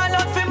get a ball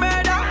out for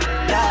murder.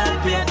 Y'all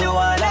paint the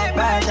wall like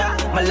Berger.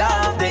 My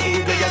love the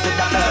eagle just a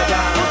damn murder.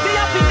 Pussy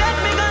if you dead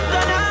me gun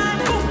turn on.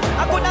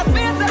 I put a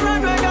space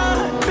around where gone.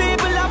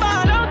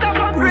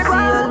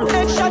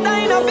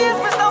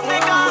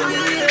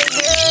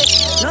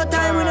 No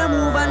time when I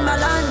move and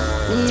balance.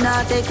 Me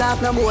not take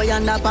off no boy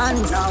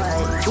underpants.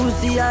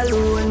 Pussy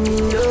alone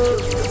me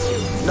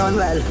love. Done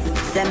well.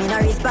 Send me no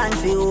response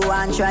for you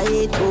and try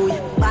it, boy.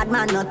 Bad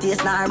man no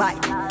taste nor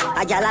bite.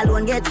 A gal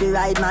alone get to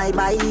ride my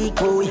bike,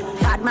 boy.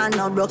 Bad man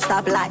no broke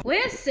stop light.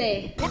 Where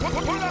say?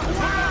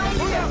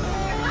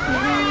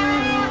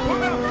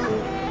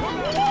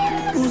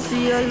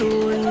 Pussy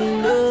alone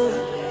me love.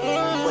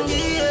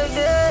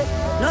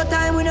 No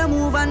time when I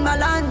move and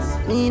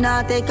balance. Me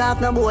not take off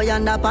no boy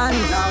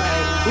underpants.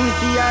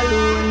 Pussy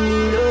alone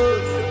me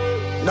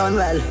love. Done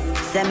well.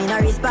 Send me no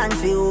response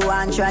for you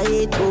and try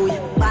it, boy.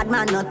 Bad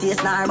man no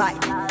taste nor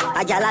bite.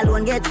 A gal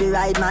alone get to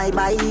ride my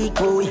bike,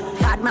 boy.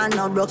 Bad man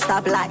no broke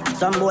stop light.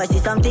 Some boy see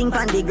something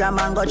pan the gram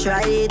and go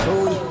try it,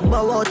 boy.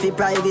 Bow out for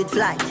private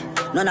flight.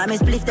 None of me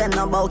split them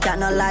no bow can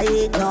no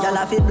light. No. Gal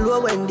have it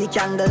blow when the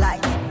candle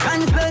light.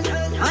 Can spell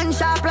and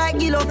sharp like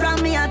Gillo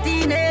from me a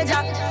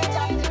teenager.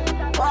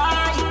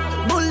 Why?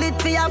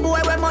 Bullet for your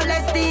boy when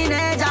molest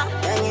teenager.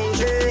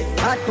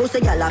 Hot pussy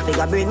girl a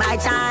figure bring my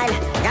child.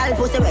 Girl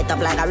pussy wet up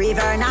like a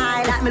river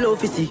Nile. Like me love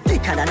pussy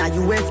thicker than a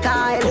US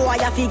Kyle. Boy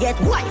a fi get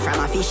white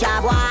from a fish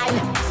of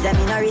wine. Send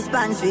me no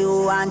response for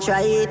you and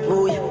try it,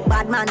 boy.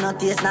 Bad man no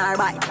taste nor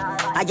bite.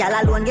 A girl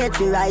alone get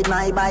to ride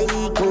my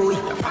bike, boy.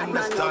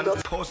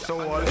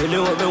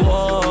 Anyway me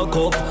walk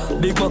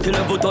up, big Mac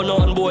never turn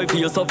on, boy.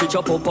 Face up,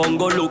 chop up and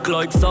go look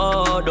like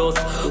sawdust.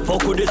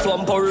 Fuck with this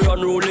one parry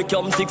and roll the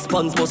cam 6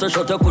 pants. Must a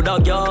shot you coulda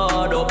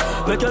guard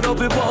up. Make it up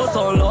we pass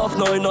and laugh.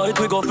 Night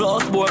we go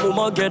floss, boy.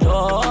 Mama get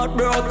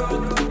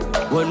heartbroken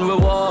when we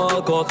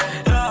walk up.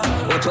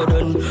 Watch out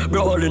then,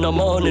 brawl in the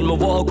morning. Me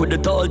walk with the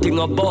tall thing,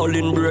 a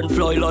ballin'. Brain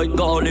fly like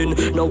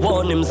garland. No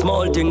want him,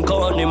 small thing,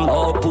 con him.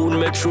 Harpoon,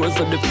 make sure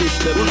so the fish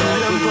them not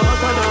them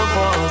fast and them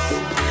fast.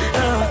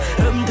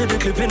 Empty the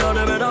clip in on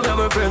them head, and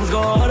my friends go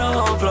on a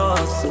half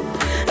floss.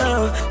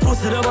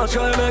 Pussy them a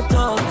try make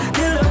talk,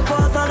 kill them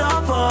fast and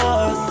them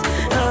fast.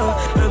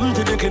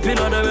 Empty the clip in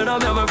on them head,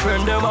 and my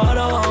friend them on a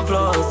half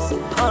floss.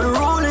 And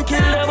really kill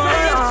them all.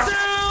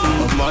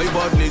 My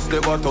badness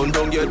never turn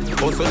down yet.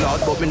 Hustle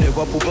hard but me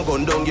never put my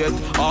gun down yet.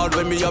 All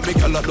when me a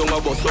big a lot down I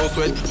bust so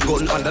sweat.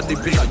 Gun under the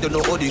pillar, you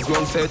know how the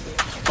ground set.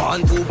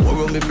 Can't do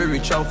borrow me very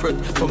rich and fret.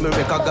 So me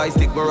make a guy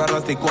stick me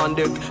rather stick one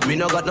deck. Me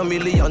no got no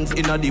millions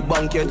in a the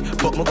bank yet.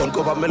 But me gun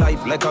cover me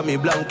life like a me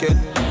blanket.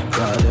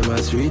 Call them a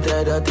street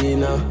head a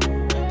Tina.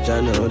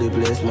 Jah know the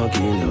place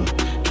Makino.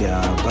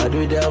 Can't bad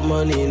with that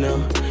money now.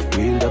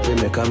 Real up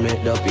and make a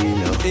make up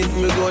enough. If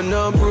me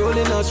gonna roll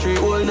in a street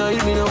all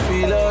night, me no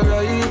feel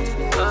alright.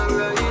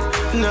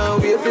 Now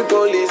wait for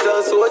police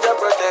and soldier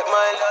protect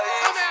my life.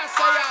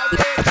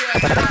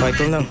 Right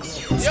come down.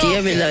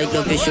 Scary like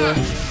the sure.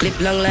 Clip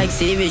long like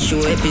CV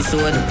show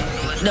episode.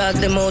 Dogs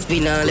them out, we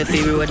now left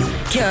the road.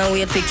 Can't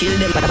wait to kill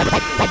them.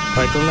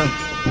 Right come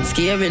down.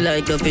 Scary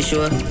like the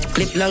sure.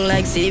 Clip long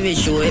like CV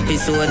show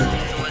episode.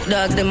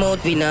 Dogs them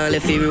out, we now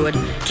left the road.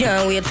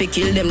 Can't wait to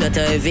kill them, that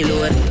a heavy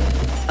load.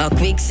 A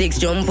quick 6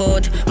 jump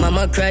out.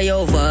 Mama cry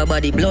over,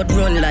 body blood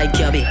run like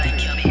cabby.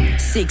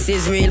 6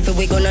 is real for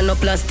we gonna no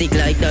plastic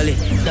like dolly.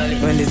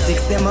 When the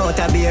 6 them out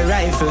I be a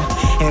rifle.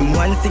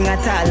 M1 sing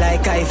at all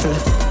like Eiffel.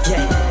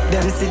 Yeah,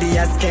 them see the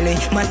Askenny,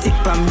 Matic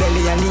Pam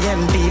belly and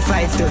the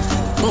MP5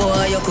 too.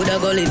 Boy, you coulda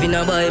go live in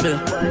a Bible.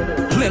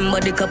 Remember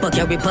the copper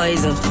carry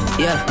poison.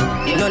 Yeah,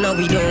 none of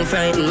we don't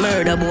frighten.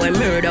 Murder boy,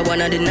 murder one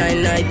of the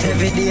 9 nights.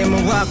 Every day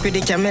me walk with the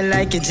camel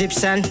like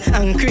Egyptian.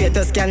 And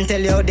creators can tell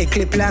you how they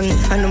clip long.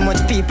 And how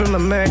much people me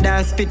murder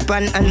and spit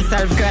pan. And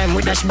solve crime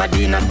with dash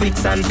body in a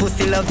quicksand.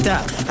 Pussy love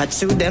talk, I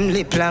chew them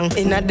lip long.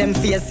 In a them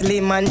face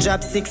man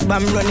drop 6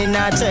 bomb running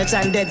a church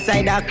and dead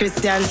side a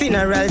Christian.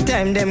 Funeral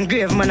time them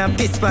grave man a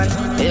piss pan.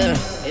 Yeah.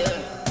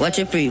 Watch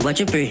it pre.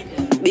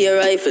 Be a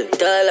rifle,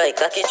 tall like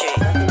cocky tree.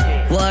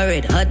 War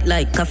red, hot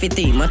like coffee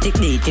tea. Matic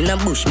beat in a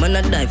bush, man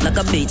a dive like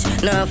a beach.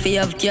 Now if you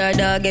have car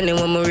dog,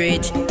 anyone me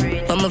reach.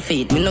 On my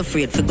feet, me no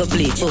afraid for go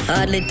bleach.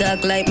 Hardly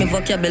talk like me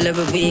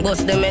vocabulary weak.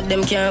 Bust them at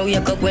them can't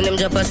wake up when them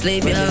drop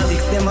asleep. When you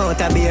six them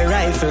out, I be a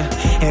rifle.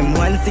 And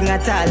one thing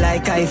at all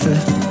like Eiffel.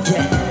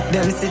 Yeah,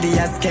 them see the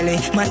Askelly,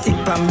 Matic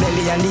Pam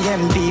belly and the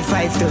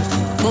MP5 too.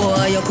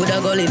 Boy, you coulda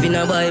go live in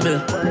a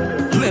Bible.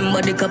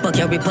 Remember the copper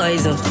carry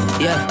poison.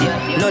 Yeah.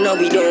 No,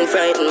 we don't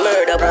frighten.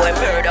 Murder boy,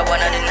 murder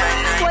one of the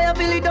 99. Boy, I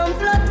feel it down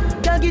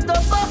flat. Can't get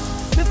up.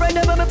 Me friend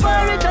them me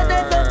pirate and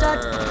they touch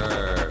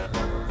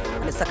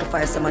that. Me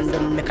sacrifice someone,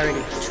 don't make a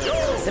ready.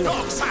 See me?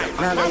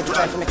 Now I'm going to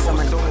try to make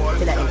someone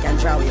feel like he can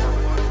draw you.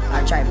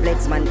 I'll try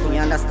blades, man. Can you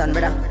understand,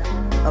 brother?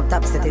 Up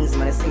top settings,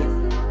 man. I see.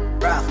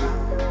 Rough.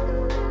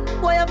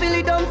 Boy, I feel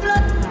it down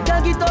flat.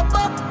 Can't get up.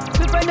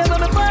 Me friend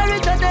them me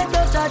pirate and they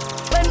touch that.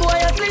 When boy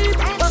asleep,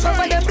 back up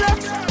on them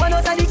blocks. One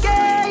out of the K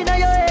in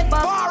your head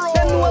back.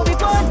 Them know we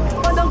gone,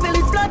 one down feel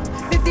it flat.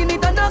 15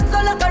 meter knock,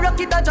 so like a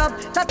rocket a drop.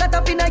 Chat a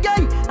tap in a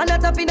eye, and a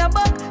tap in a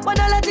back. One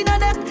a lot in a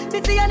neck,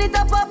 me see and it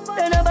a pop.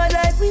 Then a bad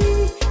like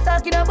we,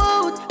 talking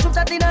about. Troops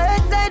chat in a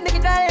headset, make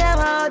it cry them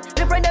out.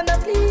 Me friend them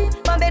not sleep,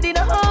 man bed in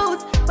a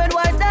house. When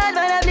boys stand,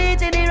 man a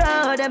bleach in the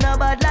road. Them no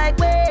bad like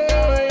we.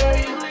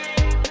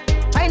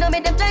 I know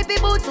make them try fi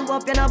boots, so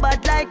up you no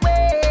bad like we.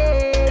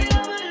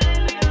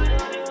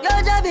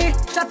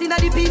 Shot in a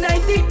the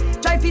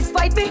P90, try fist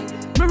fight me.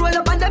 Me roll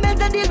up on the meds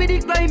and deal with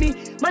it grimy.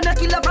 Man a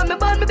killer from me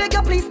band, me beg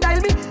you please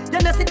style me.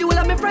 Then I see the whole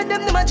of my friend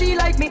them a G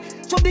like me.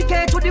 Show the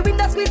cage, through the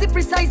window squeeze it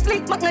precisely.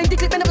 Mac 90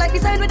 clip and up like the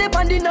sign with the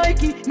on the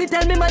Nike. Me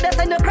tell me mother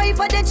sign no cry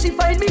for that she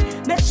find me.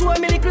 Make sure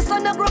me little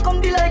son a grow come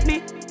be like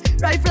me.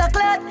 Rifle a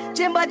clad,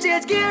 chamber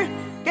change gear.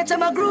 Catch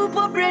him a group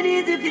up, brain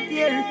easy fit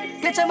here.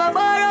 Catch him a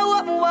bar, I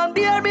want me one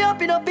beer. Me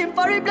up in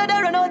for it, blood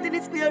I run out in the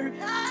spear.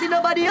 See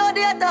nobody out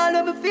there at all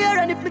when me fear.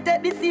 And if me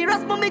take this serious,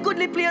 me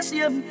goodly play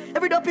shame.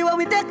 Every dopey what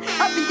we take,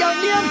 I think I'm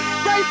name.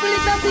 Rifle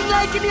is nothing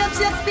like in the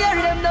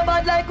Shakespeare. Them no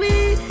bad like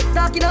we.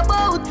 Talking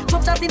about,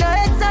 chop shot in a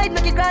head side,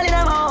 make it crawl in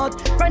a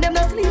mouth. Friend them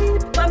no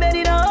sleep, my bed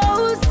in a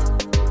house.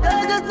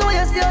 I just know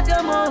you see out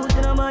your mouth,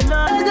 you know man.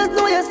 I just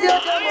know you see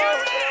out your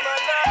mouth.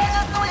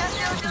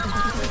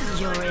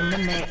 You're in the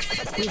mix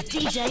with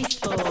DJ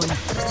Spawn,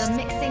 the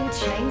mixing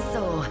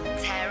chainsaw,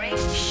 tearing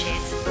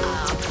shit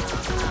up.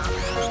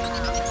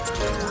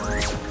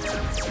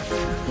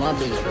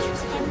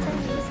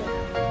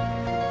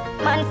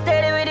 Man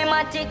steady with the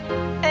matic.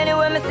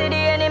 Anywhere me see the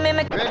enemy,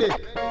 me ready.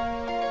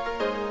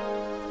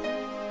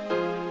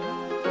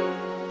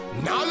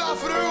 Now laugh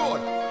for the road.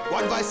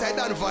 One voice side,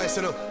 down voice,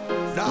 you know.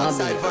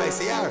 Darkcide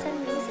voice, yeah.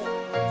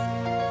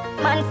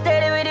 Man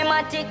steady with the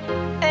matic.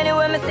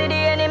 Anywhere me see the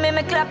enemy,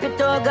 me clap it,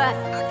 oh God.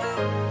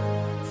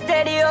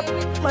 Steady up,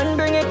 man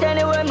bring it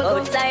anywhere me go.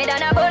 Outside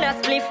and a bonus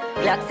spliff.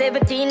 Glock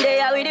 17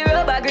 there with the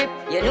rubber grip.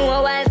 You know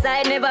a wild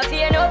side, never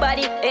fear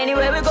nobody.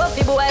 Anywhere we go,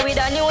 see boy with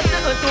a new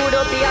circle to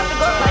up, he have to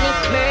go panic.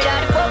 Murder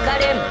the fuck of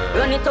them.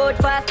 Run it out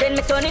fast, then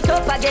me turn it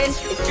up again.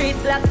 The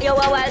streets lock, you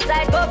a wild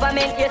side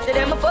government.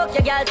 Yesterday me fuck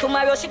your girl,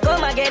 tomorrow she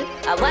come again.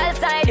 A wild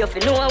side, you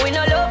feel know we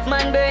no love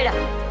man, brother.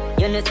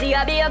 You know see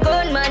I be a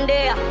gunman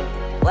there.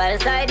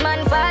 Wild side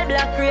man fall,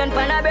 black rain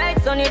pan a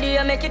bright sunny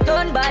day, make it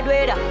turn bad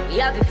weather. He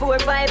have the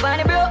 4-5 and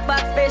the broke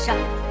back special,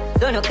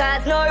 so no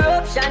cause no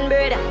eruption,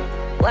 brother.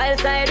 Wild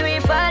side we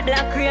fall,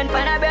 black rain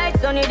pan a bright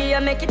sunny day,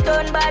 make it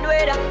turn bad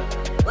weather.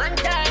 One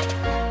time,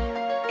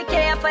 the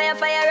K fire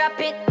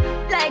rapid,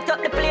 light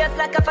up the place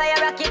like a fire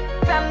rocket.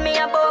 From me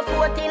above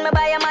 14, me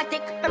buy a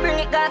matic. Me bring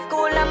it gas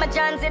school and my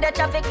chance in the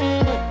traffic.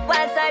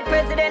 Wild side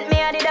president,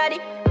 me a the daddy.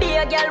 Be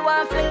a girl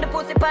want fling the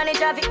pussy pan the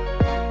traffic.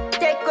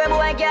 Take away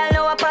boy girl,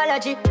 no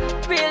apology.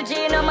 Real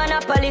G, no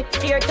monopoly.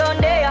 Steer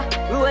town there,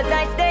 road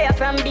lights there.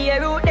 From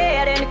Beirut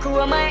there, then the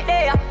crew might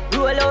there.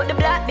 Roll out the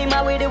black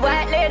beamer with the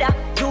white leather.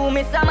 You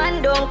miss a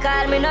man, don't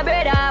call me no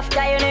brother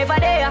after you never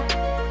there.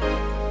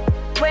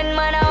 When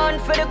man a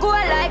hunt for the gold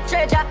like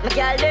treasure, me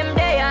girl them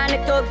there and the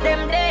thugs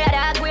them there.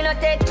 Dog we no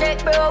take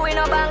check, bro, we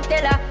no bank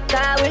teller.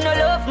 Cause we no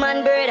love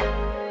man, brother.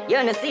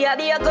 You no see I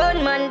be a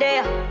gunman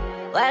there.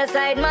 Wild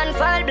side man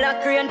fall,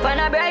 black rain pan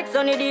a bright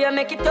sunny day,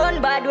 make it turn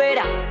bad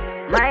weather.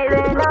 My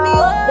lane, me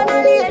wanna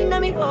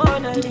lean, me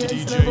wanna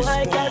lean. So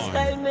boy can't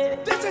style me.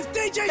 This is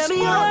DJ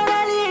Me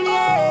wanna lean,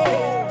 yeah.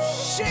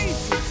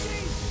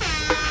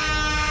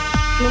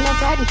 Me no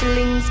frightened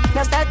feelings,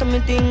 now start to me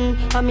thing.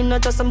 I mean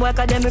not just some boy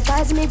cause them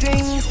refuse me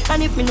drinks.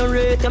 And if me no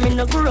rate, I mean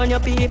no go run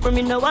your people.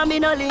 Me no want me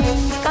no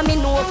links, cause me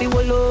know if he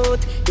will out.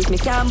 If me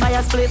can't buy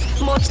a split,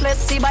 much less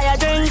see buy a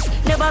drinks.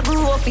 Never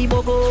grew up he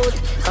bogot.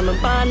 Cause me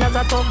born as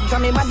a thug, so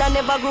me mother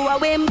never grew a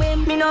whim.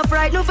 Me no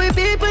frightened for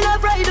people, I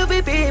frightened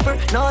for people.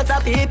 Not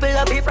a people,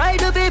 I be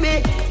frightened for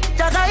me.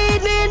 Just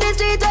hide me in the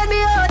street and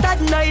me out at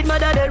night.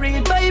 Mother they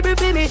read Bible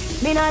for me.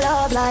 Me no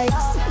love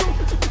likes.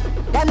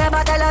 Them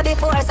never tell her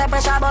before, say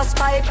pressure bus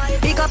pipe.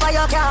 Pick up or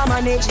you can't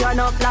manage, you're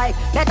not fly.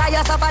 Better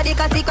you suffer the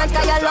consequence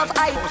cause you love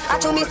hype. I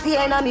choose me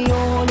stay in a me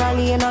own, a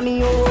lane a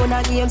me own,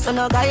 a game so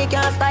no guy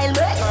can style me.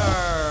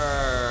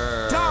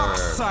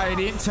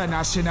 Darkcide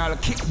International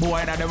kick boy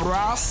at the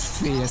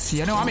brass face,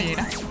 you know what I mean?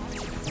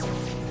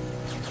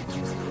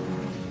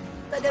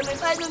 But then we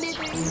find me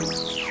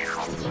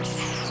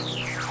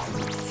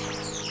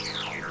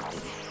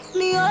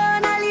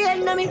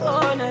me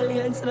own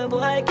alien, so the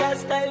boy can't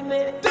style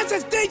me. This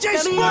is DJ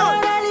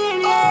Sport.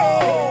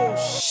 Oh,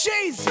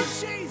 Shazy.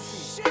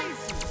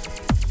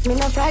 Me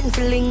no frightened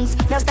feelings,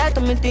 no start to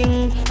me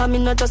thing. I me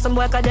not just some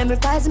boy cause them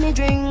requires me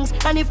drinks.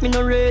 And if me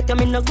no rate, I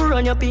me no grow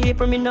on your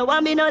people, me no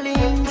want me no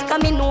links. Cause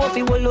me know if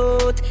he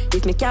will out.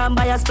 If me can't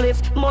buy a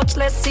spliff, much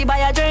less see buy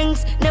a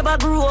drinks. Never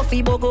grew up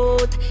he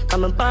bogot. Cause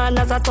me born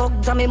as a thug,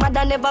 and me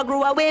mother never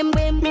grew a whim.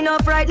 Me no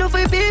frightened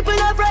for people,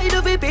 no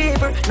frightened for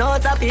people. No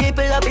the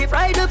people that be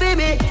frightened for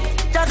me.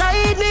 Just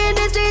hide me in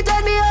the street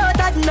and me out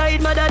at night.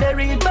 Mother they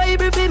read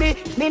Bible for me.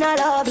 Me no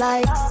love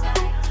likes.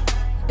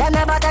 Them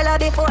never tell her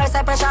before,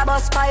 say pressure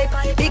bus pipe.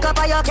 Pick up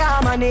how you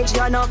can't manage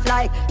your enough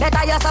like.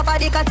 Better you suffer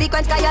the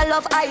consequence cause you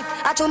love hype.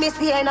 I true me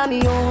staying on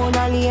me own,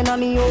 a lane on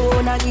me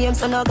own, a game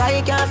so no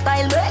guy can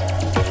style me.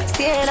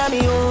 Staying on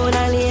me own,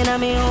 a lane on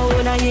me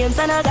own, a game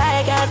so no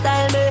guy can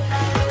style me.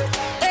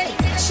 Hey,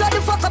 shut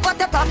the fuck up what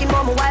you talking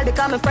about me while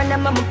becoming friend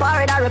them, I'm a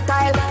pirate or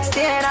reptile.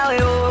 Staying on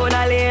me own,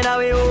 a lane on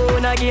me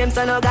own, a game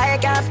so no guy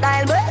can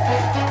style me.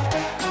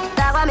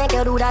 That what make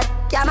you do that?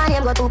 Yeah, my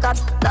name go two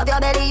cops. Love your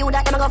belly, you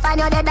that. You go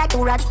find your dead like two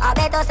rats. I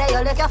better say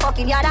you left your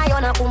fucking yard and you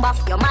no come back.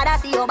 Your mother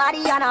see your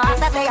body and her ass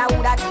say I who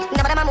that.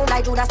 Never them a move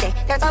like Judas say.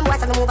 Tell some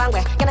boys to move and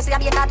way. You know see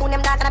a be a tattoo them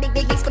dark and a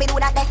big scooby do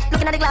that day.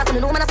 Looking at the glass and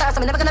the room and I start so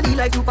me never gonna be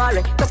like you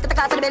party. Just get the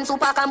car to the Benz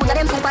super car, move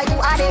them super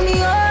you are they. Me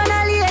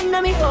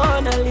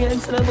own alien,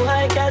 so the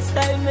boy can't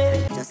style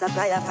me. Just a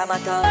prayer from a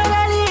top.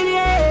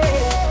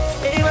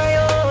 Hey, my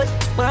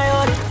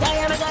own.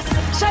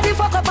 Shut the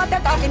fuck up what they're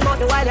talking about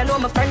the while you know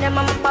my friend them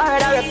I'm a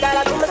part of reptile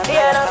I do my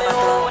scared of me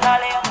own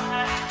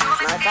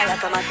my fire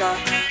come at all.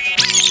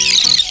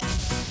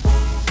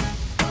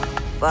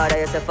 Father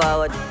you say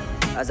forward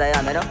as I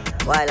am you know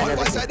while I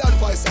never side and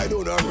five side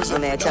don't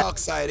represent the dark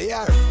side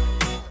here.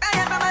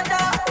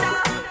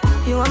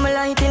 You want me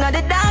light in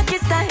the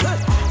darkest time.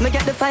 Me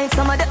get to find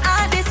some of the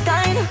hardest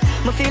kind.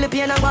 Me feel the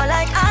pain and go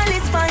like all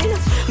is fine.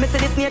 Me see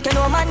this snake you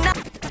know man now.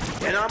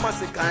 You know I'm a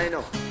kind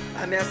of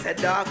I may say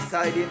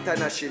Darkcide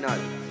International.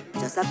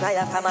 Just a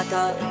prayer from a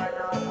top.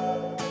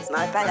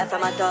 Small prayer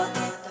from a top.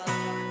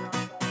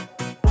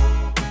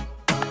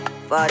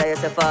 Father, you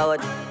say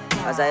forward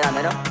as I am,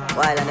 you know,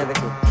 while and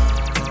everything.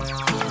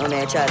 No me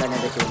a child and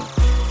everything.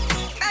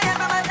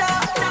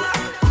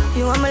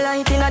 You want me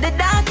light in the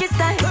darkest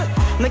time.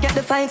 Me get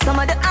to find some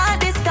of the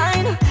hardest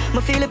kind.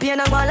 Me feel the pain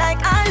and go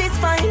like all is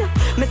fine.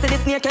 Me see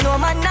this snake, you know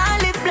man, I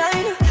live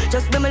blind.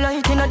 Just be me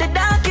light in the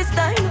darkest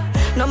time.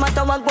 No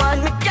matter what go on,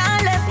 me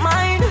can't left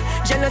mine.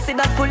 Jealousy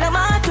that full of my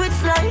heart with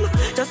slime.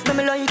 Just be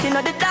me light in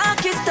the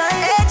darkest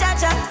time. Hey,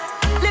 cha-cha,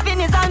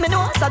 living is all me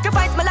know.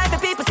 Sacrifice my life for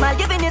people smile,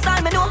 giving is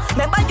all me know.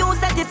 Remember you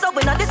said it's up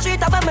in the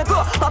street when me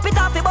grow. Pop it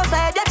off the bus,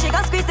 I head that chick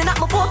and squeezing at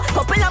my phone.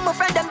 Couple of my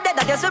friends them dead,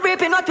 I guess we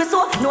reaping what we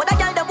sow. Know that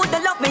girl that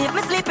wouldn't love me if me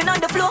sleeping on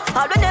the floor.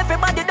 All when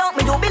everybody doubt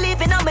me, do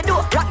believe in how me do.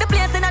 Rock the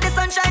place in the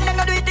sunshine, then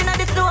I do it in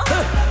the snow.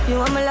 You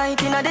want me light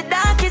in the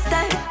darkest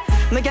time.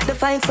 Me get to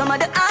find some of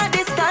the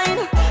hardest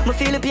kind. Me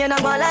feel the pain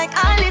and go like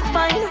all is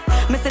fine.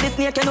 Me see the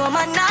snake, you know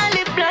man, I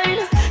live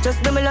blind.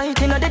 Just be me light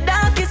in the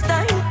darkest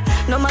time.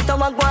 No matter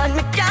what go on,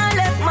 me can't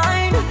left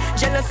mine.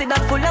 Jealousy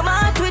that full of my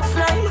heart with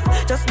slime.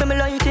 Just be me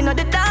light in the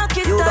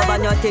darkest time. You go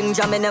on your thing,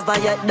 jam me never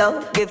yet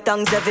though. Give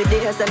thanks every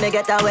day, so me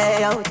get a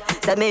way out.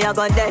 Said me a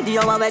gun dead,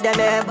 you want where them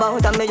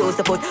about. And me used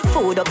to put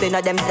food up in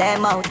a them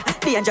same mouth.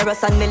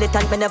 Dangerous and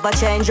militant, me never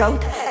change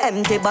out.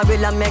 Empty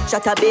barrel and make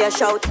shot a beer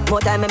shout. More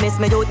time me miss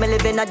me dude, me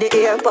living at the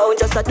airport.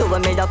 Just a do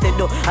what me have to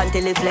do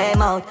until it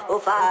flame out. Oh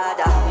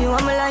Father, you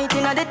want me light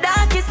in the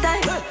darkest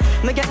time.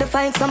 Me get to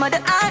find some of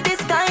the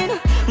hardest kind.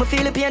 Me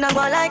feel the pain and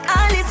go like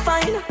all is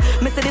fine.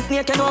 Me see the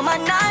snake, you know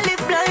man, I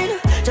live blind.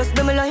 Just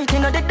be me light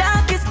in the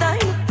darkest time.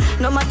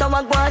 No matter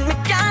what go on, me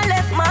can't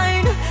left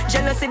mine.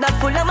 Jealousy that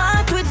full of my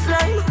heart with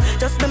slime.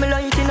 Just be me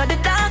light in the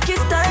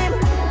darkest time.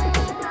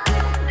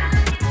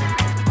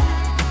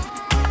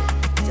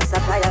 Just a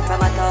prayer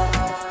from a top.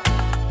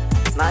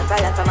 Small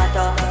prayer from a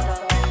top.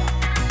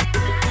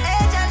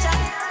 Hey, Jaja.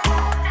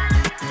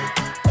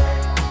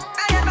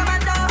 Prayer from a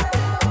top.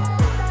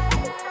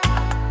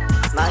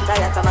 Small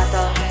prayer from a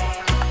top.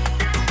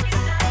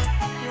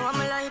 You want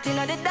me light in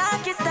the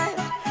darkest time.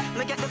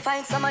 Me get to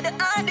find some of the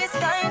hardest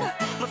kind.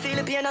 Me feel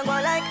the pain and go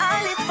like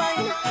all is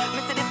fine.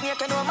 Me see the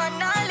snake, you know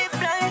man, I live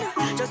blind.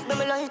 Just be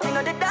me light in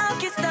the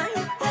darkest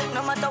time.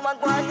 No matter what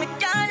go on, me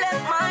can't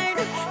left mine.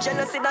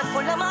 Jealousy that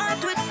full of my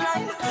heart with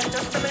slime.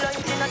 Just be me light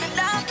in the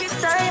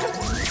darkest time.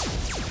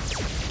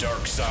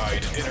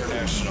 Darkcide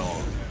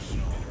International.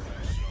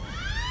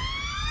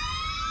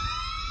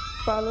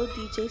 Follow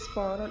DJ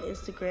Spawn on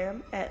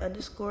Instagram at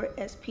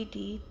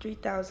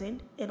 _SPD3000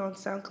 and on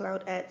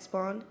SoundCloud at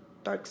Spawn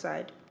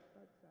Darkcide.